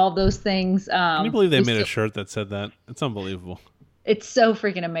 and all of those things. Can you believe they made a shirt that said that? It's unbelievable. It's so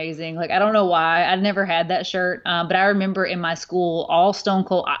freaking amazing. Like, I don't know why. I never had that shirt. But I remember in my school, all Stone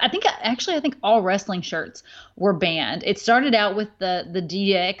Cold, I think all wrestling shirts were banned. It started out with the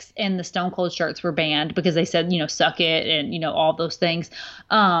DX, and the Stone Cold shirts were banned because they said, suck it and, all those things.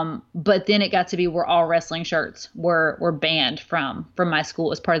 But then it got to be where all wrestling shirts were banned from my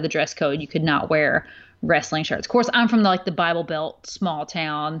school as part of the dress code. You could not wear wrestling shirts. Of course, I'm from the Bible Belt, small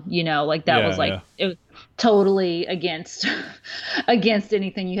town, it was totally against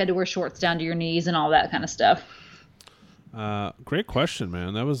anything. You had to wear shorts down to your knees and all that kind of stuff. Great question,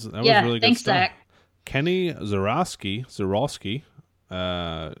 man. That was really good thanks, stuff. Zach. Kenny Zarowski,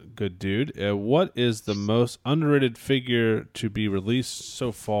 good dude. What is the most underrated figure to be released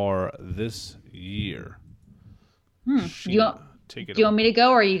so far this year? Take it. Do you want me to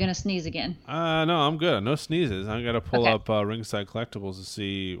go, or are you going to sneeze again? No, I'm good. No sneezes. I got to pull up Ringside Collectibles to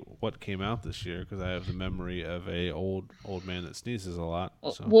see what came out this year because I have the memory of a old man that sneezes a lot.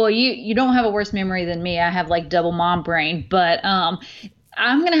 So. Well, you don't have a worse memory than me. I have like double mom brain, but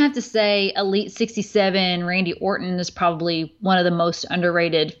I'm gonna have to say Elite 67 Randy Orton is probably one of the most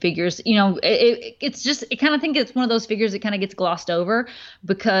underrated figures. You know, it's just kind of think it's one of those figures that kind of gets glossed over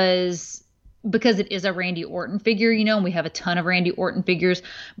because it is a Randy Orton figure, you know, and we have a ton of Randy Orton figures.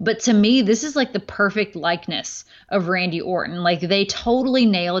 But to me, this is like the perfect likeness of Randy Orton. Like they totally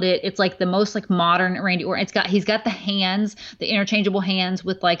nailed it. It's like the most like modern Randy Orton. He's got the hands, the interchangeable hands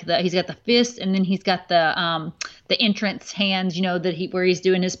with like he's got the fist, and then he's got the entrance hands, you know, where he's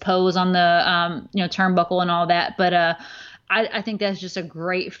doing his pose on the turnbuckle and all that. But I think that's just a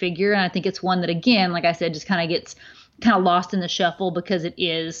great figure, and I think it's one that, again, like I said, just kind of gets lost in the shuffle because it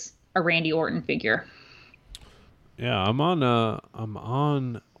is a Randy Orton figure. Yeah, I'm on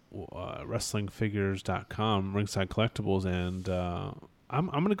wrestlingfigures.com, Ringside Collectibles, and I'm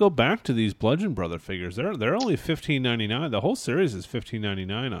going to go back to these Bludgeon Brother figures. They're only $15.99. The whole series is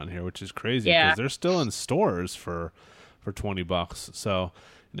 $15.99 on here, which is crazy because they're still in stores for $20. So,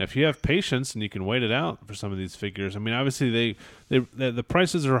 if you have patience and you can wait it out for some of these figures, I mean, obviously the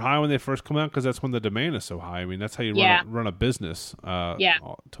prices are high when they first come out because that's when the demand is so high. I mean, that's how you run a business. To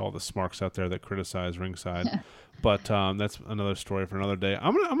all the smarks out there that criticize Ringside. But that's another story for another day.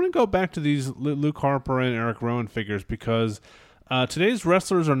 I'm gonna go back to these Luke Harper and Eric Rowan figures because today's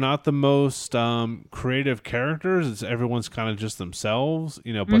wrestlers are not the most creative characters. Everyone's kind of just themselves,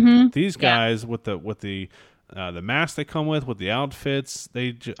 you know. But these guys with the masks they come with the outfits,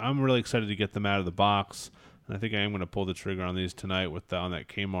 I'm really excited to get them out of the box. And I think I am going to pull the trigger on these tonight on that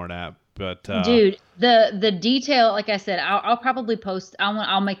Kmart app. But dude, the detail, like I said, I'll probably post.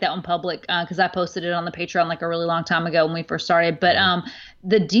 I'll make that one public because I posted it on the Patreon like a really long time ago when we first started. But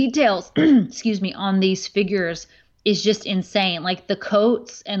the details, excuse me, on these figures is just insane. Like the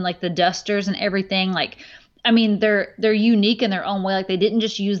coats and like the dusters and everything. Like, I mean, they're unique in their own way. Like they didn't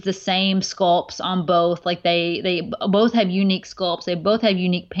just use the same sculpts on both. Like they both have unique sculpts. They both have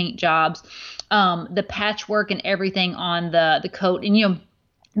unique paint jobs. The patchwork and everything on the coat, and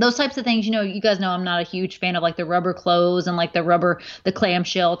those types of things, you guys know I'm not a huge fan of like the rubber clothes and like the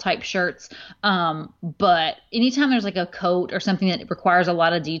clamshell type shirts. But anytime there's like a coat or something that requires a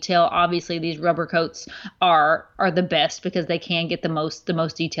lot of detail, obviously these rubber coats are the best because they can get the most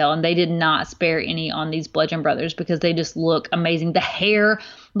detail. And they did not spare any on these Bludgeon Brothers because they just look amazing. The hair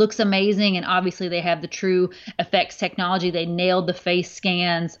looks amazing. And obviously they have the true effects technology. They nailed the face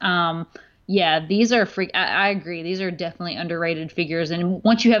scans. Yeah, these are I agree. These are definitely underrated figures. And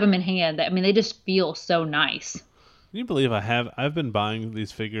once you have them in hand, I mean, they just feel so nice. Can you believe I've been buying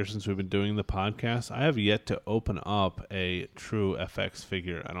these figures since we've been doing the podcast. I have yet to open up a true FX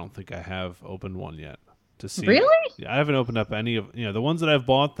figure. I don't think I have opened one yet to see. Really? I haven't opened up any of, the ones that I've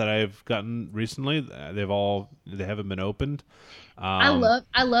bought that I've gotten recently. They haven't been opened. I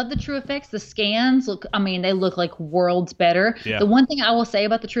love the True Effects. The scans they look like worlds better. Yeah. The one thing I will say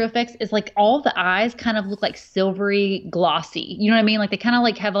about the True Effects is like all the eyes kind of look like silvery glossy. You know what I mean? Like they kind of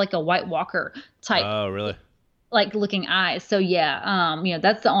like have like a White Walker type. Oh, really? Like looking eyes. So yeah,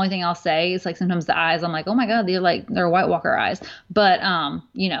 that's the only thing I'll say. It's like sometimes the eyes, I'm like, oh my God, they're White Walker eyes. But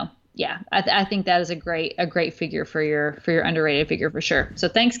yeah, I think that is a great figure for your underrated figure for sure. So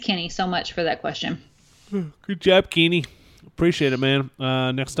thanks, Kenny, so much for that question. Good job, Kenny. Appreciate it, man.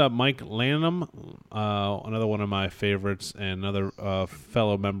 Next up, Mike Lanham, another one of my favorites and another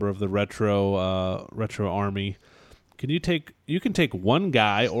fellow member of the retro army. You can take one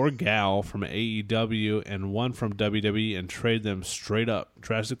guy or gal from AEW and one from WWE and trade them straight up.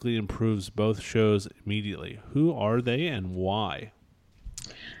 Drastically improves both shows immediately. Who are they and why?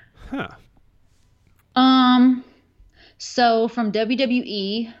 Huh. So from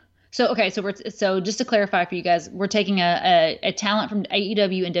WWE. So just to clarify for you guys, we're taking a talent from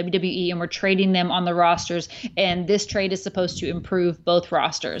AEW and WWE and we're trading them on the rosters, and this trade is supposed to improve both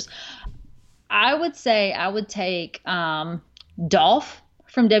rosters. I would say I would take Dolph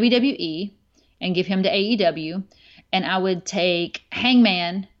from WWE and give him to AEW, and I would take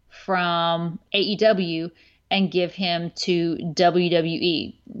Hangman from AEW and give him to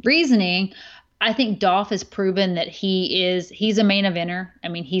WWE. Reasoning, I think Dolph has proven that he's a main eventer. I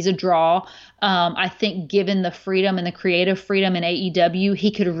mean, he's a draw. I think given the freedom and the creative freedom in AEW, he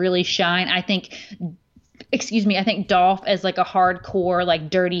could really shine. I think Dolph as like a hardcore,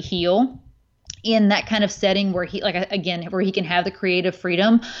 like dirty heel, in that kind of setting where he, like, again, where he can have the creative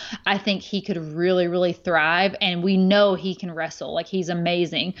freedom, I think he could really, really thrive. And we know he can wrestle. Like, he's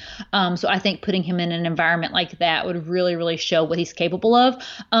amazing. So I think putting him in an environment like that would really, really show what he's capable of.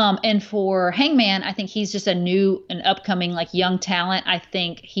 And for Hangman, I think he's just an upcoming, like, young talent. I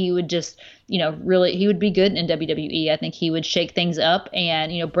think he would just, really, he would be good in WWE. I think he would shake things up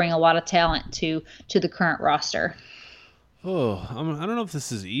and, bring a lot of talent to the current roster. Oh, I don't know if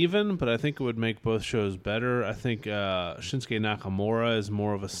this is even, but I think it would make both shows better. I think Shinsuke Nakamura is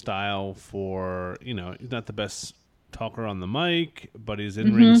more of a style for, he's not the best talker on the mic, but his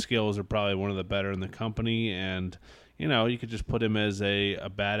in-ring skills are probably one of the better in the company. And, you could just put him as a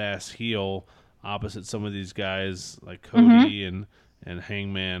badass heel opposite some of these guys like Cody and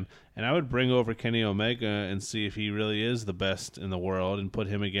Hangman. And I would bring over Kenny Omega and see if he really is the best in the world and put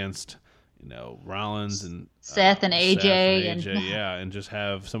him against Rollins and Seth and AJ, and just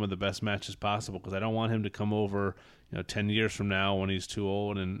have some of the best matches possible, because I don't want him to come over 10 years from now when he's too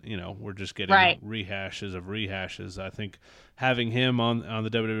old and we're just getting rehashes of rehashes. I think having him on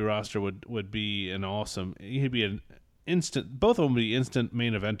the WWE roster would be an awesome. He'd be an instant. Both of them would be instant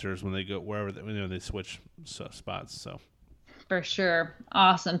main eventers when they go wherever they switch spots. So for sure,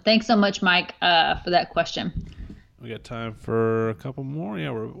 awesome. Thanks so much, Mike, for that question. We got time for a couple more.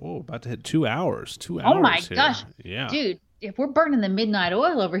 Yeah, we're about to hit 2 hours. 2 hours. Oh my here. gosh, yeah, dude! If we're burning the midnight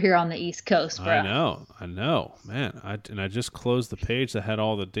oil over here on the East Coast, bro. I know, man. I just closed the page that had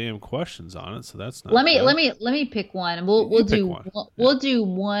all the damn questions on it, so that's not. Let me pick one, and we'll do one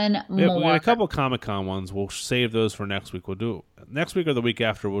more. We got a couple Comic-Con ones. We'll save those for next week. We'll do next week or the week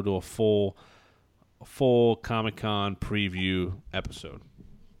after. We'll do a full Comic-Con preview episode.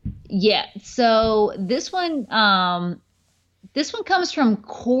 Yeah. So this one comes from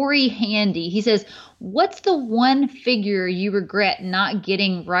Corey Handy. He says, "What's the one figure you regret not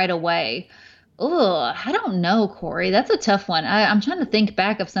getting right away?" Oh, I don't know, Corey. That's a tough one. I'm trying to think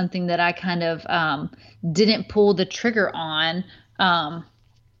back of something that I kind of didn't pull the trigger on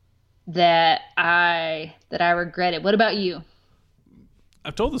that I regretted. What about you?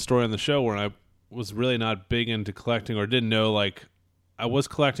 I've told the story on the show where I was really not big into collecting, or didn't know, like, I was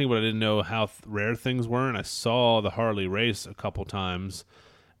collecting, but I didn't know how rare things were, and I saw the Harley race a couple times,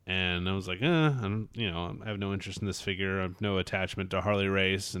 and I was like, I have no interest in this figure. I have no attachment to Harley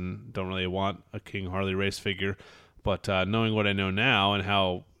race, and don't really want a King Harley race figure. But knowing what I know now and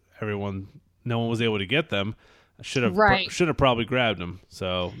how no one was able to get them, I should have probably grabbed them.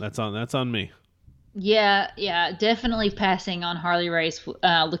 So that's on me. Yeah, definitely passing on Harley race.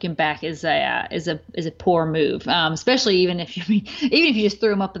 Looking back is a poor move, especially even if you just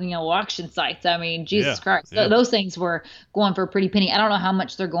threw them up in the auction sites. I mean, Jesus Christ, those things were going for a pretty penny. I don't know how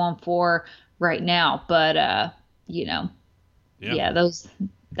much they're going for right now, but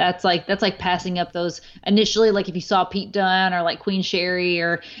that's like passing up those initially. Like if you saw Pete Dunne or like Queen Sherry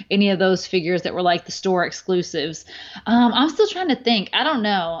or any of those figures that were like the store exclusives. I'm still trying to think. I don't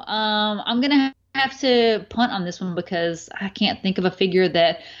know. I'm gonna have to punt on this one because I can't think of a figure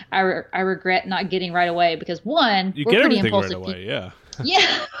that I regret not getting right away, because one, we're pretty everything impulsive. Right away, yeah.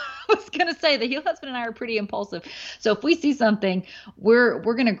 Yeah. I was gonna say the heel husband and I are pretty impulsive. So if we see something, we're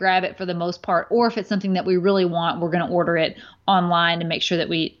gonna grab it for the most part. Or if it's something that we really want, we're gonna order it online to make sure that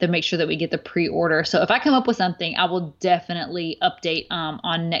we get the pre-order. So if I come up with something, I will definitely update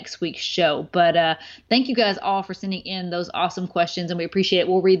on next week's show. But thank you guys all for sending in those awesome questions, and we appreciate it.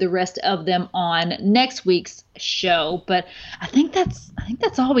 We'll read the rest of them on next week's show. But I think that's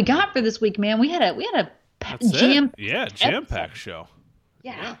all we got for this week, man. We had a jam-packed show.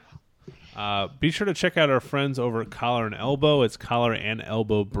 Yeah. Be sure to check out our friends over at Collar and Elbow. It's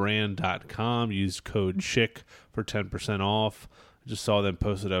collarandelbowbrand.com. Use code CHICK for 10% off. I just saw them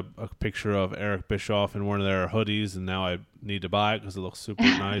posted a picture of Eric Bischoff in one of their hoodies, and now I need to buy it because it looks super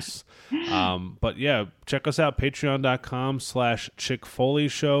nice. But yeah, check us out,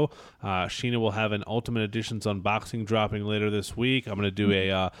 patreon.com/ChickFoley-show. Sheena will have an Ultimate Editions unboxing dropping later this week. I'm going to do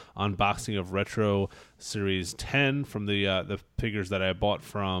a unboxing of Retro Series 10 from the figures that I bought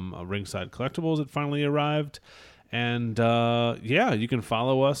from Ringside Collectibles that finally arrived. And, you can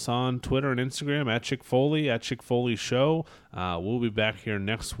follow us on Twitter and Instagram at Chick Foley, at Chick Foley Show. We'll be back here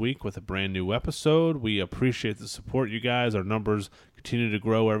next week with a brand new episode. We appreciate the support, you guys. Our numbers continue to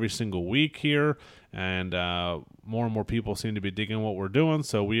grow every single week here, and more and more people seem to be digging what we're doing.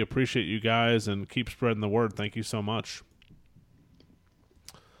 So we appreciate you guys, and keep spreading the word. Thank you so much.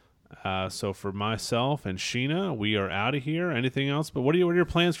 So for myself and Sheena, we are out of here. Anything else? But what are your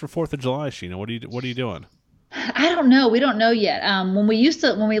plans for 4th of July, Sheena? What are you doing? I don't know. We don't know yet. When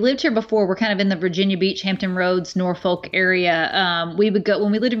we lived here before, we're kind of in the Virginia Beach, Hampton Roads, Norfolk area. We would go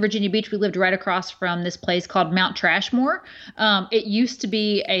when we lived in Virginia Beach. We lived right across from this place called Mount Trashmore. It used to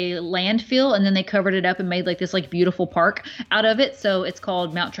be a landfill, and then they covered it up and made like this like beautiful park out of it. So it's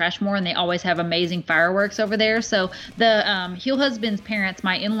called Mount Trashmore, and they always have amazing fireworks over there. So the heel husband's parents,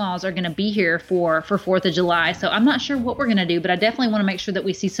 my in-laws, are going to be here for 4th of July. So I'm not sure what we're going to do, but I definitely want to make sure that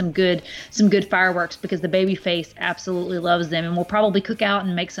we see some good fireworks because the baby face absolutely loves them, and we'll probably cook out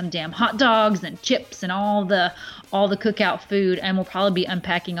and make some damn hot dogs and chips and all the cookout food, and we'll probably be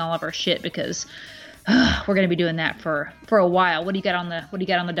unpacking all of our shit because we're going to be doing that for a while. What do you got on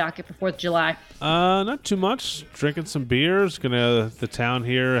the docket for 4th of July? Not too much. Drinking some beers. The town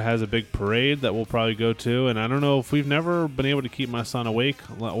here has a big parade that we'll probably go to, and I don't know if we've never been able to keep my son awake.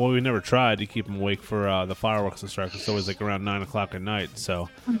 Well, we never tried to keep him awake for the fireworks and start. It's always like around 9:00 at night. So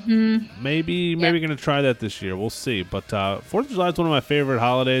maybe going to try that this year. We'll see. But 4th of July is one of my favorite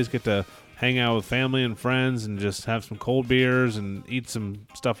holidays. Get to hang out with family and friends and just have some cold beers and eat some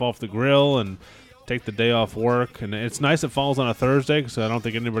stuff off the grill and take the day off work. And it's nice it falls on a Thursday because I don't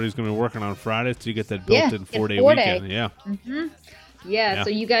think anybody's going to be working on Friday, so you get that built-in 4-day weekend. Yeah. Yeah, so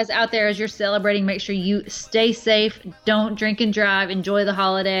you guys out there, as you're celebrating, make sure you stay safe. Don't drink and drive. Enjoy the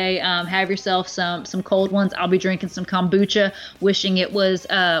holiday. Have yourself some cold ones. I'll be drinking some kombucha, wishing it was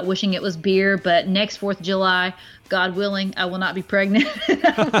beer. But next 4th of July, God willing, I will not be pregnant.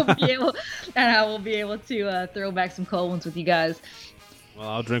 I will be able to throw back some cold ones with you guys. Well,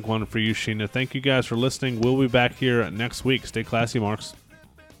 I'll drink one for you, Sheena. Thank you guys for listening. We'll be back here next week. Stay classy, Marks.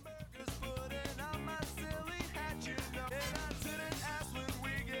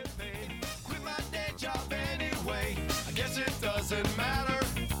 Doesn't matter.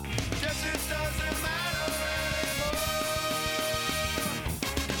 Guess it doesn't matter anymore.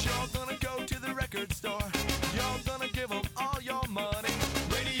 'Cause you're gonna go to the record store. You're gonna give them all your money.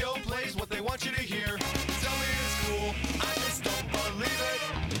 Radio plays what they want you to hear. Tell me it's cool. I just don't believe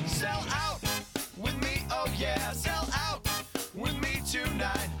it. Sell out with me, oh yeah. Sell out with me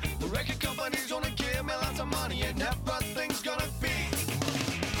tonight. The record company's gonna give me lots of money and everything's gonna be.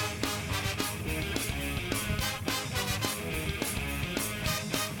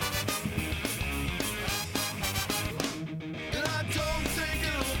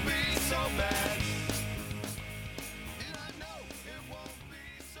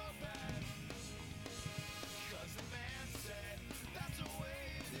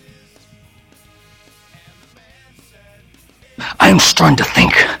 I'm starting to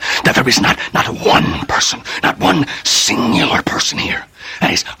think that there is not one person, not one singular person here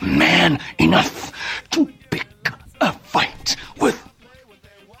that is man enough to pick a fight with